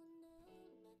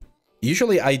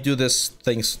 Usually I do this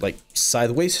things like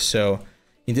sideways, so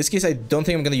in this case I don't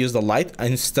think I'm going to use the light.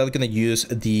 I'm instead going to use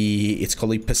the, it's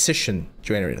called a position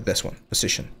generator, this one,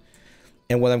 position.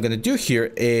 And what I'm going to do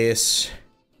here is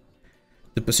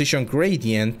the position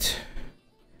gradient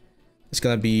is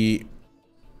going to be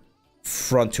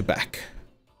front to back,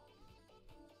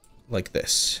 like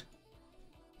this.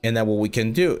 And then what we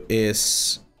can do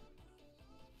is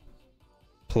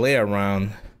play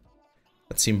around.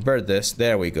 Let's invert this.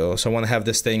 There we go. So I want to have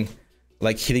this thing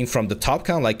like hitting from the top,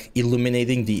 kind of like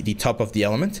illuminating the top of the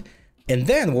element. And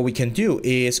then what we can do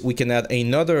is we can add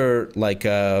another like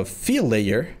fill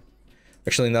layer.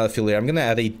 Actually, not a fill layer. I'm going to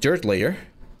add a dirt layer.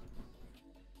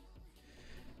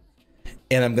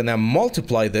 And I'm going to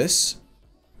multiply this,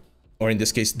 or in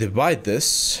this case, divide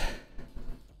this.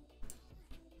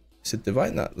 Is it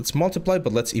divide? No, let's multiply,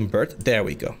 but let's invert. There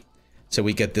we go. So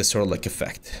we get this sort of like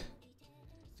effect.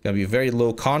 It's going to be very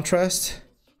low contrast.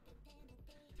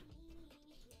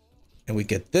 And we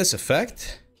get this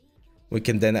effect. We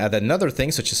can then add another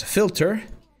thing, such as a filter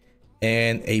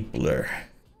and a blur.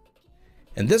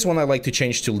 And this one I like to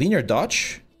change to linear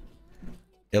dodge.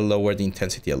 It'll lower the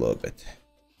intensity a little bit.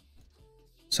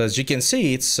 So as you can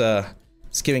see, it's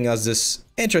giving us this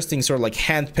interesting sort of like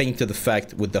hand-painted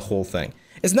effect with the whole thing.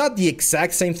 It's not the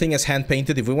exact same thing as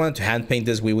hand-painted. If we wanted to hand-paint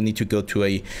this, we would need to go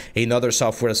to another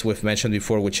software, as we've mentioned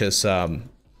before, which is,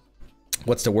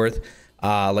 what's the word?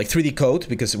 Like 3D Code,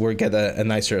 because we'll get a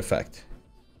nicer effect.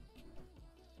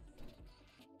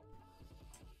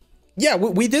 Yeah,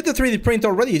 we did the 3D print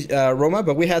already, Roma,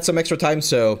 but we had some extra time,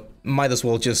 so might as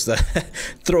well just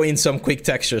throw in some quick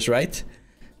textures, right?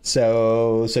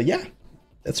 So yeah,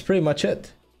 that's pretty much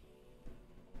it.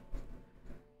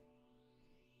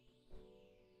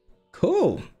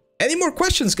 Cool. Any more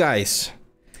questions, guys?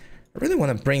 I really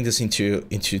want to bring this into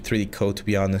 3D Code, to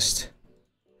be honest.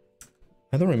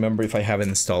 I don't remember if I have it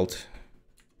installed.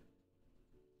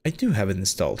 I do have it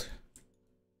installed.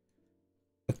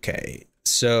 Okay.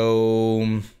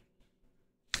 So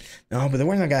no, but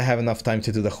we're not gonna have enough time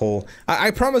to do the whole.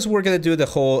 I promise we're gonna do the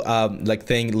whole like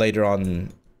thing later on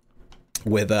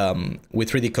with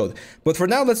 3D Code. But for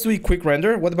now, let's do a quick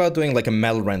render. What about doing like a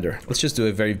metal render? Let's just do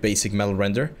a very basic metal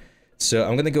render. So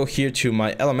I'm gonna go here to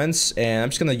my elements, and I'm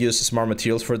just gonna use smart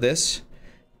materials for this.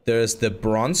 There's the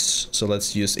bronze, so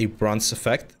let's use a bronze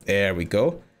effect. There we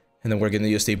go. And then we're gonna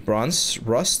use the bronze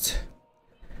rust.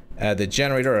 Add the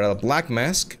generator, or a black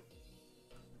mask.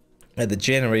 Add the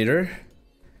generator.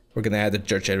 We're gonna add the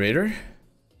dirt generator.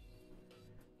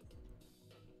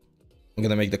 I'm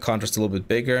gonna make the contrast a little bit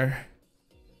bigger.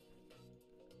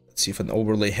 Let's see if an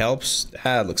overlay helps.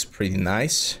 That looks pretty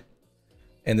nice.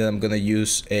 And then I'm gonna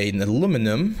use an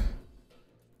aluminum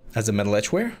as a metal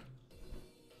edgeware.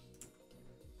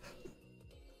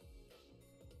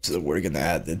 So we're gonna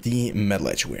add the metal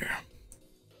edgeware.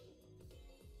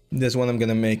 This one I'm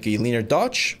gonna make a linear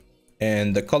dodge,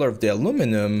 and the color of the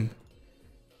aluminum,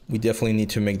 we definitely need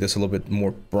to make this a little bit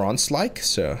more bronze-like,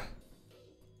 so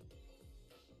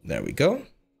there we go.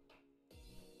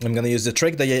 I'm gonna use the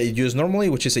trick that I use normally,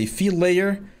 which is a fill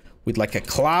layer with like a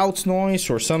cloud noise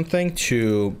or something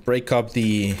to break up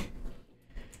the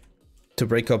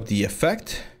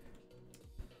effect.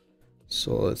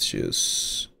 So let's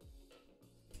use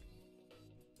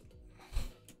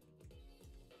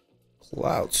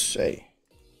clouds, say.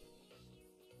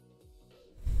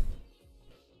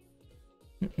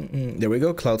 There we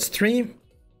go, clouds 3.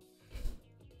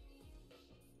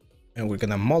 And we're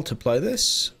gonna multiply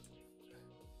this.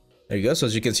 There you go. So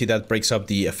as you can see, that breaks up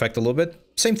the effect a little bit.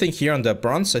 Same thing here on the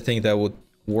bronze. I think that would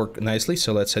work nicely.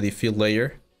 So let's add a fill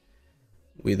layer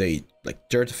with a like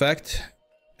dirt effect.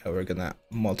 And we're gonna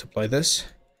multiply this.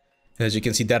 And as you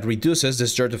can see, that reduces,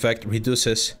 this dirt effect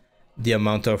reduces the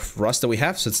amount of rust that we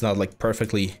have. So it's not like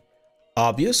perfectly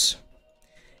obvious.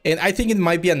 And I think it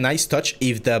might be a nice touch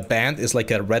if the band is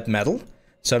like a red metal.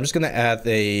 So I'm just gonna add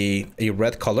a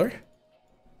red color.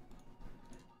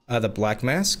 Add a black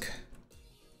mask.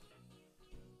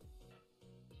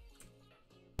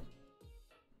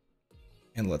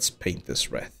 And let's paint this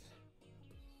red.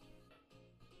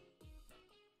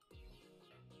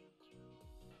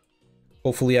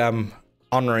 Hopefully I'm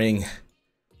honoring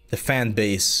the fan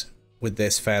base with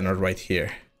this fan art right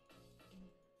here.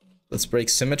 Let's break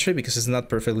symmetry because it's not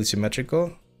perfectly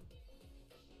symmetrical.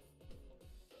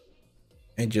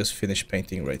 And just finish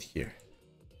painting right here.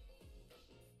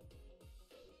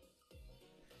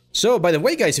 So, by the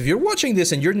way, guys, if you're watching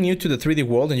this and you're new to the 3D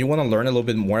world and you want to learn a little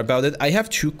bit more about it, I have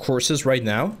 2 courses right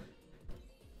now.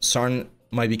 Sarn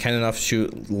might be kind enough to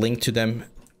link to them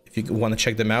if you want to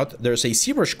check them out. There's a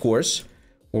ZBrush course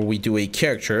where we do a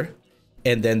character,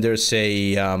 and then there's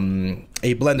a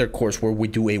Blender course where we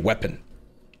do a weapon.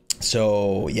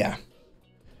 So, yeah.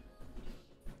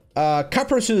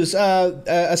 Caprosus,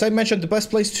 as I mentioned, the best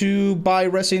place to buy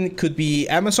resin could be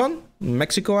Amazon,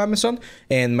 Mexico Amazon,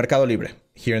 and Mercado Libre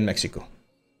here in Mexico.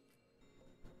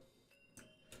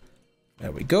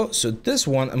 There we go. So this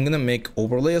one I'm gonna make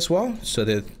overlay as well, so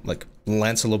that it like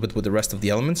blends a little bit with the rest of the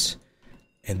elements.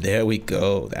 And there we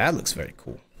go. That looks very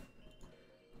cool.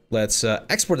 Let's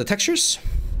export the textures.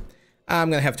 I'm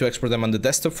gonna have to export them on the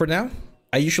desktop for now.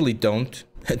 I usually don't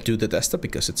do the desktop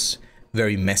because it's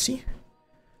very messy.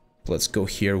 Let's go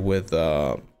here with,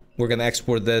 we're gonna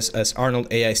export this as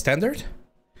Arnold AI standard.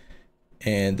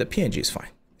 And the PNG is fine.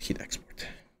 Heat export.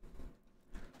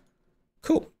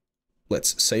 Cool.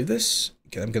 Let's save this.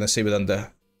 Okay, I'm gonna save it on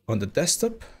the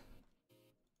desktop.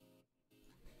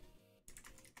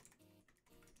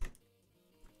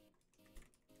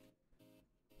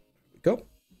 There we go.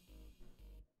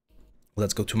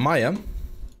 Let's go to Maya.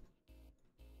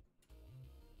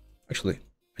 Actually,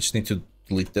 I just need to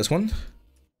delete this one.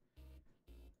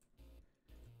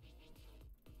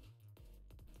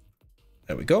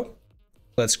 There we go.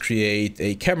 Let's create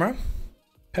a camera.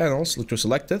 Panels, look to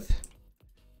selected.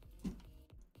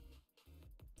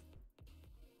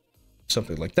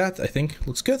 Something like that, I think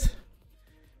looks good.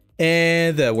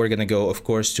 And we're gonna go, of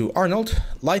course, to Arnold.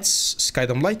 Lights,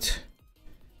 Skydome light.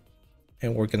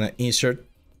 And we're gonna insert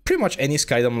pretty much any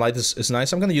Skydome light is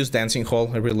nice. I'm gonna use Dancing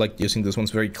Hall. I really like using this one.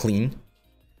 It's very clean.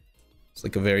 It's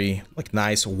like a very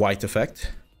nice white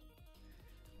effect.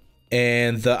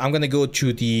 And I'm gonna go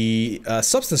to the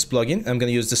Substance plugin. I'm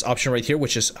gonna use this option right here,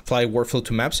 which is apply workflow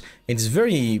to maps. And it's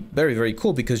very, very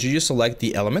cool because you just select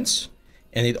the elements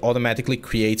and it automatically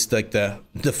creates like the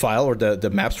file or the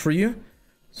maps for you.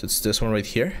 So it's this one right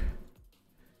here.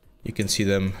 You can see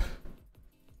them.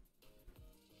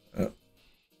 Let's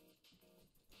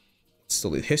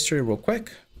delete history real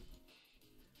quick.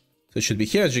 So it should be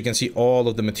here. As you can see, all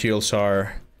of the materials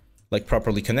are like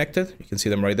properly connected. You can see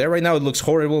them right there. Right now it looks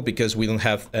horrible because we don't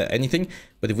have anything,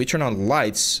 but if we turn on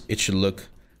lights, it should look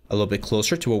a little bit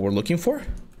closer to what we're looking for.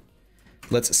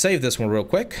 Let's save this one real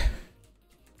quick.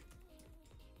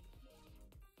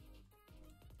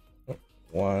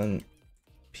 One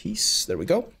piece, there we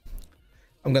go.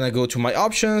 I'm gonna go to my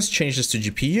options, change this to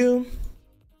GPU,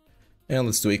 and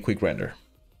let's do a quick render.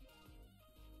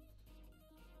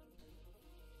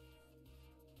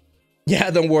 Yeah,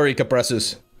 don't worry,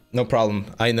 Capressus. No problem.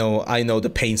 I know the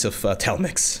pains of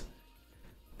Telmix.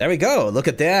 There we go. Look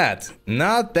at that.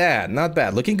 Not bad. Not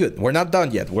bad. Looking good. We're not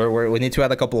done yet. We need to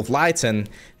add a couple of lights and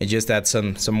just add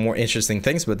some more interesting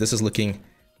things. But this is looking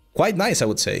quite nice, I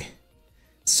would say.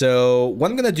 So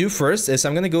what I'm gonna do first is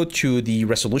I'm gonna go to the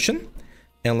resolution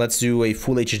and let's do a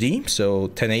full HD. So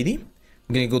 1080.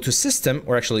 I'm gonna go to system,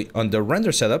 or actually on the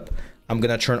render setup, I'm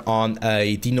gonna turn on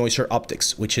a denoiser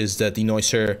optics, which is the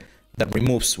denoiser that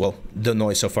removes, well, the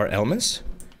noise of our elements.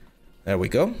 There we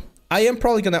go. I am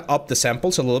probably gonna up the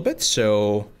samples a little bit.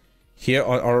 So here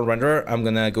on our renderer, I'm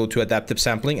gonna go to adaptive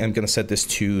sampling. I'm gonna set this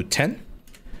to 10.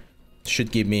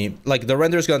 Should give me, like, the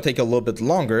render is gonna take a little bit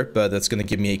longer, but that's gonna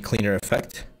give me a cleaner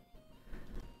effect.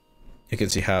 You can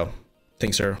see how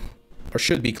things are, or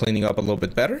should be cleaning up a little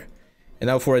bit better. And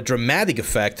now for a dramatic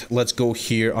effect, let's go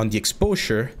here on the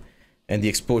exposure, and the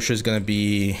exposure is gonna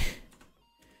be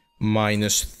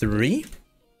 -3.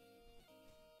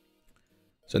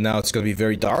 So now it's going to be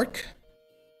very dark.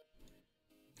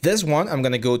 This one, I'm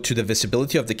going to go to the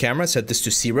visibility of the camera, set this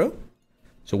to 0.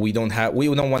 So we don't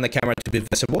want the camera to be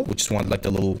visible. We just want like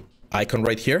the little icon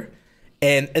right here.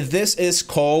 And this is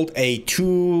called I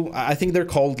think they're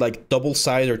called like double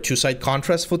side or two side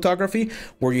contrast photography,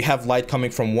 where you have light coming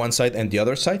from one side and the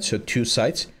other side. So 2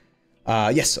 sides.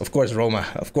 Yes, of course, Roma,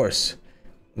 of course.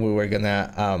 We were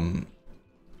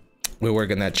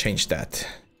gonna change that.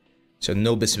 So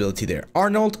no visibility there.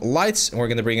 Arnold, lights, and we're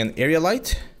gonna bring an area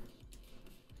light.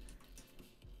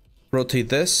 Rotate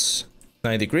this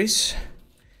 90 degrees.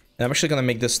 And I'm actually gonna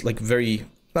make this like very,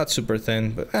 not super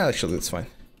thin, but actually that's fine.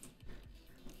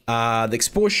 The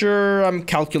exposure I'm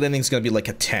calculating is gonna be like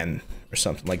a 10 or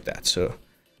something like that. So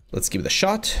let's give it a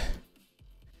shot.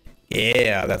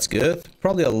 Yeah, that's good.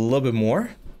 Probably a little bit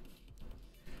more.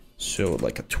 So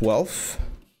like a 12.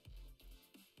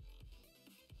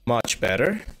 Much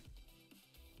better.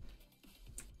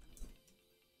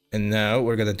 And now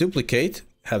we're gonna duplicate,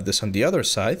 have this on the other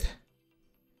side.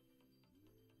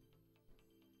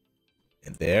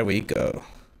 And there we go.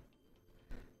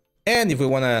 And if we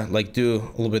wanna like do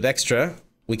a little bit extra,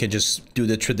 we can just do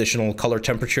the traditional color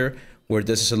temperature, where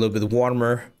this is a little bit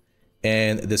warmer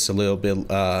and this a little bit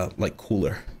like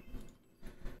cooler.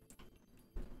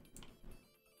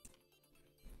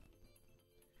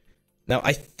 Now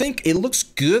I think it looks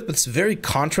good, but it's very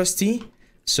contrasty.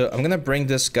 So I'm gonna bring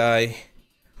this guy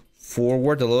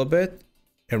forward a little bit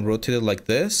and rotate it like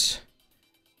this.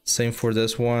 Same for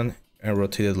this one, and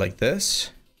rotate it like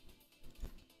this.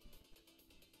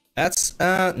 That's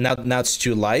now it's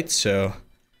too light, so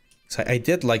I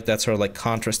did like that sort of like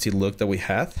contrasty look that we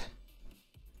had,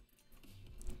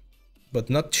 but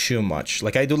not too much.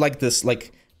 Like I do like this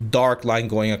like dark line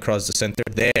going across the center.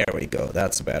 There we go.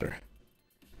 That's better.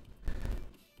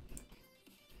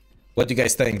 What do you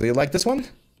guys think? Do you like this one?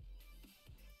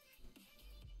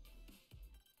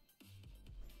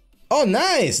 Oh,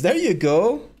 nice. There you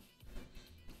go.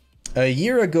 A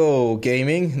year ago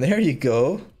gaming. There you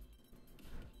go.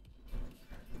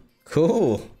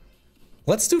 Cool.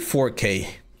 Let's do 4K.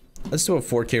 Let's do a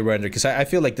 4K render, because I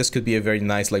feel like this could be a very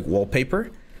nice like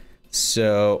wallpaper.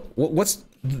 So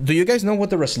do you guys know what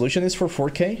the resolution is for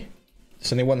 4K?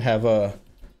 Does anyone have a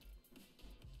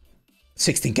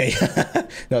 16K?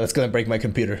 No, that's gonna break my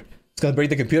computer. It's gonna break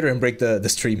the computer and break the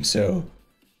stream. So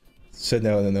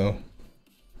no.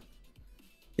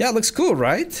 Yeah, it looks cool,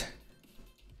 right?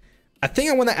 I think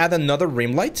I want to add another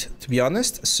rim light, to be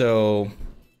honest. So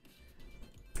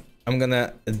I'm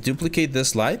gonna duplicate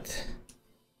this light,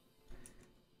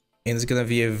 and it's gonna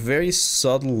be a very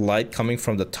subtle light coming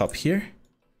from the top here,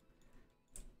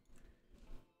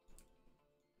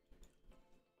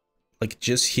 like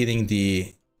just hitting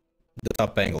the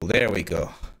top angle. There we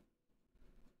go.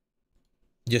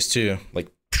 Just to like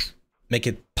make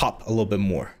it pop a little bit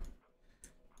more.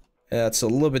 That's a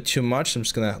little bit too much. I'm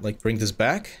just gonna like bring this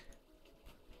back.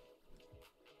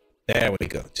 There we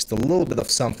go. Just a little bit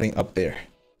of something up there.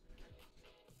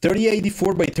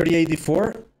 3084 by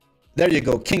 3084. There you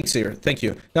go. Kinks here. Thank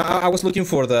you. Now I was looking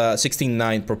for the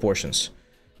 16:9 proportions.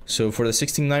 So for the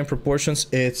 16:9 proportions,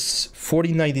 it's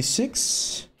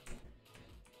 4096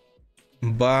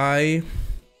 by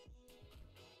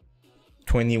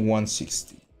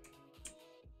 2160.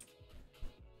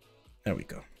 There we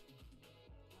go.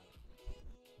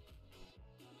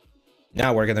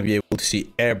 Now we're gonna be able to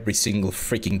see every single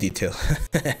freaking detail.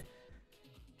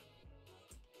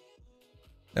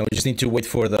 Now we just need to wait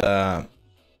for the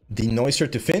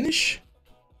denoiser to finish.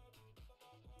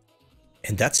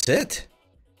 And that's it.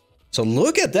 So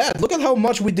look at that. Look at how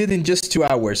much we did in just 2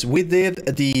 hours. We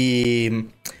did the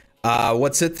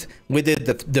we did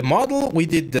the model, we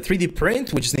did the 3D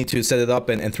print. We just need to set it up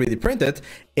and 3D print it,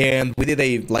 and we did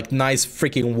a like nice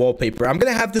freaking wallpaper. I'm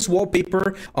gonna have this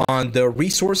wallpaper on the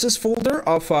resources folder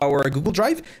of our Google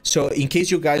Drive, so in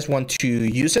case you guys want to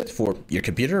use it for your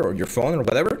computer or your phone or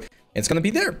whatever, it's gonna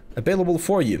be there available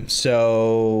for you.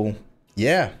 So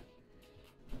yeah,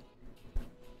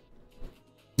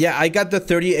 I got the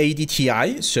 3080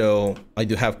 Ti, so I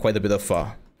do have quite a bit of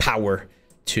power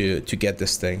to get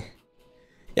this thing.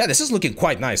 Yeah, this is looking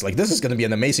quite nice. Like, this is gonna be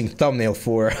an amazing thumbnail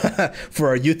for for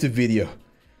our YouTube video.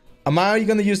 Am I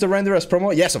gonna use the render as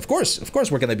promo? Yes, of course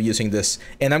we're gonna be using this,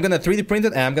 and I'm gonna 3D print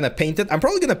it and I'm gonna paint it. I'm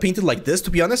probably gonna paint it like this, to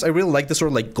be honest. I really like this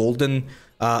sort of like golden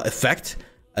effect,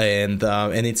 and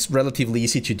it's relatively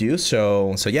easy to do.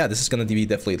 So yeah, this is gonna be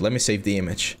definitely. Let me save the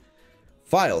image.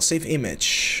 File, save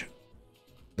image.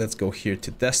 Let's go here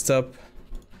to desktop.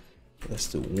 Let's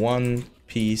do one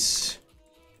piece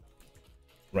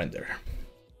render.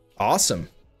 Awesome.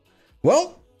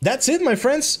 Well, that's it, my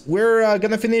friends. We're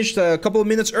gonna finish a couple of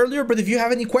minutes earlier, but if you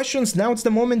have any questions, now it's the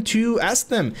moment to ask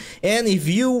them. And if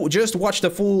you just watched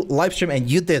the full live stream and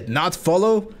you did not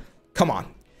follow, come on.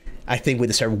 I think we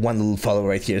deserve one little follow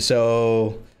right here.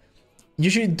 So you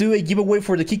should do a giveaway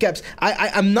for the keycaps.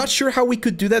 I'm not sure how we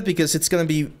could do that, because it's gonna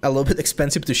be a little bit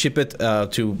expensive to ship it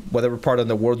to whatever part of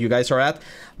the world you guys are at.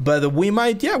 But we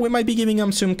might be giving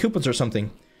them some coupons or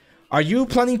something. Are you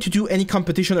planning to do any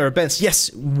competition or events?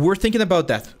 Yes, we're thinking about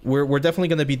that. We're definitely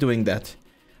gonna be doing that.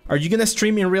 Are you gonna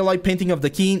stream in real life painting of the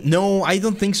key? No, I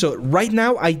don't think so. Right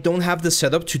now, I don't have the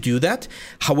setup to do that.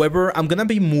 However, I'm gonna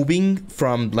be moving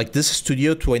from like this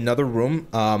studio to another room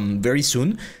very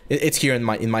soon. It's here in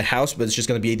my house, but it's just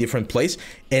gonna be a different place,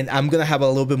 and I'm gonna have a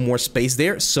little bit more space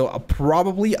there. So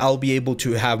probably I'll be able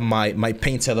to have my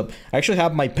paint setup. I actually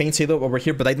have my paint setup over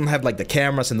here, but I don't have like the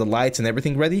cameras and the lights and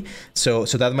everything ready. So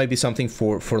that might be something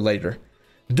for later.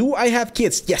 Do I have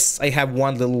kids? Yes, I have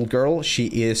one little girl. She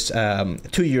is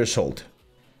 2 years old.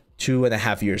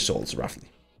 2.5 years old, roughly.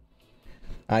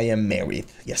 I am married,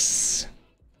 yes.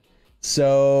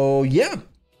 So, yeah.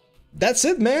 That's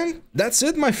it, man. That's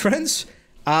it, my friends.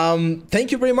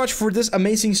 Thank you very much for this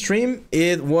amazing stream.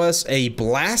 It was a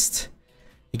blast.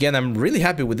 Again, I'm really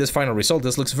happy with this final result.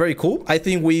 This looks very cool. I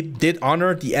think we did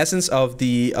honor the essence of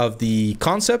the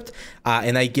concept,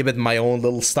 and I give it my own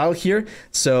little style here.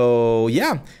 So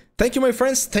yeah, thank you, my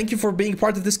friends. Thank you for being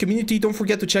part of this community. Don't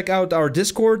forget to check out our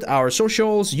Discord, our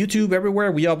socials, YouTube,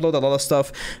 everywhere. We upload a lot of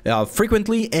stuff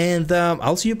frequently, and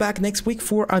I'll see you back next week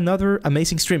for another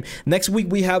amazing stream. Next week,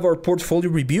 we have our portfolio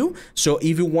review. So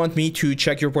if you want me to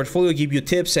check your portfolio, give you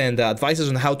tips and advices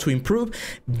on how to improve,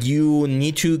 you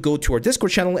need to go to our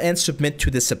Discord channel and submit to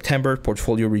the September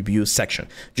portfolio review section.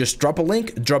 Just drop a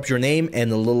link, drop your name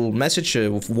and a little message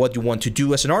of what you want to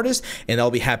do as an artist, and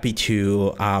I'll be happy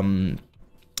to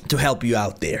help you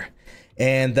out there.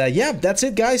 And yeah, that's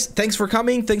it, guys. Thanks for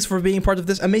coming. Thanks for being part of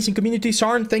this amazing community.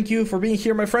 Sarn, thank you for being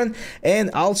here, my friend.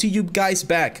 And I'll see you guys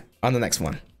back on the next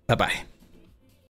one. Bye-bye.